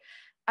 right?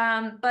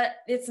 But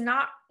it's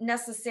not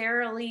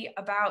necessarily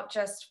about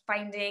just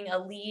finding a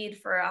lead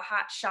for a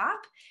hot shop.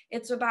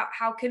 It's about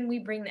how can we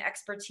bring the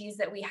expertise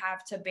that we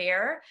have to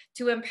bear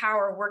to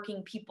empower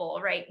working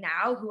people right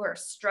now who are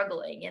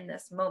struggling in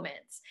this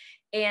moment.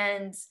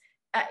 And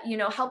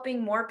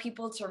helping more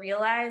people to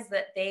realize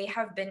that they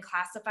have been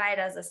classified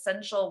as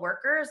essential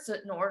workers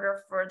in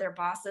order for their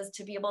bosses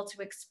to be able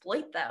to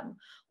exploit them.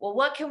 Well,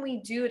 what can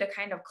we do to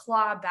kind of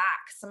claw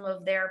back some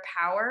of their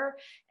power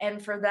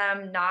and for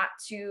them not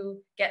to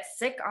get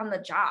sick on the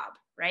job,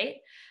 right?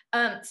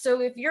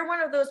 So if you're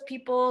one of those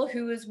people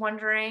who is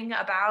wondering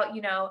about,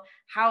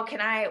 how can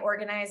I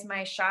organize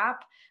my shop?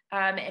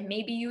 And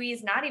maybe UE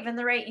is not even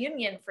the right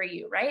union for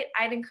you, right?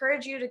 I'd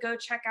encourage you to go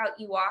check out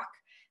UWalk.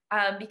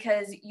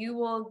 Because you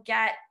will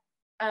get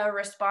a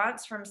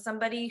response from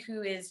somebody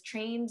who is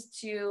trained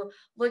to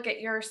look at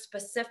your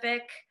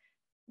specific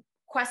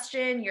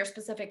question, your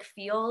specific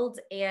field,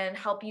 and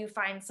help you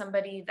find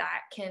somebody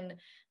that can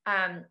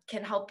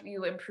help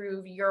you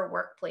improve your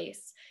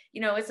workplace.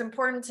 It's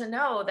important to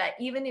know that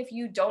even if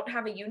you don't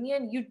have a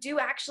union, you do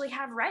actually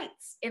have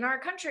rights in our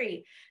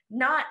country.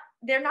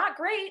 They're not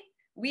great.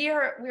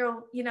 We're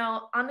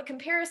on the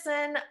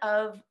comparison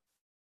of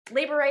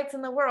labor rights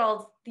in the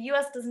world, the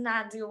US does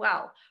not do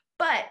well,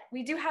 but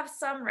we do have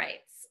some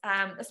rights,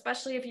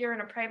 especially if you're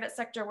in a private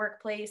sector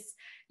workplace.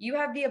 You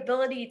have the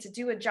ability to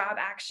do a job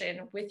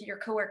action with your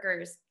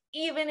coworkers,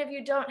 even if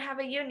you don't have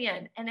a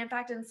union. And in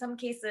fact, in some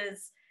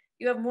cases,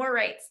 you have more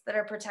rights that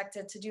are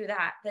protected to do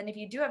that than if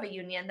you do have a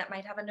union that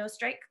might have a no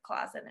strike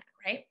clause in it,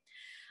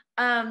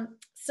 right?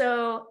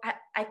 So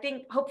I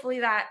think hopefully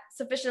that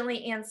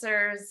sufficiently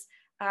answers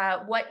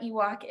what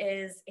EWalk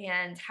is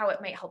and how it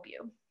might help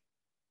you.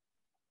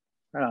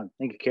 Right on.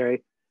 Thank you,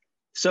 Carrie.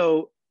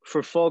 So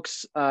for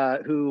folks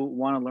who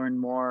want to learn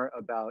more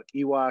about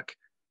EWalk,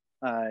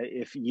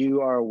 if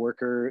you are a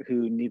worker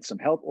who needs some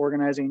help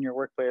organizing your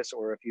workplace,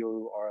 or if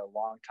you are a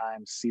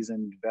longtime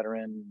seasoned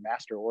veteran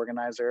master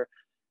organizer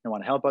and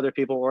want to help other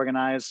people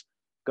organize,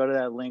 go to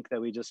that link that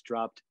we just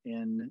dropped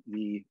in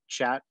the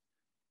chat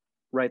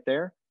right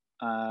there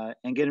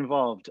and get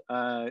involved.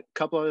 A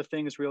couple other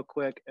things real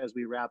quick as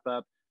we wrap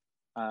up.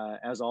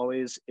 As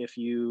always, if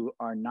you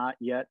are not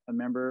yet a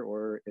member,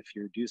 or if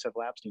your dues have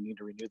lapsed, you need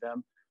to renew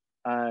them,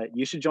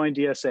 you should join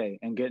DSA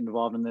and get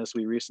involved in this.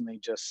 We recently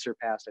just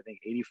surpassed, I think,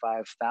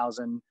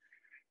 85,000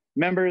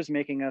 members,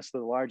 making us the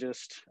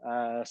largest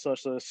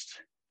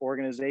socialist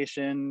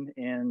organization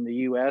in the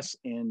US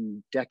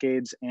in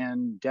decades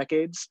and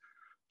decades.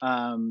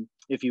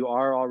 If you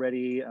are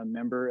already a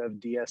member of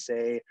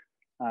DSA,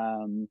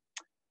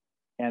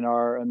 and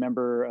are a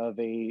member of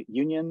a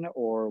union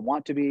or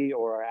want to be,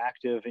 or are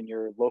active in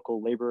your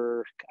local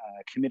labor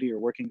committee or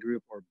working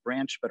group or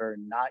branch, but are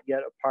not yet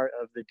a part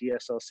of the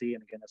DSLC,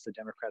 and again, that's the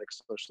Democratic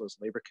Socialist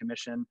Labor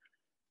Commission.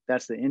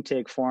 That's the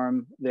intake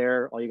form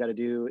there. All you got to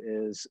do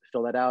is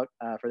fill that out.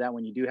 For that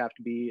one, you do have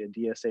to be a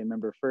DSA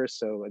member first.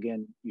 So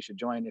again, you should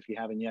join if you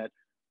haven't yet,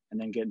 and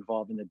then get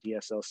involved in the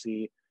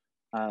DSLC.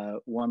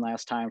 One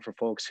last time for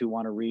folks who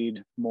want to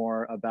read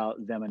more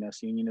about them and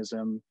Us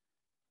Unionism,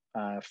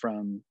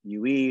 from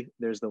UE,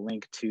 there's the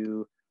link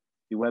to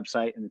the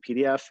website and the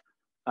PDF.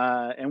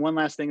 And one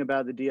last thing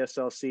about the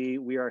DSLC,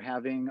 we are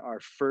having our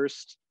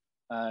first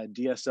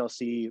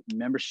DSLC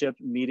membership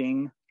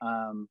meeting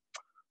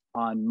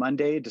on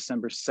Monday,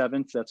 December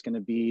 7th. That's going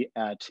to be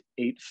at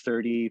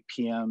 8:30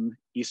 p.m.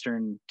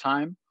 Eastern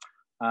time.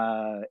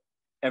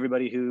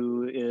 Everybody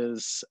who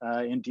is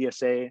in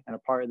DSA and a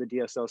part of the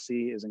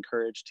DSLC is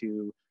encouraged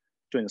to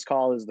join this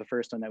call. This is the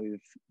first one that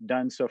we've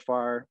done so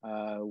far.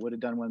 Would have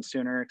done one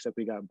sooner, except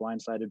we got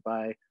blindsided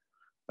by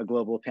a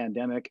global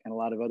pandemic and a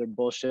lot of other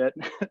bullshit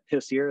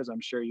this year, as I'm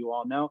sure you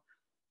all know.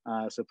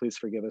 So please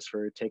forgive us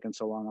for taking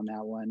so long on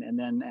that one. And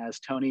then, as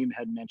Tony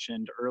had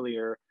mentioned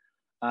earlier,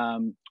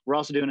 We're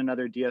also doing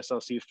another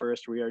DSLC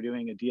first. We are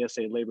doing a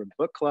DSA Labor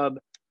Book Club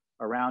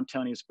around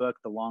Tony's book,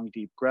 The Long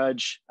Deep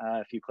Grudge.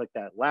 If you click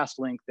that last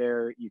link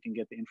there, you can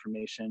get the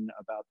information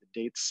about the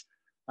dates,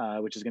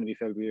 which is going to be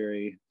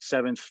February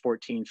 7th,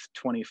 14th,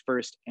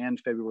 21st, and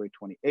February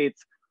 28th.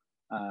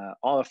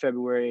 All of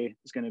February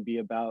is going to be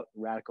about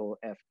Radical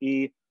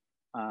FE,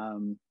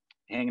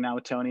 hanging out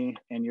with Tony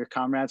and your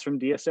comrades from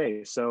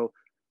DSA. So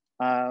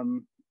got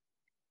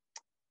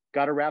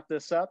to wrap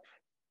this up.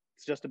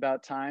 It's just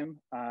about time.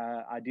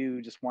 I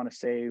do just want to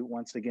say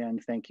once again,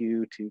 thank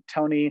you to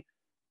Tony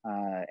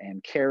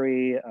and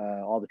Carrie,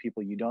 all the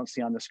people you don't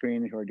see on the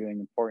screen who are doing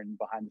important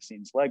behind the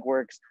scenes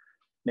legworks,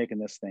 making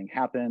this thing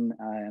happen.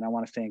 And I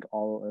want to thank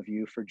all of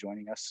you for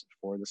joining us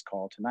for this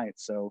call tonight.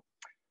 So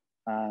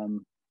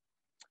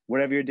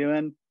whatever you're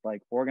doing,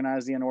 like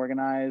organize the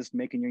unorganized,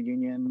 making your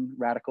union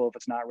radical if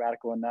it's not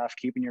radical enough,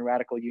 keeping your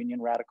radical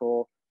union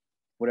radical,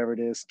 whatever it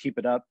is, keep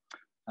it up.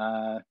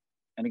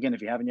 And again,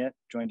 if you haven't yet,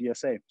 join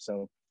DSA.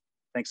 So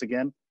thanks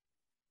again.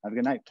 Have a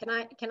good night.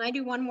 Can I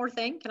do one more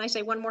thing? Can I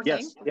say one more thing?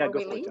 Before yeah, go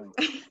we for leave?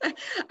 it.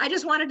 I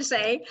just wanted to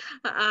say,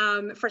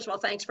 first of all,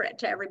 thanks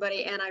to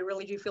everybody. And I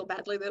really do feel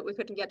badly that we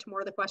couldn't get to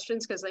more of the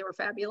questions because they were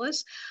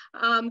fabulous.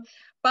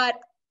 But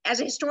as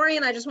a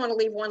historian, I just want to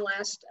leave one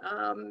last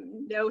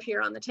note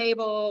here on the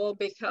table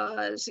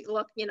because,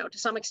 look, to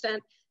some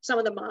extent, some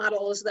of the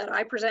models that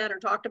I present or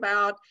talked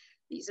about,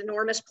 these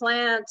enormous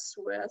plants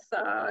with,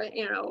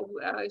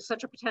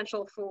 such a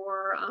potential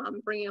for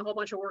bringing a whole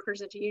bunch of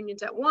workers into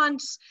unions at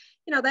once,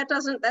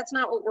 that's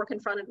not what we're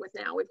confronted with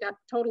now. We've got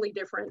totally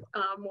different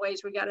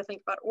ways we got to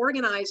think about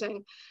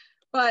organizing.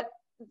 But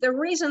the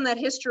reason that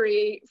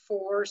history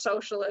for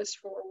socialists,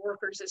 for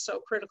workers is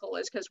so critical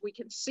is because we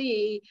can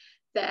see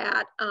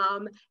that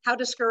how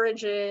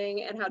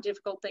discouraging and how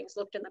difficult things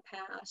looked in the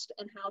past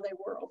and how they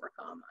were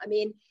overcome. I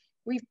mean,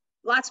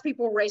 lots of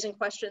people raising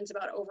questions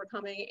about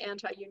overcoming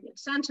anti-union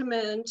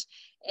sentiment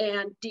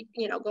and,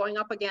 going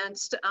up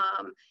against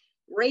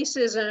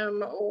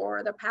racism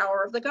or the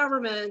power of the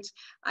government.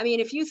 I mean,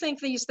 if you think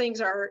these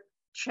things are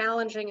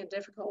challenging and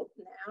difficult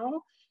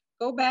now,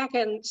 go back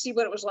and see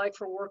what it was like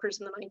for workers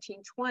in the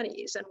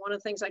 1920s. And one of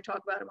the things I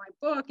talk about in my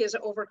book is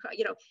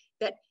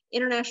that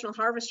International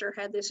Harvester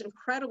had this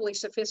incredibly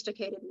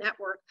sophisticated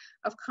network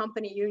of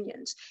company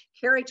unions.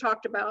 Carrie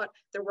talked about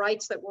the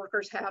rights that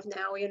workers have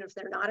now, even if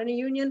they're not in a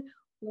union.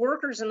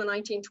 Workers in the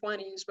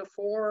 1920s,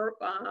 before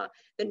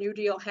the New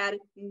Deal, had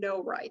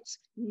no rights,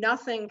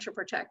 nothing to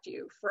protect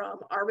you from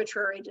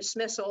arbitrary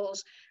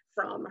dismissals,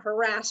 from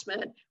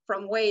harassment,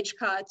 from wage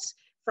cuts,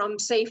 from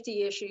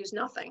safety issues,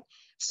 nothing.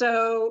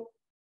 So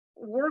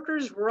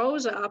workers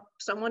rose up.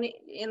 Someone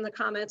in the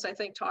comments, I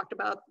think, talked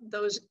about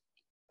those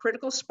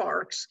critical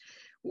sparks.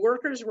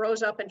 Workers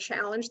rose up and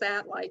challenged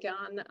that, like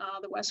on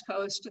the West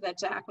Coast that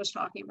Zach was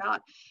talking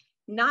about,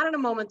 not in a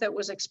moment that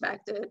was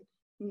expected,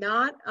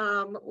 not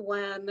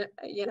when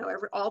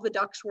all the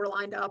ducks were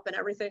lined up and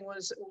everything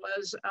was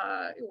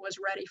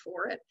ready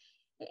for it,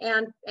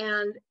 and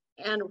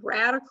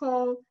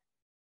radical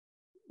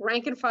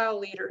rank and file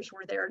leaders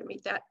were there to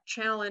meet that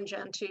challenge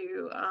and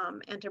to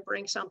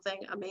bring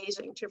something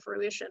amazing to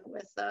fruition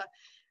with the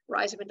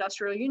rise of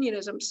industrial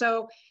unionism.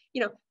 So,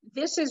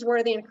 this is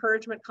where the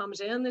encouragement comes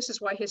in. This is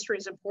why history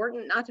is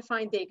important, not to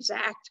find the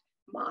exact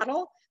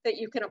model that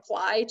you can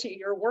apply to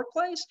your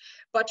workplace,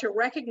 but to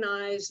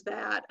recognize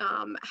that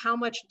how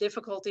much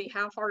difficulty,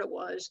 how hard it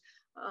was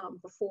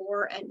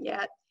before, and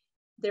yet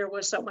there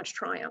was so much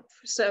triumph.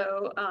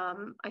 So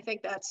I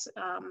think that's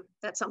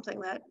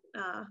something that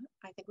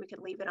I think we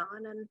can leave it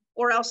on,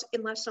 or else,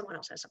 unless someone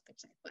else has something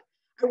to say. But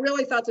I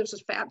really thought this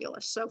was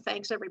fabulous. So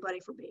thanks everybody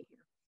for being here.